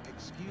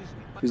 Excuse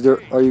me. Is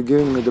there? Are you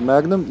giving me the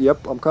Magnum?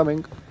 Yep, I'm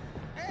coming.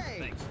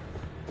 Hey!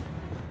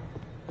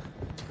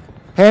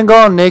 Hang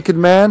on, naked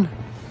man.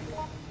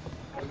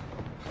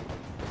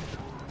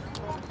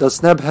 Does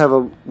Snap have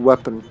a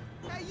weapon?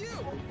 Hey you!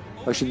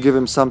 I should give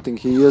him something.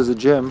 He is a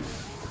gem.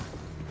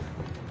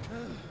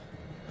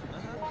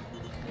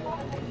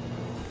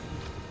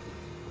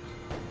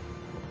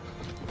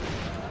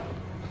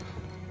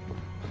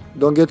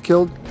 Don't get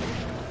killed.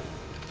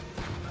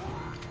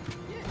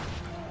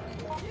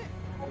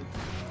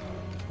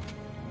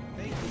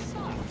 Thank you.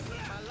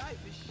 My life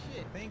is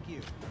shit. Thank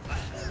you.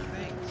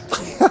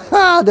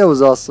 Thanks. That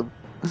was awesome.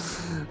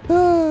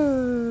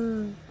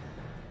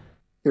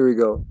 Here we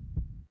go.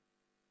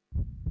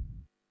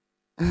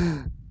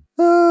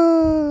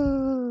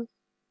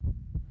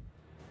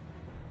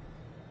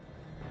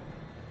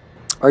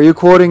 Are you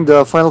quoting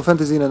the Final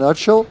Fantasy in a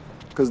nutshell?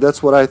 Because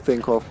that's what I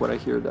think of when I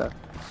hear that.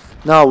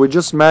 No, we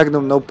just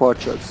Magnum, no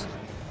pot shots.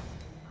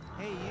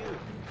 Hey you!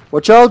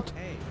 Watch out!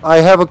 Hey! I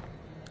have a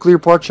clear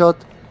pot shot.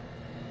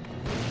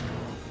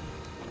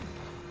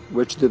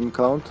 Which didn't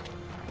count.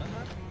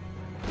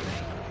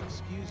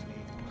 Excuse me.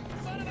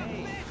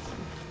 Hey!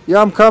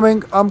 Yeah, I'm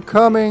coming! I'm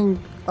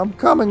coming! I'm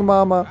coming,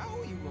 mama!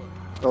 How you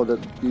want? Oh, that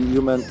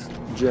you meant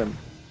Jim.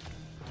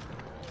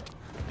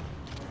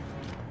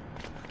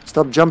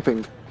 Stop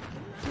jumping.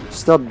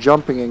 Stop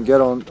jumping and get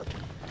on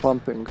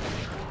pumping.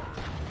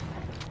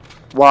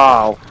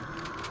 Wow.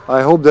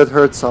 I hope that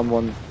hurt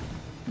someone.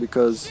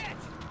 Because...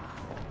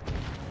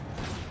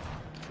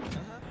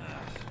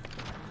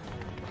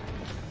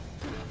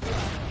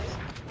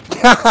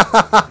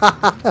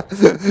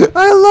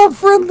 I love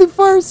friendly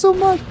fire so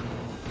much.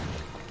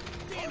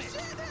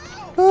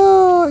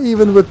 Oh,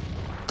 even with...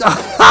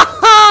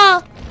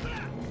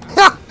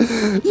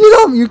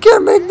 you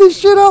can't make this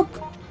shit up.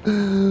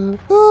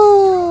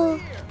 Oh.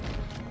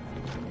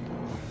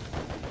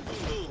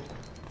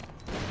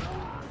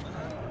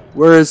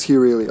 Where is he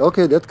really?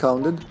 Okay, that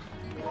counted.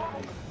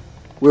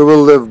 We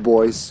will live,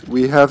 boys.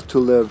 We have to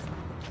live.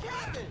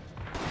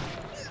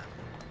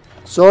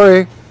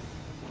 Sorry.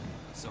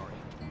 Sorry.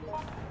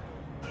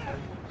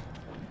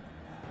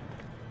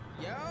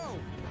 Yo!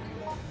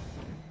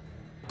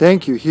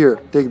 Thank you. Here,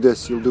 take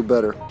this. You'll do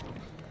better.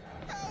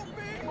 Help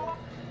me!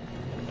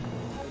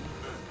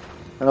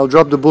 And I'll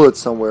drop the bullets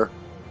somewhere.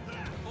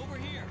 Over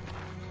here.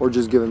 Or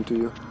just give them to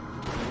you.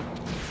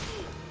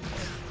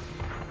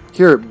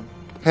 Here,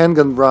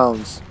 handgun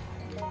rounds.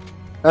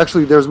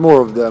 Actually, there's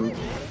more of them.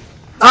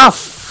 Ah,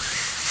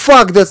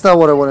 fuck! That's not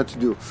what I wanted to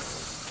do.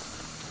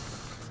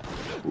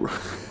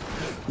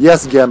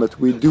 Yes, Gamut,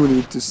 we do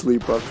need to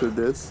sleep after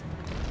this.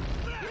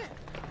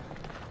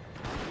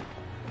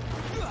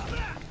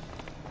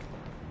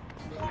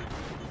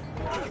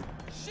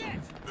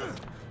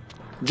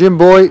 Jim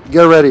boy,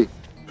 get ready.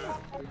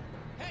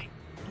 Hey.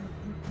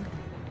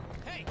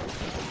 Hey.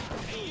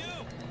 Hey you.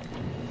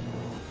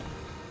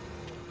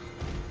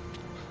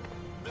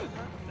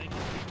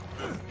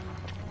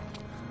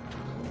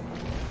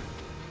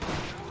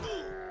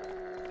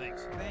 Thank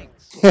you.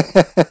 Thanks.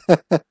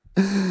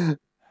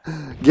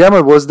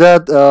 Gamut, was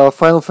that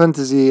Final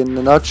Fantasy in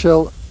a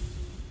nutshell?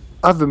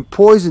 I've been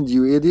poisoned,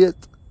 you idiot.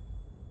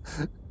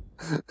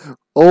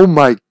 Oh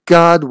my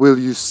god, will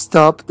you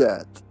stop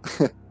that?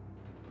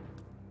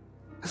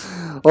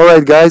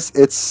 Alright guys,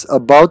 it's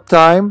about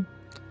time.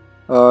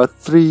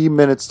 3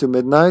 minutes to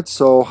midnight.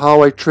 So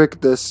how I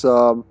trick this IP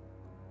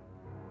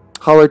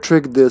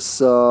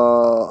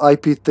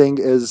thing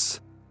is...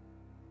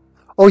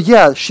 Oh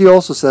yeah, she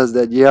also says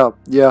that. Yeah,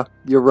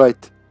 you're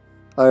right.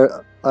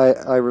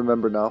 I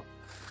remember now.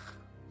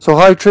 So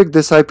how I trick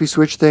this IP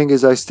switch thing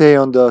is I stay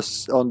on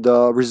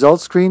the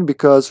result screen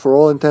because for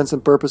all intents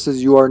and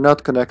purposes you are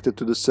not connected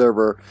to the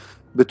server.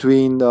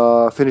 between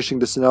finishing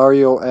the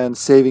scenario and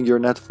saving your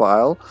net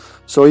file.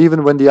 So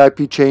even when the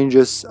IP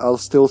changes, I'll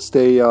still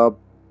stay. It'll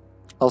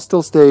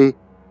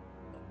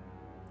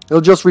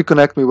just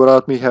reconnect me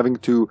without me having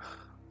to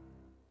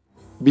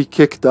be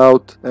kicked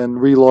out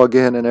and re-log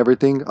in and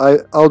everything.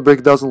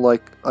 Outbreak doesn't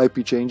like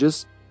IP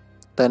changes,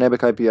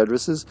 dynamic IP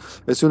addresses.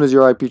 As soon as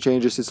your IP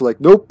changes, it's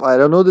like, nope, I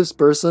don't know this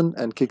person,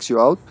 and kicks you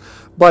out.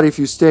 But if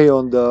you stay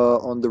on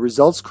the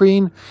result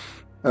screen,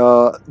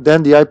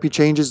 then the IP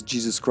changes.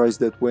 Jesus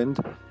Christ, that wind.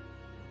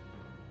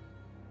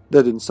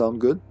 That didn't sound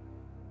good.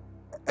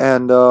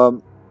 And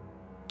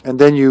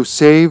then you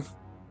save.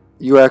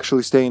 You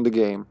actually stay in the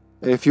game.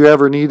 If you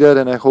ever need that,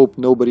 and I hope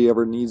nobody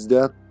ever needs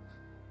that,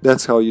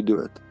 that's how you do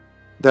it.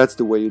 That's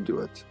the way you do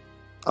it.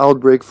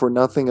 Outbreak for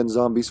nothing and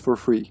zombies for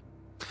free.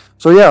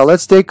 So yeah,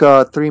 let's take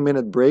a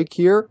 3-minute break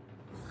here.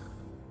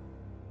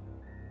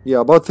 Yeah,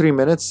 about 3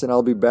 minutes and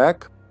I'll be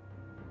back.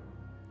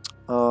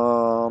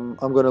 I'm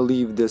gonna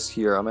leave this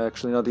here. I'm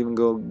actually not even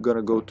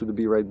gonna go to the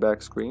be right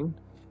back screen.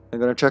 I'm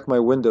gonna check my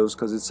windows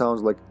because it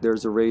sounds like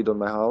there's a raid on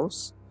my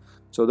house.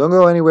 So don't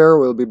go anywhere.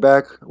 We'll be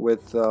back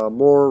with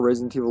more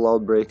Resident Evil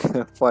Outbreak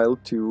File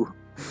 2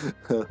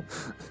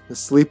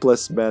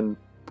 Sleepless Men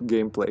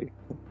gameplay.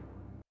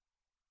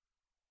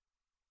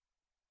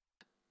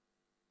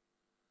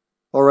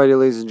 Alrighty,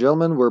 ladies and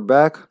gentlemen, we're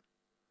back.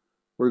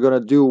 We're gonna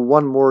do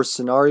one more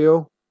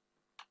scenario,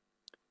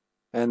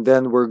 and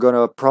then we're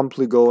gonna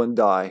promptly go and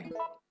die.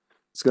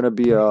 It's gonna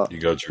be a... You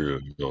got your...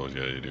 Oh,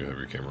 yeah, you do have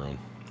your camera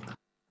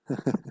on.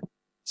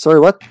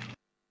 Sorry, what?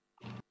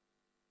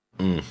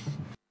 I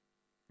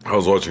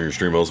was watching your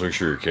stream. I was making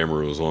sure your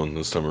camera was on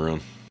this time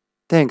around.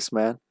 Thanks,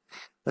 man.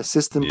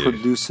 Assistant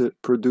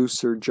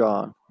producer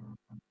John.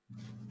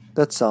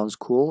 That sounds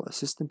cool.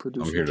 Assistant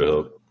producer. I'm here to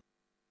help.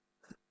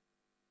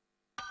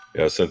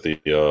 Yeah, I sent the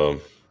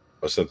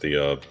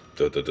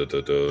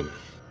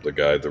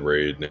guy the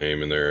raid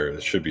name in there.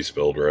 It should be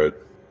spelled right.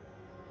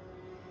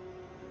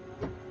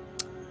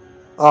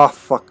 Ah,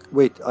 fuck.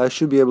 Wait, I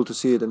should be able to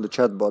see it in the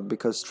chat bot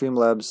because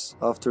Streamlabs,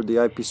 after the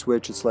IP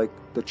switch, it's like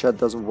the chat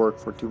doesn't work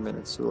for 2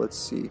 minutes. So let's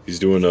see. He's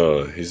doing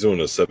a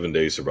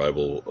 7-day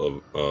survival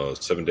of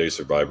 7-day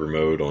survivor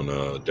mode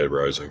on Dead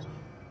Rising.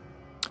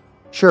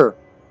 Sure.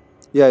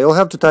 Yeah, you'll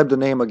have to type the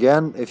name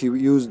again. If you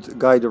used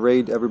Guide the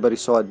Raid, everybody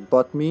saw it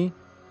but me.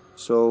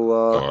 So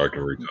I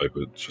can retype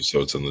it just so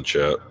it's in the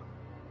chat.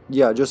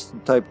 Yeah, just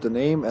type the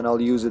name and I'll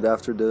use it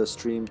after the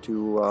stream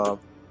to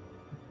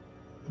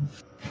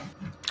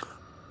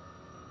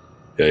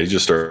Yeah, he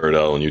just started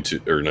out on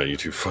YouTube, or not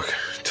YouTube, fuck,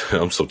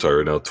 I'm so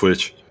tired now,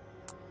 Twitch.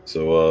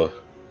 So,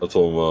 I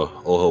told him,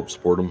 I'll help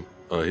support him.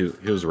 He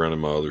was around in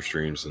my other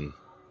streams, and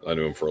I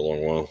knew him for a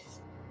long while.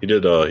 He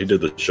did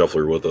the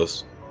shuffler with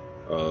us.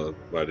 I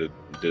did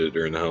it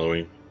during the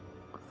Halloween.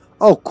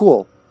 Oh,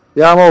 cool.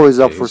 Yeah, I'm always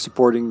up for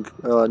supporting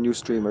new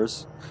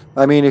streamers.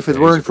 I mean, if it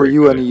weren't for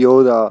you and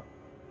Yoda,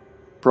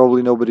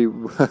 probably nobody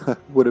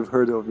would have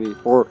heard of me.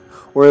 Or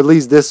at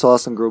least this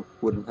awesome group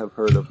wouldn't have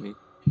heard of me.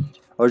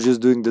 I was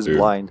just doing this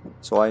blind,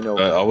 so I know.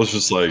 I was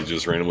just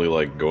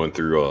randomly going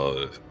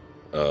through.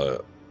 I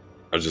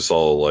just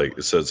saw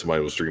it said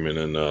somebody was streaming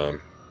in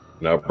an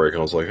Outbreak, and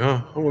I was like,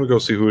 huh, I want to go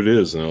see who it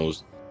is. And I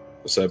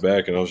sat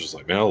back and I was just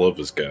like, man, I love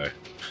this guy.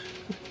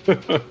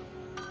 It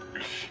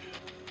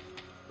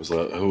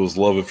was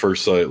love at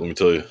first sight, let me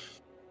tell you.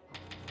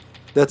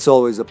 That's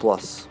always a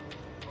plus.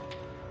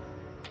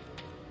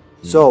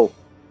 So,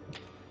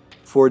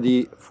 for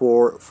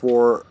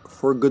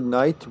good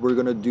night, we're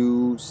gonna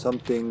do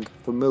something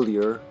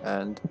familiar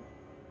and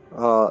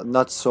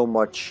not so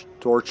much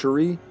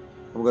torture-y.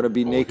 I'm gonna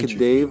be Naked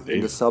Dave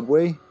in the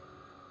subway.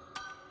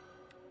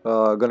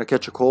 Gonna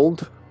catch a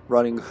cold,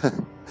 running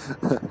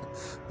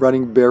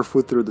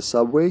barefoot through the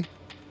subway.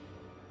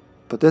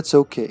 But that's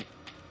okay.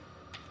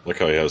 Like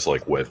how he has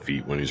wet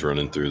feet when he's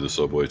running through the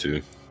subway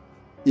too.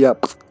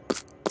 Yep.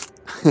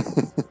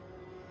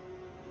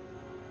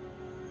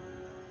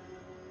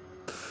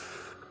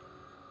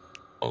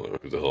 I don't know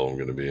who the hell I'm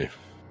gonna be. I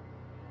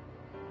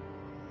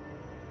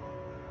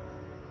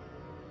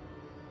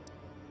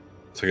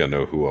think I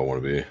know who I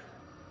want to be. If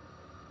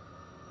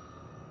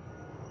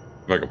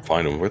I can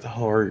find him, where the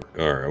hell are you?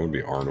 Alright, I would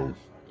be Arnold.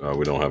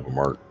 We don't have a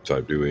Mark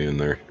type, do we, in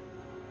there?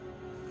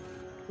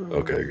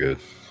 Okay, good.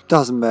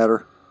 Doesn't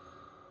matter.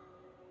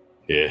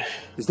 Yeah.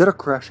 Is that a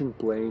crashing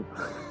plane?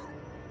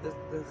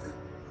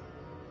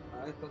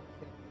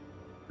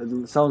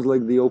 It sounds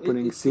like the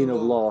opening scene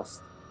of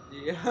Lost.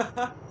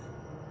 Yeah.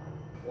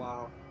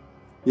 Wow.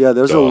 Yeah,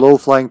 there's a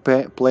low-flying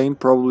plane,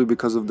 probably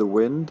because of the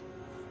wind.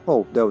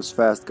 Oh, that was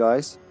fast,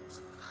 guys.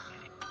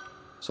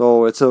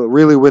 So it's a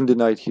really windy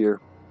night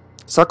here.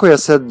 Sakuya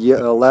said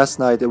last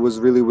night it was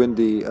really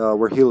windy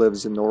where he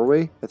lives in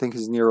Norway. I think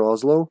he's near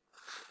Oslo.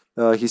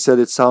 He said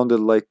it sounded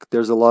like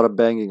there's a lot of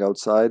banging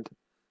outside.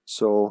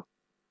 So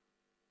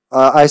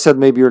I said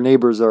maybe your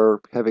neighbors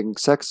are having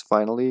sex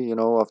finally, you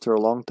know, after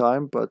a long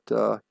time. But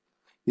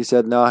he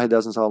said, no, it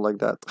doesn't sound like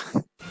that.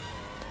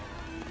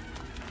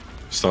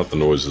 It's not the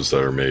noises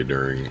that are made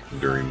during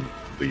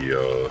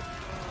the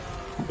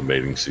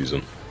mating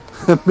season.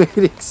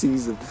 Mating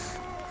season.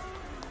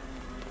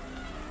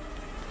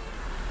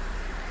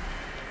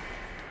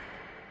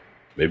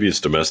 Maybe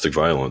it's domestic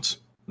violence.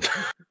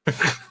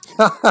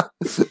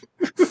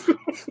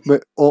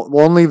 But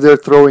only if they're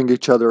throwing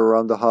each other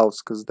around the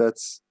house, because that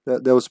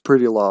was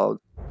pretty loud.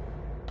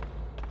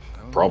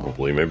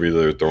 Probably. Maybe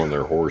they're throwing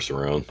their horse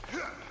around.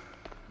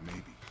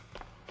 Maybe.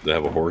 They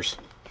have a horse?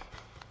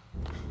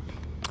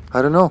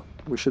 I don't know.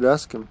 We should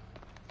ask him.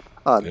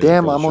 Ah, Yeah,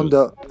 damn, probably I'm on should.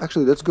 the...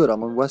 Actually, that's good.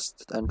 I'm on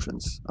west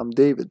entrance. I'm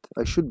David.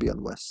 I should be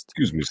on west.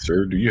 Excuse me,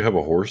 sir. Do you have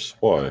a horse?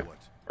 Why?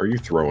 Are you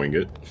throwing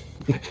it?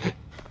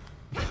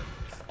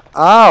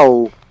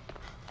 Ow!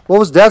 What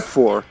was that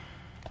for?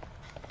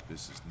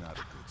 This is not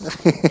a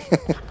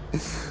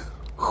good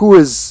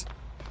sign.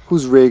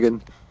 Who's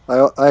Reagan?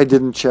 I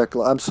didn't check.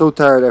 I'm so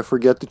tired I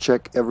forget to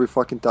check every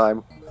fucking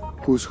time.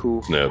 Who's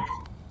who? Snap.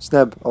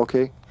 Sneb,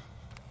 okay.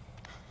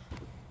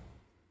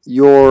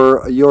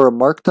 You're a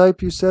mark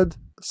type, you said?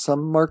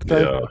 Some mark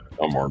type? Yeah,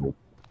 I'm Arnold.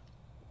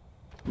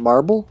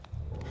 Marble?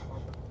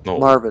 No,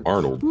 Marvin.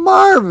 Arnold.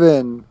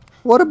 Marvin!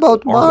 What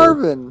about Arnold.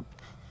 Marvin?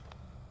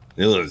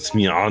 Yeah, it's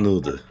me,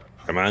 Arnold.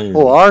 Come on.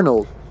 Oh,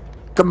 Arnold.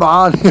 Come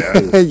on.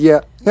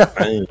 Yeah. Yeah. Come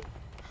on.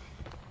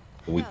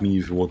 With me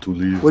if you want to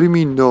leave. What do you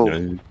mean no?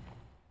 Yeah.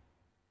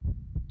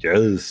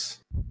 Yes.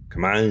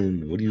 Come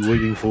on. What are you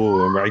waiting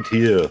for? I'm right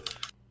here.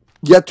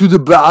 Get to the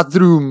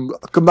bathroom.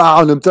 Come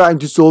on, I'm trying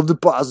to solve the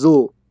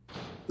puzzle.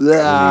 I'm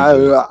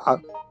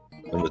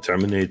the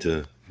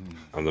Terminator.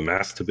 I'm the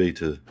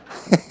masturbator.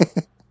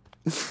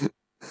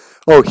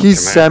 Oh, he's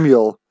Come on.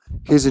 Samuel.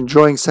 He's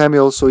enjoying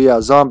Samuel, so yeah,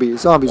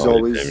 zombies Oh,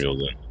 always Samuel,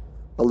 then.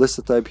 a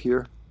list type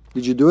here.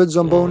 Did you do it,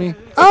 Zomboni?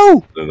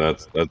 Oh! Then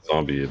that's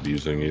zombie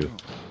abusing you.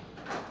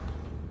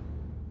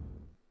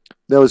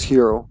 That was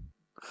Hero.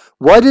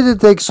 Why did it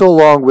take so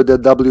long with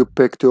that W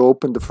pick to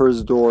open the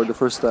first door the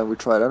first time we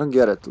tried? I don't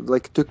get it.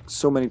 Like, it took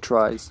so many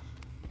tries.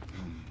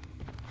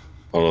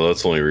 Oh no,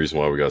 that's the only reason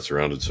why we got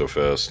surrounded so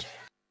fast.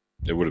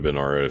 It would have been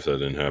alright if that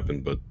didn't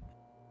happen, but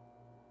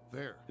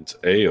There. it's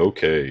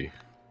A-okay.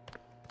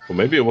 Well,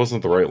 maybe it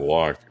wasn't the right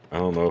lock. I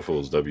don't know if it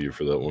was W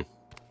for that one.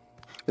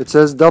 It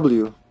says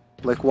W.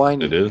 Like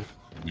whining. It did?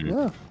 Hmm.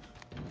 Yeah.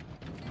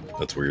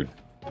 That's weird.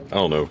 I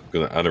don't know,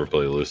 'cause I never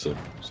play Alyssa,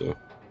 so...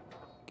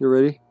 You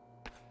ready?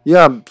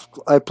 Yeah,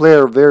 I play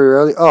her very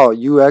early. Oh,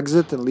 you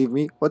exit and leave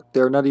me? What?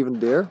 They're not even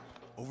there?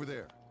 Over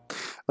there.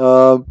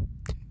 Um...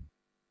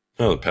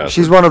 Oh, the password.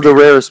 She's one of the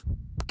rarest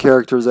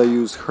characters I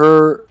use.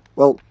 Her,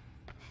 well,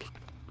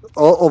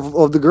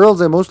 of the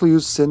girls, I mostly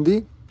use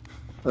Cindy.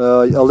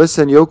 Alyssa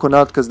and Yoko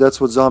not, because that's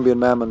what Zombie and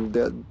Mammon,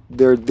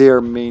 they're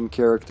their main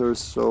characters,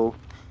 so...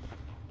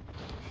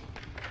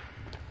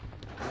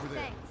 Over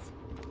there.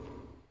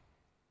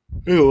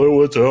 Yeah, the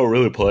ones I don't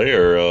really play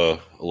are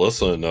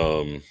Alyssa and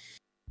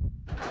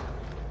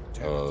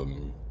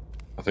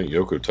I think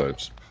Yoko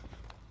types.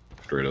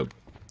 Straight up.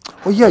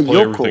 Oh yeah, I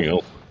play everything Yoko.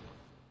 else.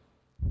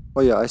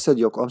 Oh yeah, I said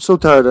Yoko. I'm so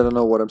tired I don't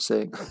know what I'm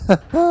saying.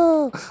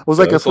 I was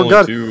like, I That's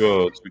forgot.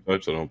 only two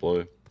types I don't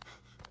play.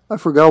 I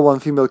forgot one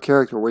female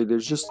character. Wait,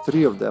 there's just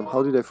 3 of them.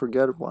 How did I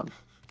forget one?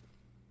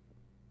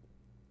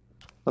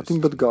 Nothing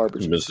but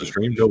garbage. You missed the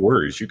stream? No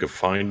worries. You can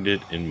find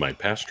it in my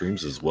past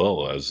streams as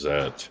well as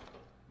at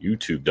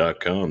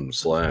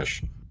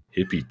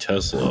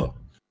youtube.com/HippyTesla.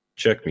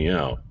 Check me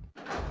out.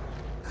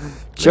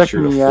 Check Make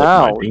sure to me flip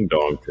out. my ding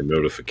dong for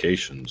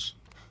notifications.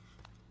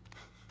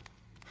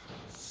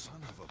 Son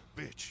of a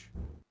bitch.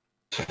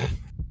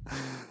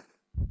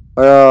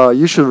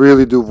 You should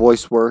really do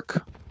voice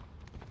work.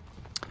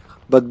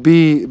 But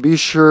be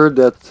sure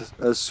that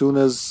as soon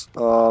as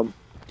I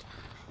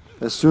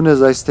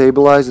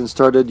stabilize and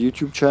start that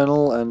YouTube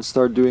channel and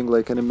start doing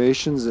like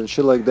animations and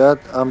shit like that,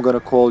 I'm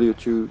gonna call you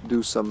to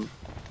do some.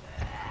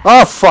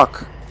 Oh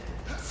fuck!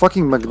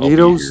 Fucking I'll be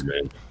Magnetos. here,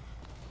 man.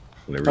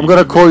 Whenever I'm you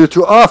gonna need me. call you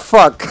to. Oh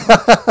fuck!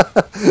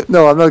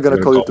 No, I'm not gonna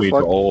You're call you me to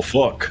fuck. oh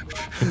fuck.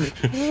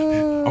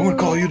 I'm gonna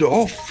call you to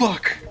oh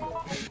fuck.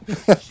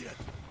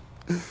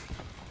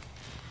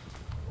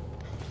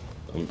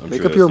 I'm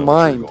Make sure up your that's not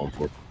what you're mind. going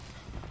for.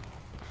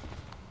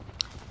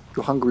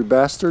 You hungry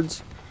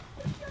bastards.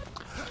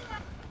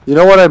 You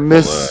know what I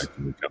miss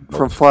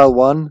from File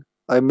 1?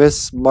 I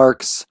miss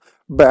Mark's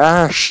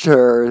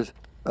bastard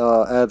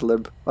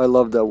ad-lib. I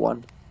love that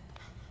one.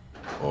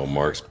 Oh,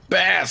 Mark's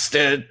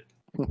bastard.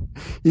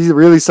 He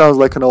really sounds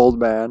like an old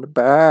man.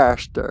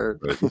 Bastard.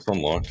 Wait, it's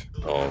unlocked.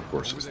 Oh, of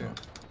course it's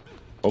not.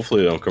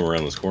 Hopefully they don't come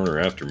around this corner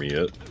after me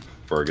yet,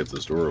 before I get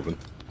this door open.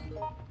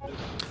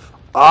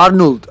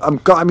 Arnold, I'm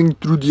coming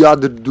through the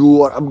other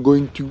door. I'm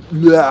going to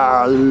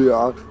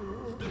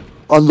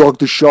unlock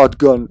the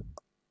shotgun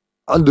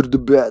under the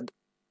bed.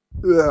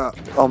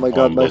 Oh my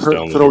god, my bust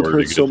down the throat door to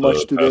hurts get so the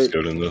much today.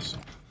 Passcode in this.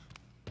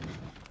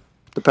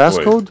 The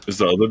passcode? Wait, is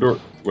the other door?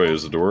 Wait,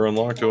 is the door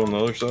unlocked on the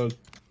other side?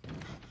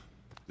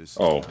 This is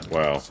Oh, not a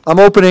wow. good sign. I'm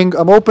opening.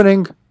 I'm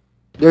opening.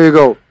 There you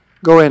go.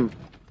 Go in.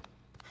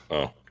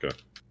 Oh, okay.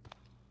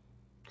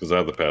 Because I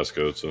have the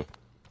passcode, so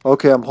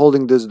Okay, I'm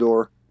holding this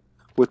door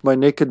with my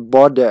naked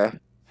body. Hang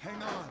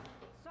on.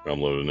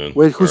 I'm loading in.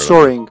 Wait, who's Alright,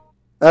 soaring?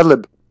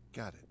 Adlib.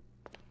 Got it.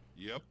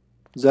 Yep.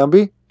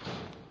 Zombie?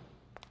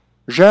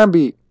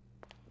 Jambi.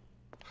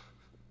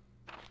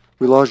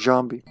 We lost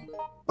Jambi.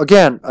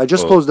 Again, I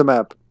just Oh. closed the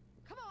map.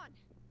 Come on.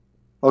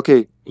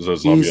 Okay, Is that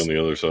zombie He's- on the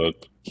other side?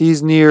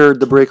 he's near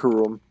the breaker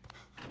room.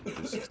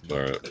 This is All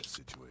not a right. good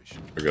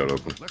situation. I got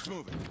open. Let's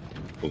move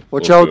it. Watch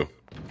Let's out. go.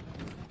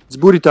 It's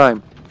booty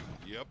time.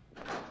 Yep.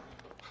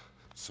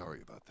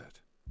 Sorry about that.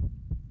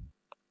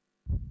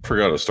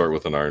 Forgot to start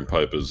with an iron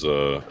pipe as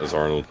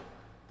Arnold.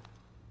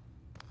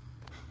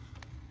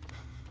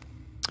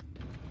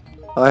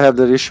 I have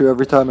that issue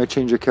every time I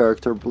change a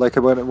character. Like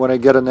when I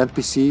get an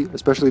NPC,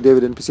 especially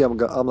David NPC,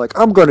 I'm like,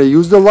 I'm gonna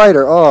use the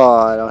lighter. Oh,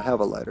 I don't have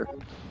a lighter.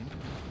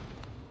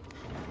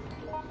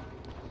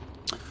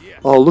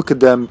 Oh, look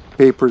at them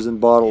papers and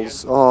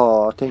bottles.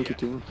 Oh, thank you,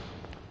 team.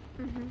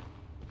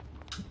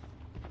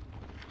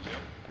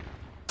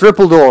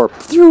 Triple door.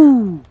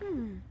 Phew.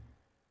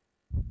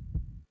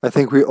 I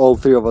think we all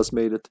three of us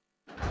made it.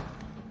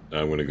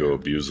 I'm gonna go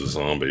abuse a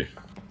zombie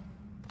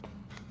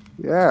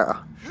Yeah.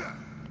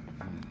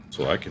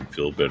 so I can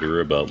feel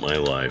better about my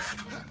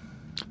life.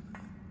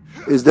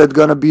 Is that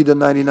gonna be the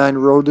 99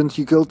 rodent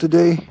you killed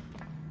today?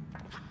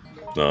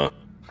 Nah,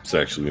 it's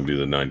actually gonna be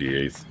the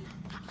 98th.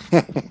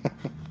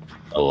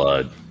 I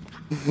lied.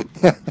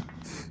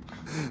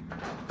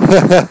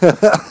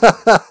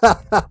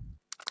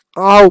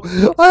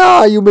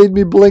 Oh, you made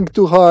me blink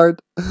too hard.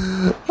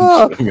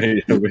 Ah. I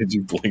made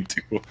you blink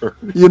too hard.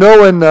 You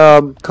know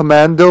in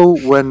Commando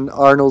when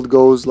Arnold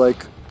goes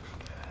like,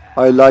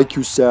 I like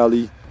you,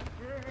 Sally.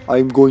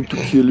 I'm going to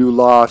kill you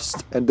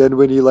last. And then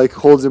when he like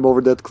holds him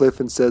over that cliff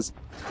and says,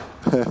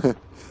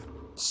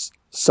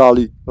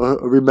 Sally,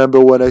 remember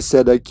when I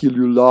said I kill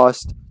you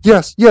last?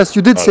 Yes, yes,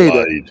 you did say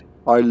that.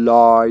 I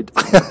lied.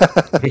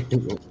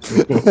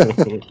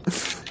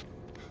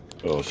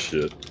 Oh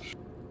shit.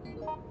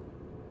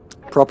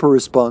 Proper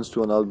response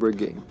to an Outbreak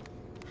game.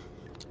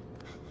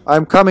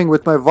 I'm coming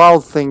with my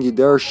valve thingy.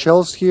 There are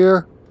shells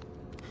here.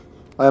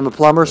 I am a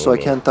plumber, so I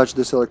can't touch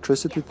this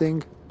electricity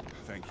thing.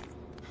 Thank you.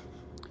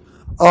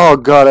 Oh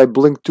god, I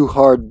blinked too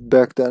hard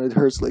back then. It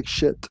hurts like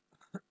shit.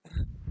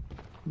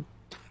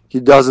 He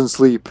doesn't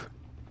sleep.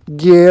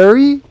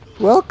 Gary?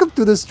 Welcome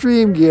to the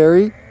stream,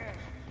 Gary.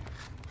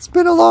 It's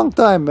been a long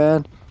time,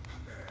 man.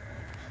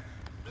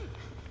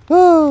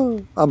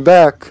 Oh, I'm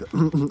back.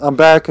 I'm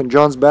back and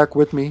John's back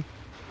with me.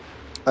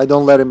 I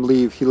don't let him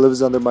leave. He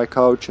lives under my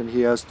couch and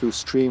he has to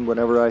stream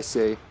whenever I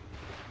say.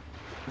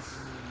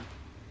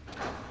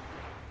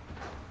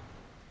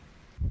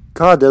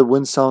 God, that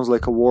wind sounds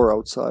like a war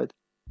outside.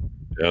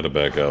 I had to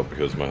back out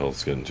because my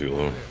health's getting too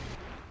low.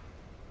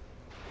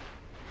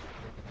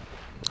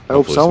 I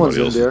hope Hopefully someone's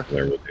somebody in else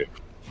there. is with you.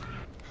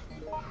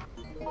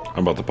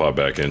 I'm about to pop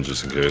back in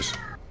just in case.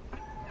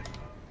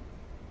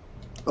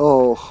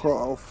 Oh,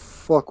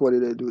 fuck, why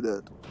did I do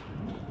that?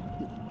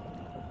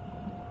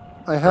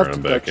 I have Alright, to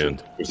I'm back touch in.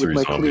 it There's with 3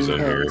 my zombies clean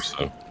in here, hands.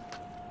 so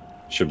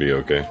should be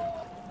okay.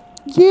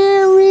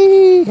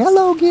 Gary!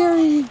 Hello,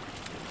 Gary!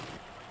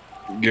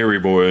 Gary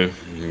boy,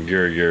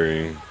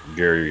 Gary,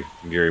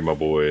 my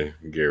boy,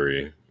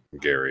 Gary. I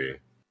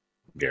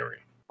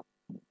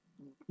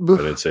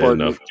didn't say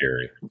Pardon enough, me.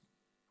 Gary.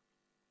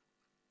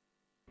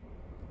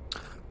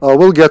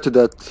 We'll get to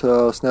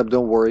that, Snap,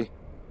 don't worry.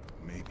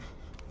 Maybe.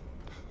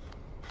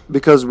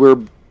 Because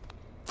we're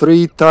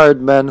 3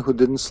 tired men who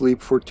didn't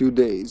sleep for 2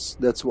 days.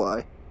 That's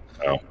why.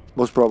 Oh,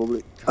 Most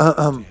probably.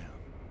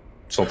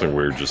 something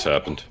weird just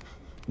happened.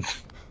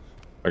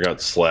 I got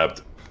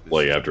slapped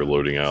like after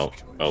loading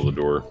out of the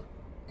door.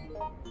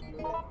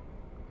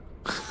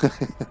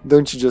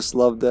 Don't you just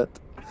love that?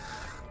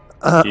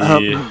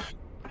 Yeah,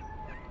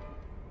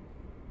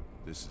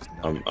 This is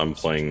not I'm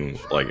playing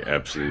like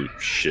absolute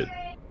shit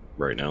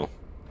right now.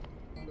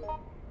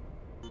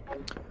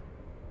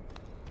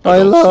 I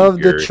don't love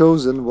see the Gary.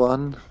 chosen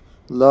one.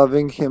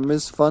 Loving him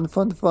is fun,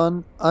 fun,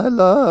 fun. I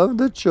love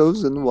the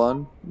chosen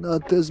one.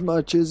 Not as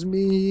much as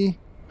me.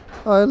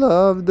 I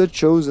love the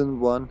chosen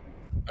one.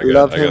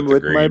 Love him the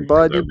with my green for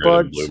body that red and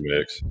parts. blue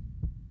mix.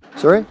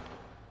 Sorry?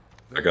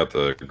 I got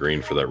the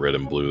green for that red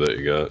and blue that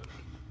you got.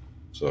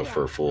 So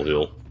for a full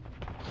heal,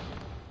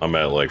 I'm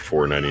at like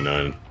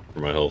 499 for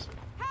my health.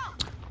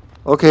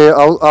 Okay,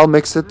 I'll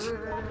mix it.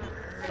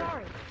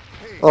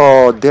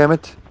 Oh, damn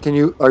it.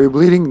 Are you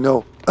bleeding?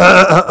 No.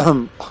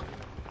 Thanks.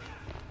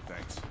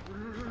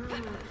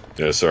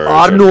 Yeah, sorry.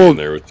 I tried to be Arnold! in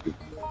there with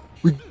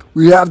you.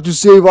 We have to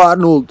save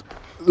Arnold.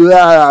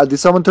 Did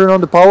someone turn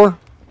on the power?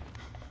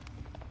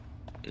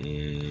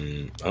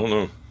 I don't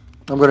know.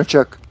 I'm gonna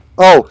check.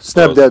 Oh,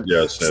 Snap Oh, dead.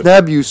 yeah, Snap.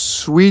 Snap, you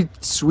sweet,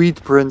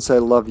 sweet prince. I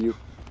love you.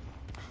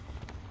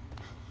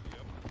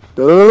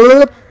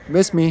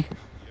 Miss me.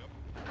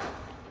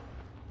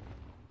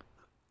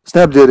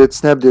 Snap did it.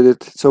 Snap did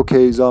it. It's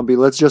okay, zombie.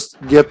 Let's just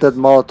get that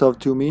Molotov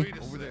to me. Wait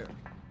a sec.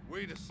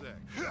 Wait a sec.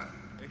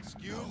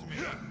 Excuse me.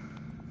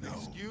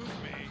 Excuse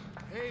me.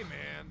 Hey,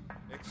 man.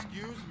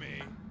 Excuse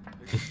me.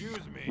 Excuse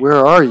me.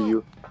 Where are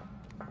you?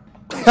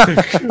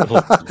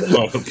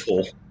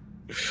 Awful.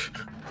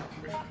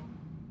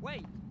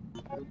 Wait.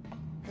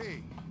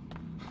 Hey.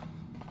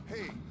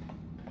 Hey.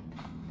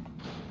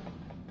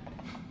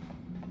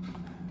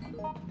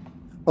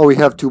 Oh, we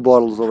have 2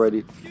 bottles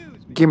already.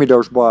 Give me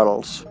those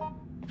bottles.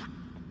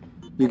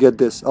 You get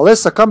this.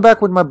 Alyssa, come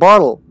back with my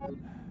bottle.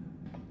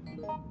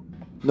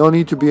 No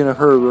need to be in a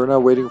hurry. We're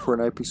not waiting for an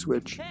IP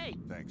switch.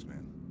 Thanks,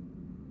 man.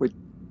 Wait,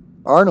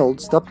 Arnold,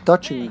 stop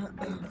touching.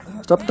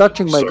 Stop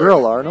touching my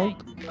girl,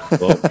 Arnold.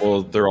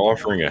 Well, they're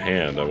offering a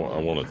hand. I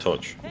want to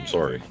touch. I'm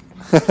sorry.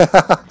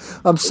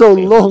 I'm so I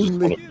just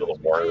lonely. want to feel a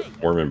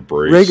warm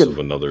embrace Reagan. of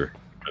another.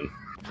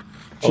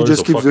 She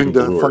just keeps doing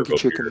the funky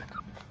chicken.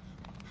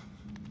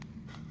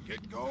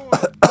 Get going.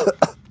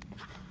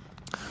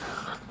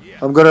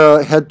 I'm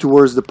gonna head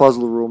towards the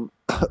puzzle room.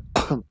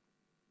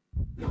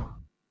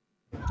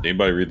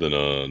 Anybody read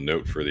the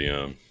note for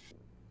the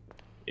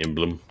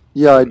emblem?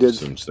 Yeah, I did.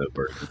 Sims that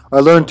part. I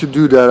learned to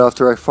do that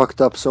after I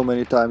fucked up so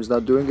many times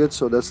not doing it,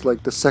 so that's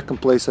like the second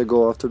place I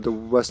go after the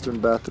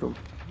western bathroom.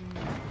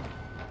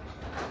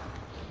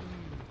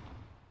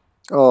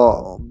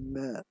 Oh,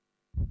 man.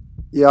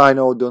 Yeah, I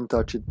know, don't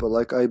touch it, but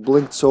like I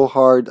blinked so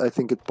hard, I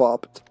think it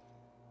popped.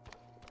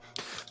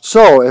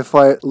 So, if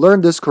I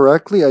learned this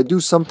correctly, I do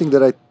something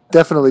that I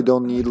definitely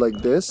don't need,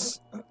 like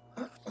this.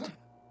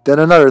 Then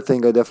another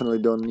thing I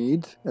definitely don't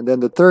need. And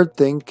then the third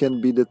thing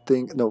can be the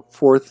thing... No,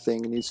 fourth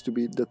thing needs to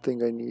be the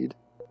thing I need.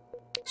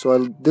 So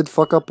I did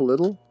fuck up a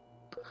little.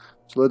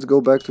 So let's go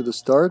back to the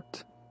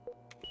start.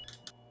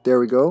 There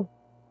we go.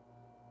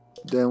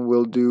 Then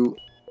we'll do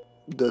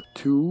the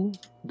 2.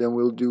 Then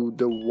we'll do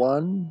the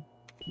 1.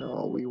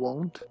 No, we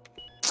won't.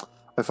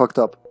 I fucked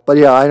up. But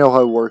yeah, I know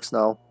how it works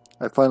now.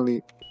 I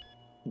finally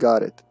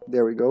got it.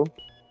 There we go.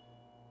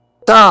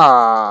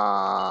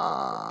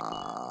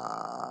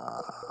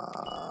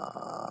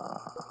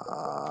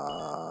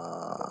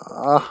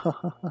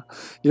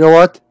 You know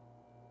what?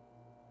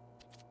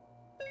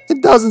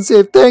 It doesn't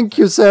say thank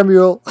you,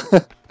 Samuel.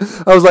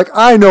 I was like,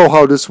 I know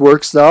how this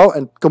works now,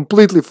 and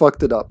completely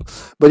fucked it up.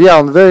 But yeah,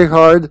 on very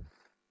hard,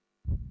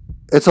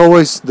 it's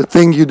always the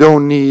thing you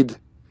don't need,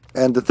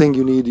 and the thing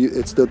you need,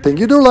 it's the thing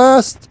you do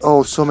last.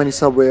 Oh, so many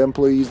Subway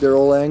employees, they're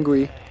all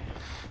angry.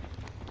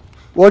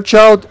 Watch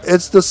out,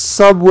 it's the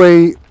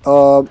Subway,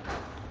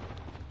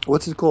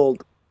 what's it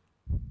called?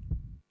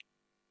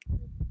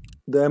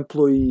 The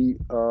employee,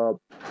 oh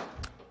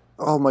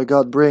my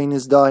god, brain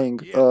is dying.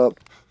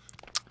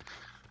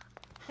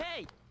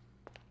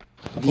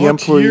 The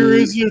employee. Year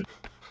is it?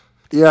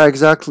 Yeah,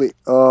 exactly.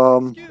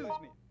 Excuse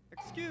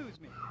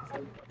me.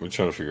 We're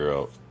trying to figure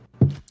out.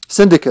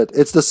 Syndicate.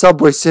 It's the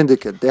Subway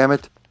Syndicate. Damn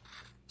it.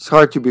 It's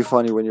hard to be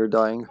funny when you're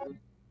dying.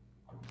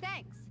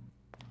 Thanks.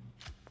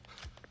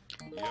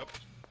 Yep.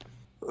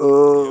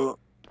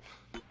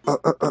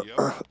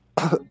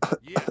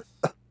 Yes.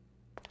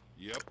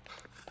 Yep.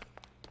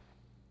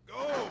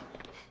 Go.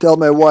 Tell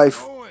my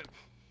wife Going.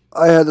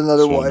 I had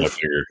another Swung my wife.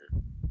 finger.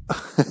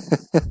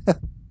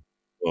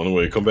 On the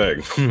way, come back.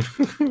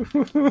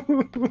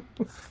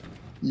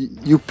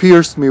 You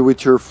pierced me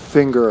with your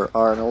finger,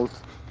 Arnold.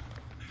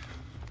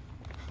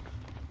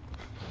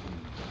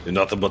 You're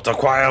nothing but a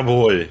choir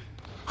boy.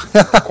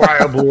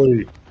 Choir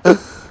boy.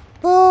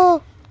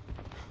 Ah.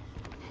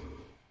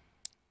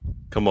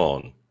 Come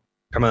on.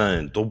 Come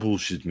on, don't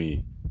bullshit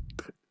me.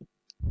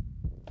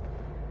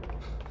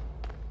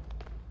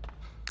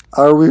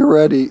 Are we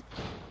ready?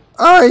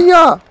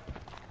 Hiya!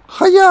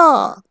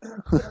 Hiya!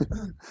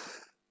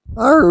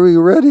 Are we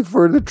ready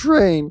for the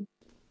train?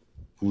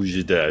 Who's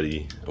your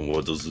daddy and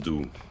what does it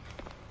do?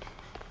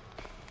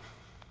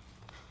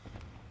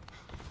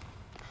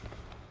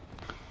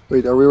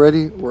 Wait, are we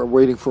ready? We're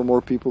waiting for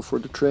more people for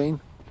the train.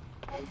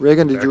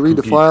 Reagan, did you read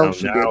the file?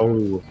 She did.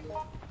 Now.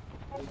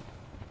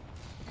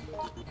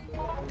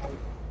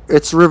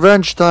 It's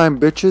revenge time,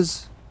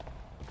 bitches.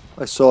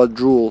 I saw a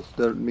drool.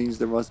 That means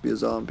there must be a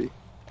zombie.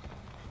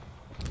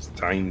 It's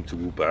time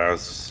to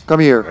pass.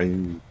 Come here.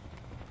 Time.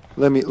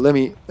 Let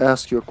me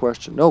ask you a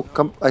question. No,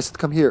 come. I said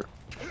come here.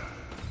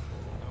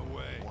 No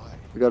way.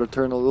 We gotta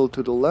turn a little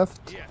to the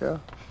left. Yeah.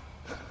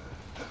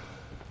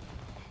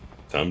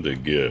 Time to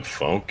get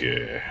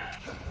funky.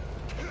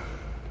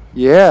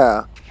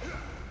 Yeah.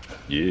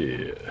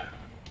 Yeah.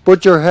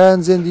 Put your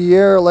hands in the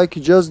air like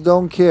you just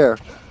don't care.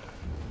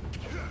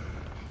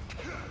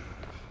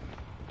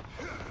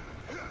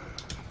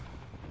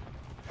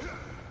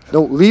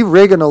 No, leave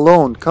Reagan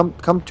alone.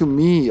 Come to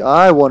me.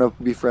 I want to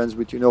be friends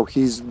with you. No,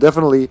 he's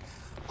definitely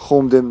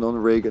homed in on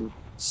Reagan.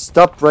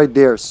 Stop right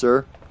there,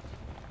 sir.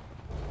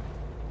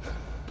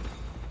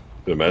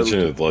 Imagine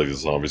if like the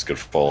zombies could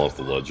fall off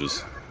the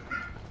ledges.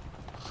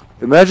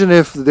 Imagine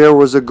if there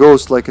was a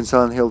ghost like in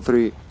Silent Hill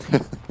 3.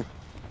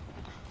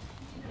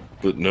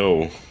 But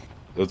no,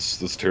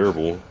 that's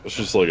terrible. That's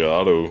just like an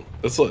auto.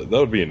 That's like that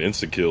would be an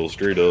insta kill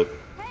straight up.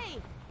 Hey,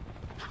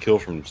 Kill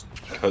from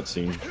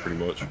cutscene, pretty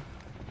much.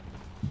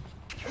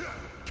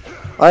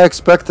 I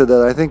expected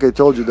that. I think I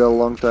told you that a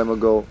long time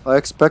ago. I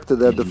expected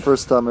that the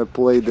first time I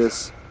played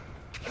this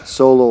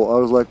solo. I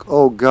was like,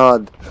 oh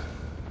god,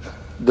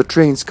 the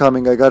train's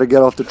coming. I gotta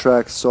get off the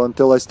tracks. So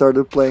until I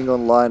started playing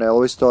online, I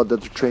always thought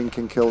that the train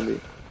can kill me.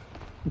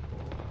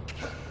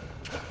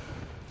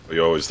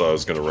 You always thought I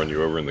was gonna run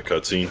you over in the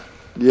cutscene.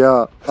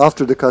 Yeah,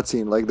 after the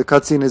cutscene. Like the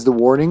cutscene is the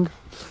warning,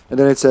 and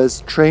then it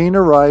says train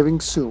arriving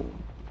soon.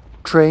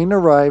 Train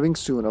arriving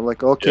soon. I'm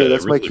like, okay, Yeah,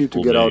 that's it my really cue to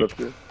fooled get me out of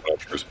here. when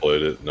I first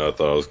played it, and I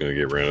thought I was going to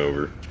get ran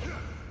over.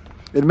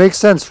 It makes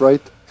sense,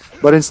 right?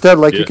 But instead,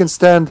 like, you Yeah. can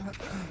stand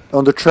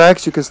on the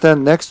tracks, you can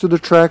stand next to the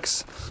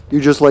tracks, you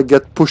just, like,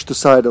 get pushed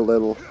aside a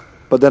little.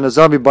 But then a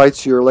zombie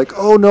bites you, you're like,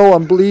 oh no,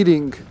 I'm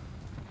bleeding.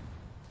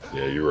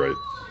 Yeah, you're right.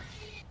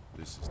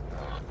 This is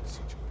not a good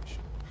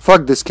situation.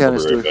 Fuck this I'll be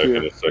canister right back here.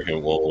 in a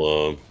second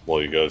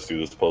while you guys do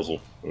this puzzle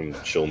and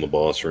chill in the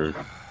boss room.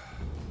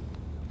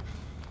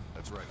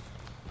 That's right.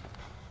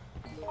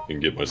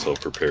 And get myself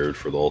prepared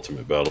for the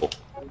ultimate battle.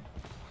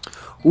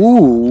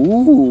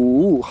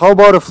 Ooh, how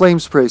about a flame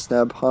spray,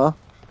 Snap, huh?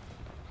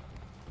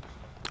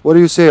 What do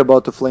you say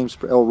about the flame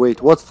spray? Oh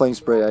wait, what flame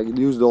spray? I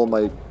used all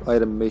my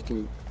item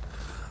making.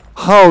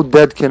 How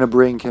dead can a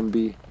brain can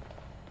be?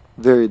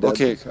 Very dead.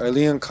 Okay,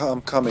 Eileen,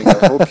 I'm coming.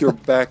 I hope your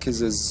back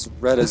is as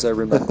red as I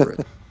remember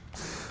it.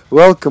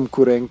 Welcome,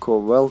 Kurenko,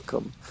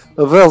 welcome.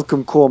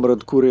 Welcome, comrade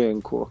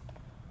Kurenko.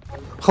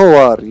 How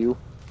are you?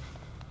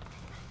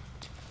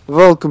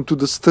 Welcome to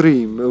the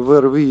stream,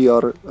 where we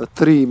are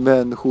three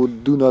men who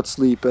do not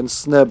sleep, and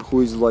Sneb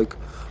who is like,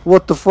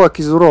 what the fuck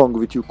is wrong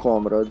with you,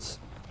 comrades?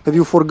 Have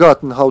you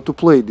forgotten how to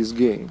play this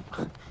game?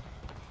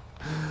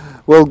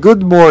 Well,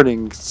 good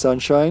morning,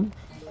 sunshine.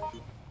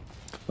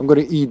 I'm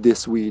gonna eat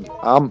this weed.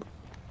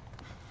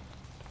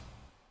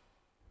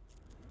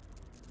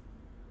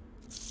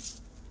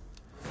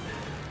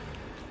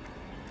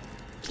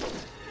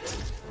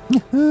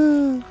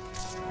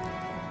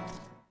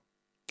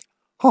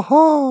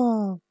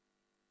 Haha!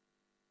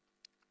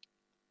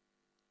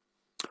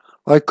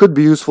 I could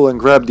be useful and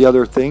grab the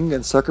other thing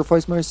and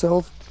sacrifice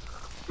myself.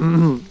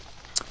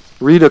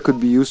 Rita could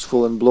be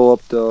useful and blow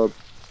up the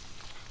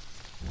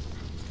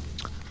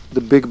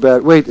big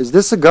bad. Wait, is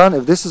this a gun?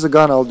 If this is a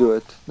gun, I'll do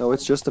it. No,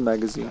 it's just a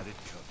magazine.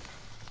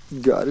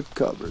 Got it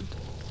covered.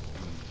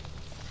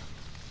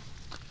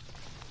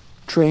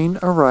 Train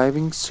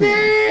arriving soon.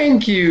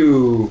 Thank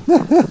you.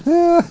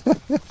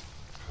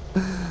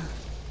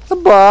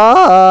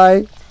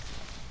 Bye.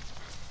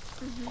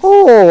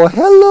 Oh,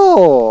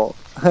 hello.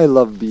 I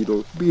love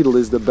Beetle. Beetle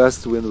is the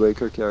best Wind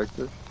Waker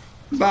character.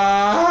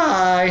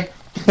 Bye.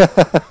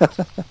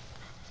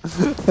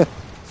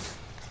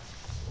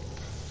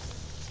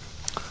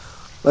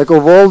 Like,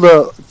 of all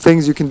the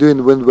things you can do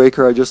in Wind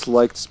Waker, I just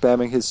liked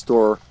spamming his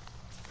store.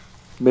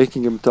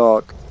 Making him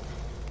talk.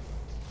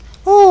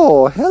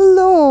 Oh,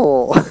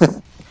 hello!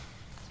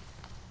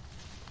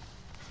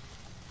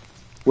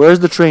 Where's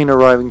the train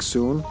arriving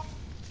soon?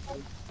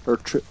 Or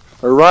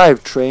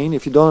arrive, train.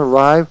 If you don't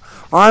arrive,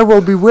 I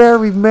will be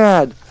very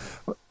mad.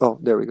 Oh,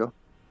 there we go.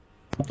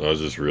 I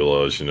just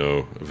realized, you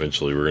know,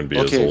 eventually we're going to be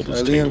Okay, as old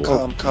as Eileen, Tingle.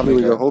 I'm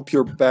coming. I hope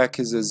your back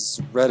is as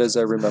red as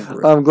I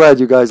remember it. I'm glad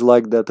you guys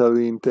like that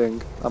Eileen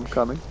thing. I'm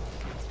coming.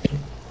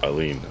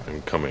 Eileen,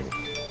 I'm coming.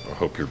 I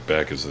hope your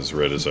back is as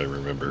red as I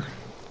remember.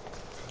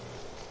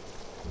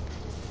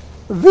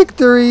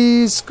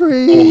 Victory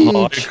screech!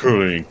 Oh, hi,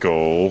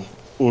 Kurenko.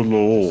 Oh,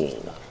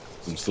 no.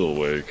 I'm still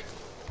awake.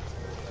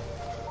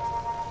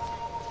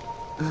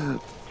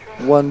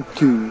 1,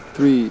 2,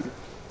 3,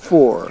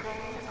 4.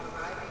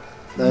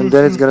 And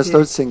then it's gonna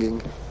start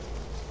singing.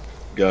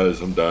 Guys,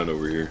 I'm dying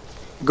over here.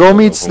 Go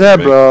meet home Sneb,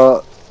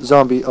 make-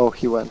 zombie. Oh,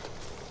 he went.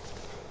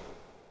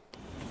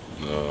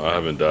 No, I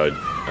haven't died.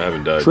 I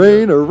haven't died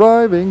Train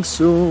arriving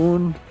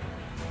soon.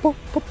 Pop,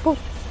 pop, pop.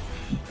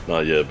 yet.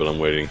 Not yet, but I'm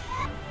waiting.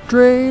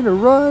 Train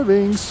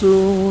arriving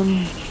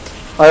soon.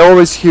 I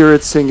always hear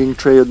it singing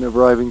train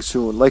arriving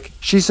soon. Like,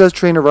 she says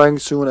train arriving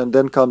soon, and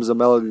then comes a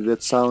melody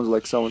that sounds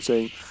like someone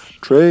saying,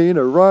 train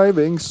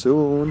arriving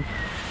soon.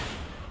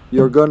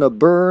 You're gonna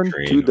burn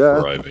Train to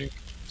death. arriving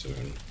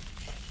soon.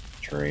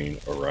 Train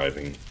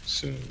arriving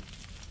soon.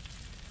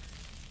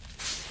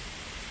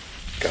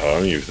 God, I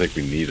don't even think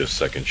we need a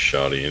second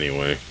shotty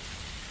anyway.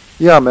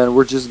 Yeah, man,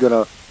 we're just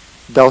gonna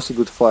douse it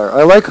with fire.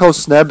 I like how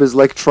Sneb is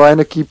like trying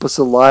to keep us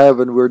alive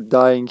and we're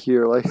dying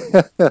here, like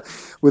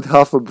with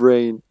half a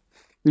brain.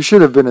 You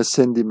should have been a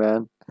Cindy,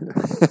 man.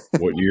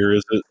 What year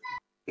is it?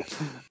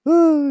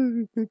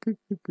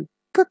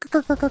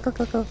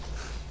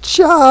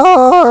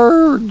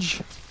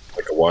 Charge!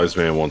 Like a wise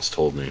man once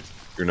told me,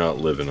 you're not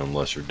living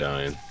unless you're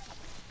dying.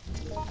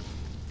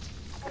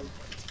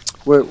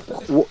 Wait,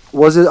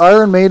 was it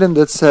Iron Maiden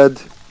that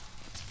said,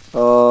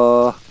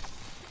 Run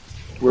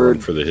we're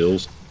for the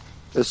hills?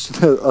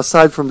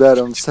 aside from that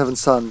on Seven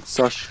Sun,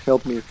 Sash,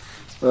 help me.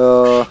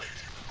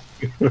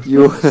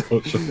 You,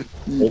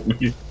 Help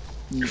me.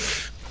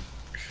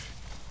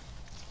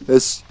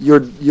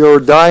 you're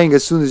dying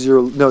as soon as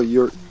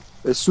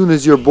as soon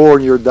as you're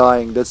born, you're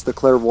dying. That's the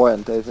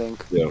clairvoyant, I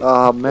think. Yeah.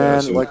 Ah,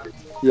 man, so- like,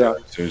 yeah.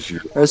 As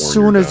As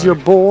soon as you're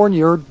born,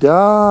 you're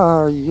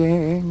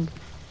dying.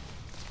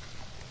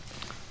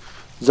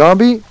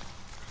 Zombie?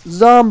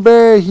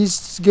 Zombie!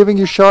 He's giving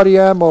you shoddy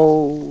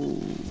ammo.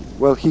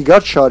 Well, he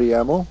got shoddy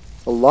ammo.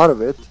 A lot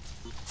of it.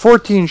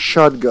 14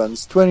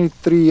 shotguns.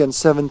 23 and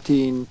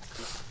 17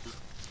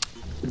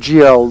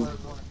 GL.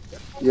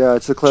 Yeah,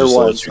 it's the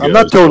clairvoyant. I'm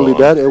not totally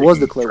dead. It was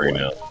the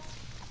clairvoyant.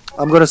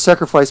 I'm gonna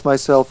sacrifice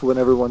myself when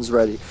everyone's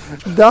ready.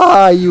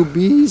 Die, you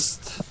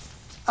beast!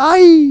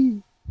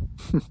 Aye!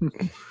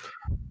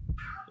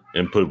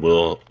 Input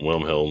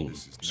Wilhelm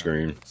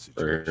screen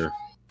right here.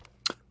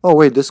 Oh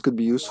wait, this could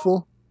be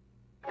useful.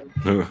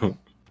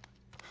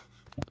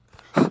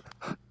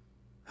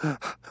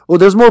 Oh,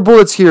 there's more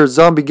bullets here.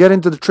 Zombie, get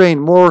into the train.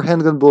 More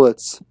handgun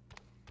bullets.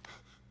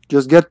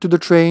 Just get to the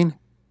train.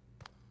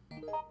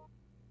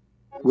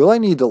 Will I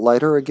need a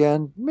lighter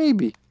again?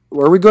 Maybe.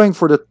 Are we going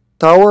for the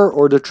tower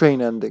or the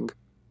train ending?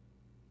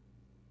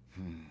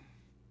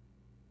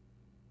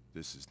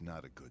 This is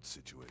not a good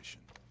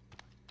situation.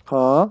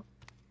 Huh?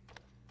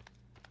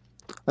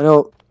 I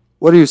know.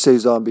 What do you say,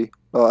 Zombie?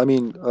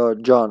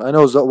 John. I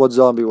know what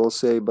Zombie will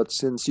say, but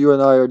since you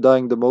and I are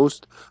dying the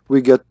most,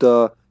 we get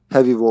the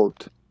heavy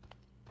vote.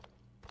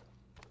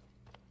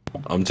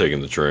 I'm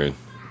taking the train.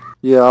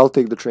 Yeah, I'll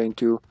take the train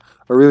too.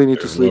 I really need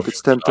to sleep.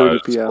 It's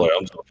 10:30 p.m.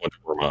 I'm to the point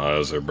where my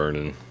eyes are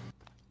burning.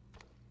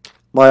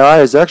 My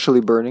eye is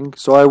actually burning,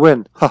 so I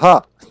win.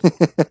 Haha.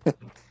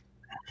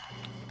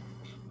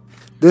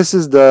 This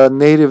is the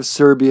native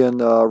Serbian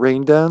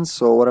rain dance,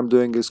 so what I'm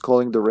doing is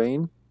calling the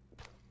rain.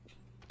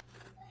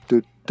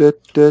 So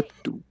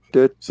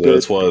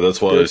that's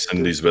why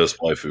Cindy's best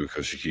waifu,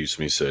 because she keeps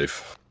me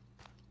safe.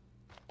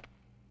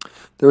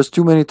 There was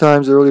too many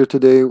times earlier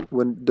today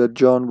when that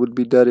John would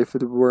be dead if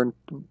it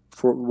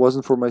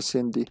wasn't for my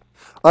Cindy.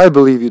 I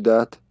believe you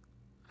that.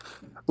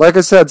 Like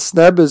I said,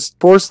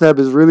 poor Sneb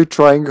is really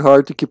trying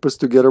hard to keep us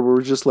together.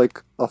 We're just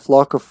like a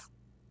flock of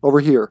over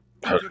here.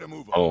 I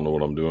don't know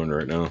what I'm doing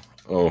right now.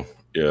 Oh,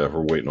 yeah,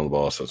 we're waiting on the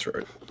boss. That's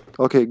right.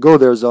 Okay, go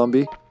there,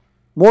 Zombie.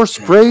 More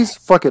sprays?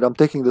 Fuck it, I'm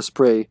taking the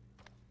spray.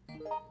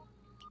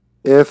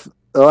 If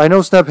I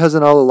know Snap has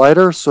an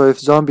lighter, so if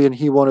Zombie and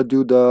he want to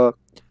do the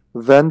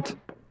vent,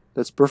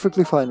 that's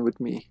perfectly fine with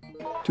me.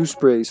 2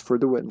 sprays for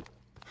the win.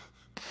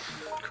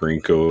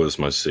 Krinko is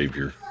my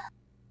savior.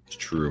 It's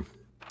true.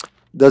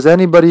 Does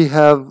anybody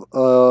have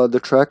the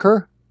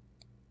tracker?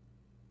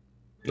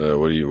 What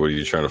are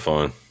you trying to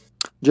find?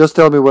 Just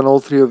tell me when all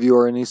 3 of you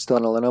are in East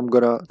Tunnel, and I'm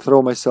gonna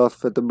throw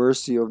myself at the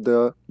mercy of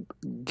the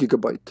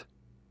gigabyte.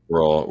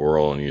 We're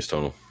all in East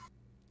Tunnel.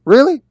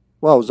 Really?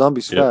 Wow,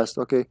 Zombie's Yep. fast.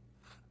 Okay,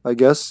 I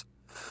guess.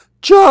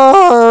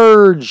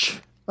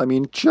 Charge!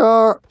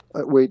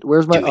 Wait,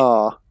 where's my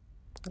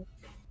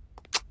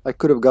I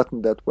could have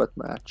gotten that wet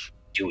match.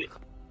 Do it.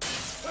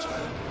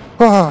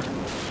 Ah!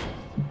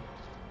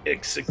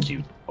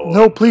 Execute.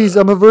 No, please,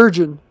 I'm a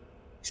virgin.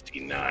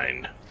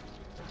 69.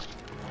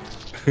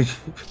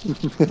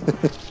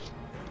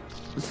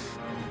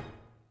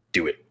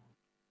 Do it.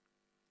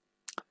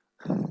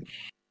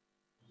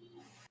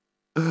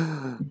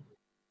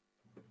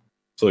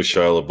 It's like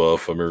Shia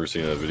LaBeouf. I remember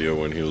seeing that video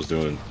when he was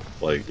doing,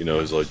 like,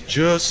 he's like,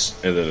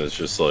 just, and then it's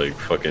just like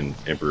fucking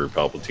Emperor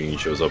Palpatine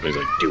shows up and he's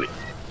like, do it.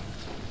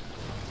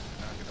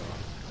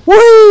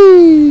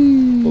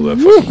 Whee! Pull that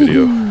fucking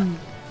video.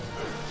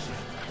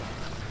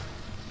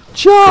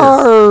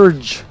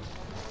 Charge!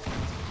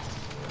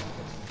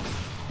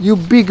 You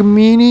big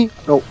meanie.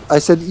 No, I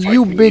said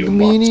you big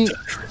meanie.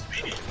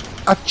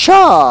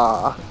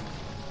 Acha!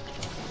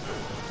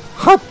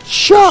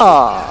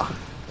 Hacha!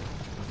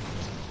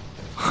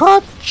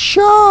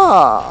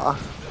 Hacha!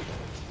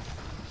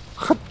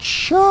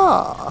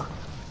 Hacha!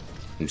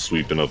 I'm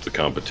sweeping up the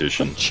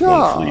competition, Hacha!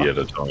 one flea at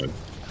a time.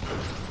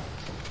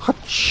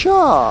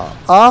 Hacha!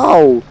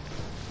 Ow!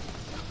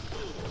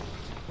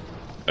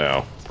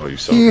 Ow. Oh, you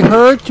son He of a bitch.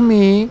 hurt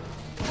me.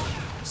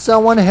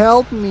 Someone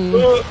help me.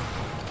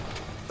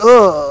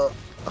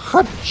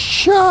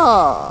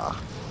 Hacha!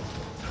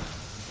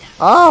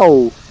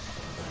 Ow!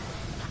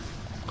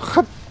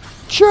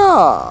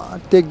 Hacha!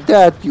 Take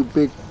that, you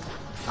big.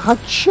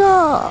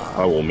 Hacha!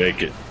 I will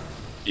make it.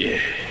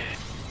 Yeah.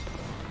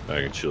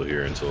 I can chill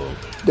here until...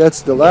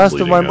 That's the last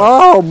of my. bleeding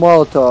out. Oh,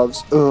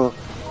 Molotovs. Ugh.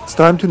 It's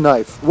time to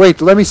knife.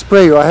 Wait, let me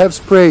spray you. I have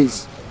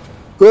sprays.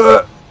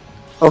 Ugh.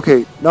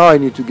 Okay, now I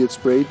need to get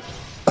sprayed.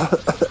 I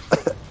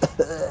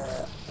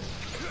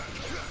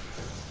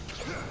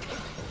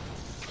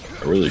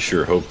really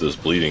sure hope this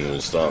bleeding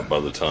will stop by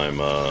the time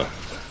There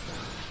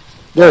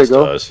you boss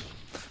go. dies.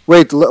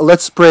 Wait,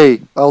 let's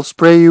spray. I'll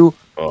spray you,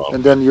 Oh,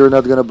 and then you're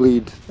not gonna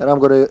bleed. And I'm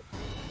gonna.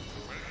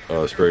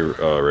 spray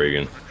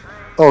Reagan.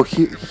 Oh,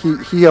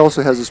 he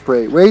also has a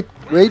spray. Wait.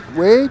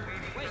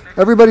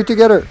 Everybody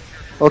together.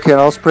 Okay,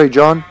 and I'll spray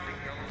John.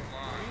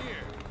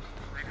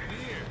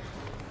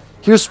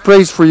 Here's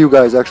sprays for you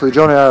guys, actually.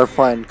 John and I are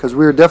fine, because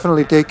we're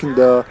definitely taking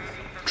the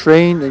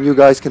train, and you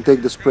guys can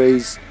take the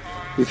sprays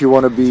if you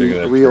want to be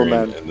Taking that real, train,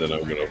 man. And then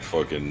I'm gonna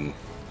fucking...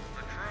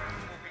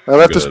 I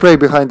left a gonna- spray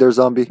behind there,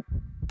 Zombie.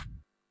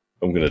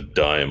 I'm gonna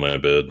die in my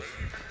bed.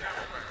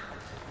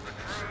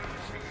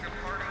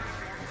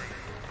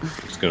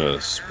 Just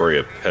gonna spray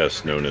a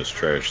pest known as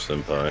Trash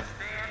Senpai.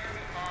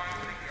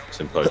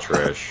 Senpai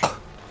Trash.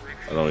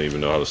 I don't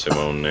even know how to say my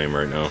own name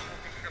right now.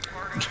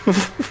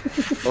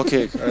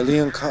 Okay,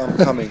 Arlene, I'm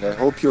coming. I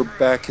hope your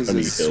back is I need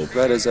as help.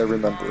 red as I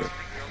remember it.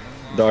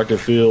 Dr.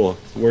 Phil,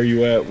 where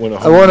you at when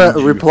I want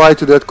to reply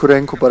to that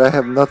Kurenko, but I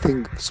have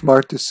nothing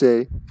smart to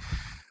say.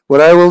 What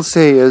I will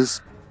say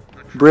is,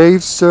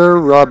 brave Sir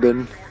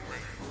Robin.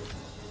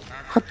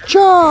 Hacha!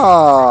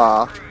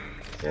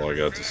 All I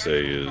got to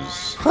say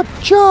is,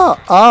 Hacha!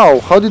 Ow!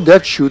 How did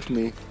that shoot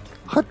me?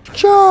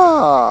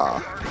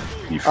 Hacha!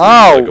 he flew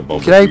Ow! like a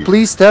Can I bumblebee.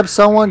 please stab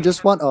someone?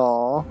 Just one.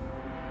 Aw.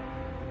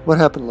 What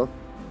happened, love?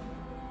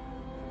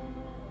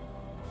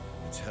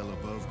 It's hell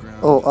above ground.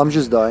 Oh, I'm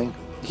just dying.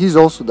 He's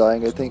also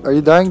dying, I think. Are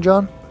you dying,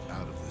 John? But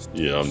out of this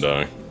Yeah, I'm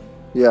dying.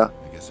 Yeah.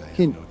 I guess I had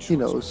He no choice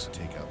knows. but to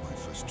take out my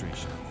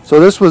frustration on these So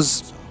this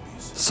was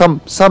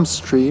zombies. some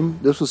stream.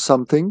 This was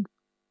something.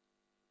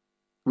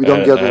 We I don't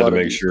had, get I a had lot to of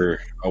make these. sure.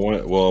 I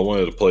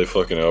wanted to play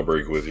fucking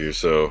Outbreak with you.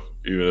 So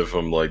even if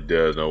I'm like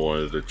dead, I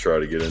wanted to try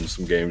to get in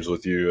some games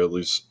with you at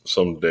least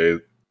someday.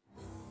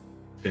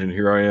 And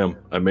here I am.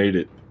 I made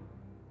it.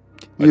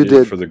 I You did it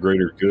did. for the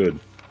greater good.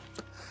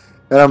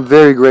 And I'm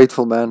very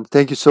grateful, man.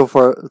 Thank you so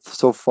far,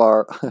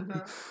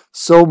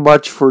 so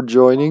much for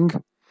joining.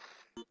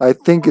 I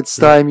think it's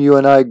time you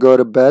and I go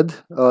to bed,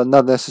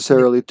 not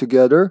necessarily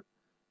together,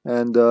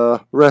 and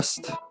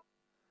rest.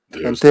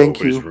 There's thank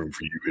always you. room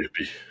for you,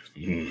 hippie.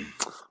 Mm.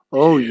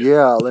 Oh Yeah.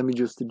 yeah, let me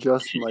just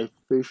adjust my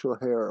facial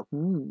hair.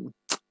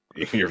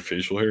 Your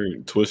facial hair,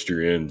 twist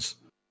your ends,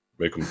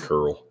 make them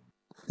curl.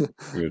 You're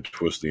gonna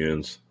twist the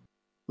ends.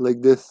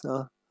 Like this,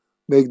 huh?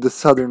 Make the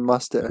southern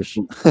mustache.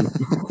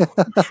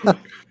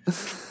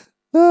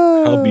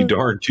 I'll be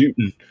darned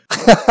tootin'.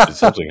 Did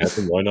something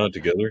happen? Why not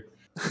together?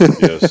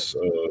 Yes.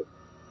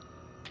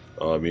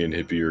 Me and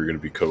Hippie are gonna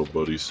be cuddle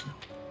buddies.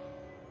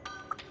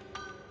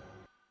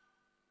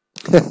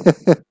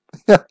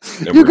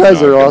 And You we're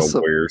guys not are gonna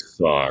awesome. wear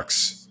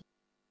socks.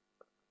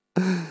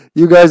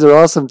 You guys are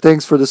awesome.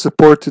 Thanks for the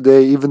support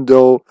today. Even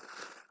though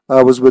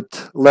I was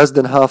with less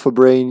than half a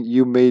brain,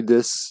 you made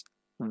this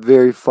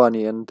very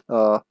funny and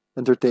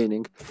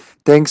entertaining.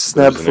 Thanks,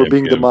 Snap, There's an for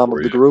being the NPM mom for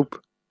of the you.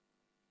 group.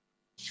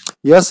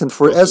 Yes, and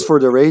What's as it? for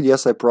the raid,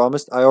 yes, I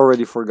promised. I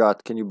already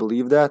forgot. Can you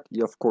believe that?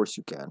 Yeah, of course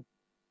you can.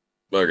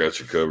 I got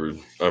you covered.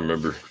 I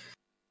remember.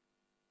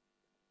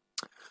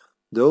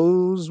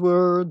 Those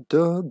were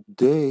the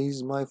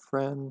days, my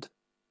friend.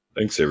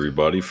 Thanks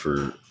everybody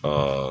for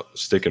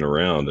sticking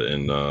around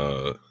and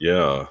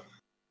yeah,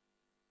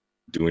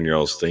 doing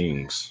y'all's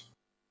things,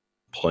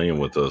 playing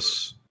with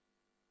us,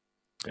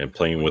 and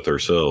playing with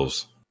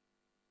ourselves.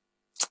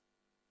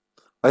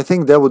 I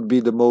think that would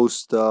be the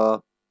most.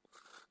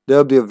 That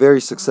would be a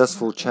very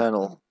successful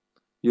channel.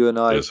 You and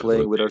I Yes, it playing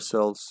would with be.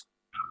 ourselves.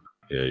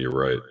 Yeah, you're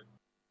right.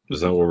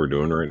 Is that what we're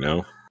doing right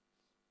now?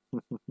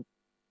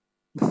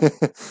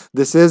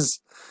 this is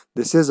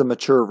a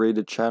mature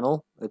rated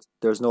channel.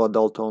 There's no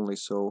adult only.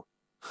 So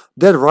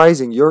Dead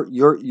Rising.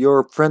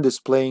 Your friend is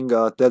playing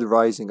Dead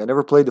Rising. I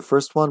never played the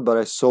first one, but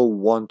I so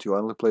want to. I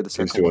only played the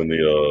He's second one. doing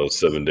the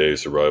 7-day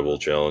survival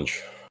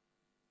challenge.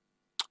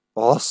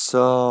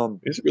 Awesome.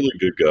 He's a really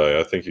good guy.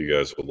 I think you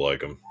guys would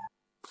like him.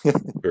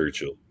 Very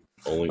chill.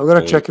 I'm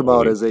gonna check him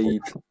out as I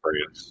eat.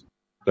 friends.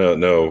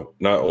 No,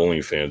 not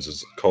OnlyFans.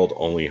 It's called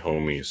Only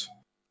Homies.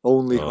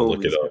 Only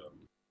Look it homies. up.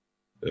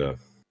 Yeah,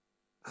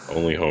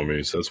 Only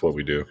Homies. That's what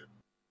we do.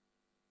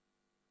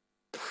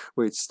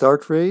 Wait,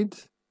 start raid?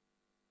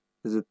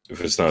 Is it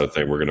If it's not a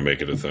thing, we're gonna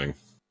make it a thing.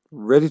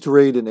 ready to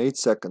raid in 8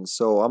 seconds?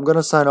 So I'm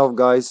gonna sign off,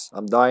 guys.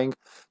 I'm dying.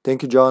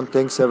 Thank you, John.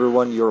 Thanks,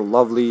 everyone. You're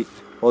lovely.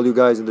 All you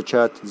guys in the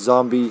chat.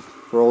 Zombie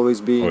for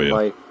always being Oh, yeah.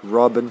 my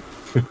Robin.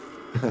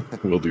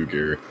 Will do,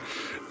 Gary.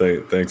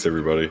 Thanks,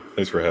 everybody.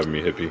 Thanks for having me,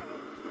 Hippie.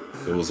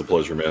 It was a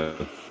pleasure,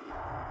 man.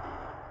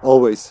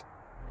 Always.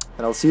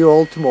 And I'll see you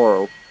all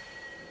tomorrow.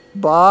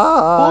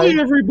 Bye.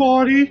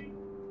 everybody.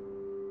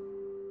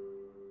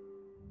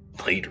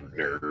 Later,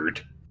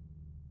 nerd.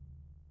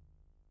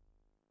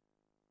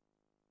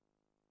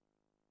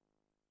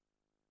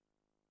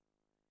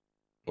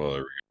 Well,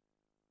 there we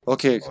go.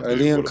 Okay, Oh, dude,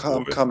 Eileen, what a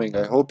I'm boy. coming.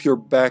 I hope your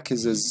back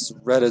is as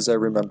red as I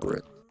remember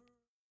it.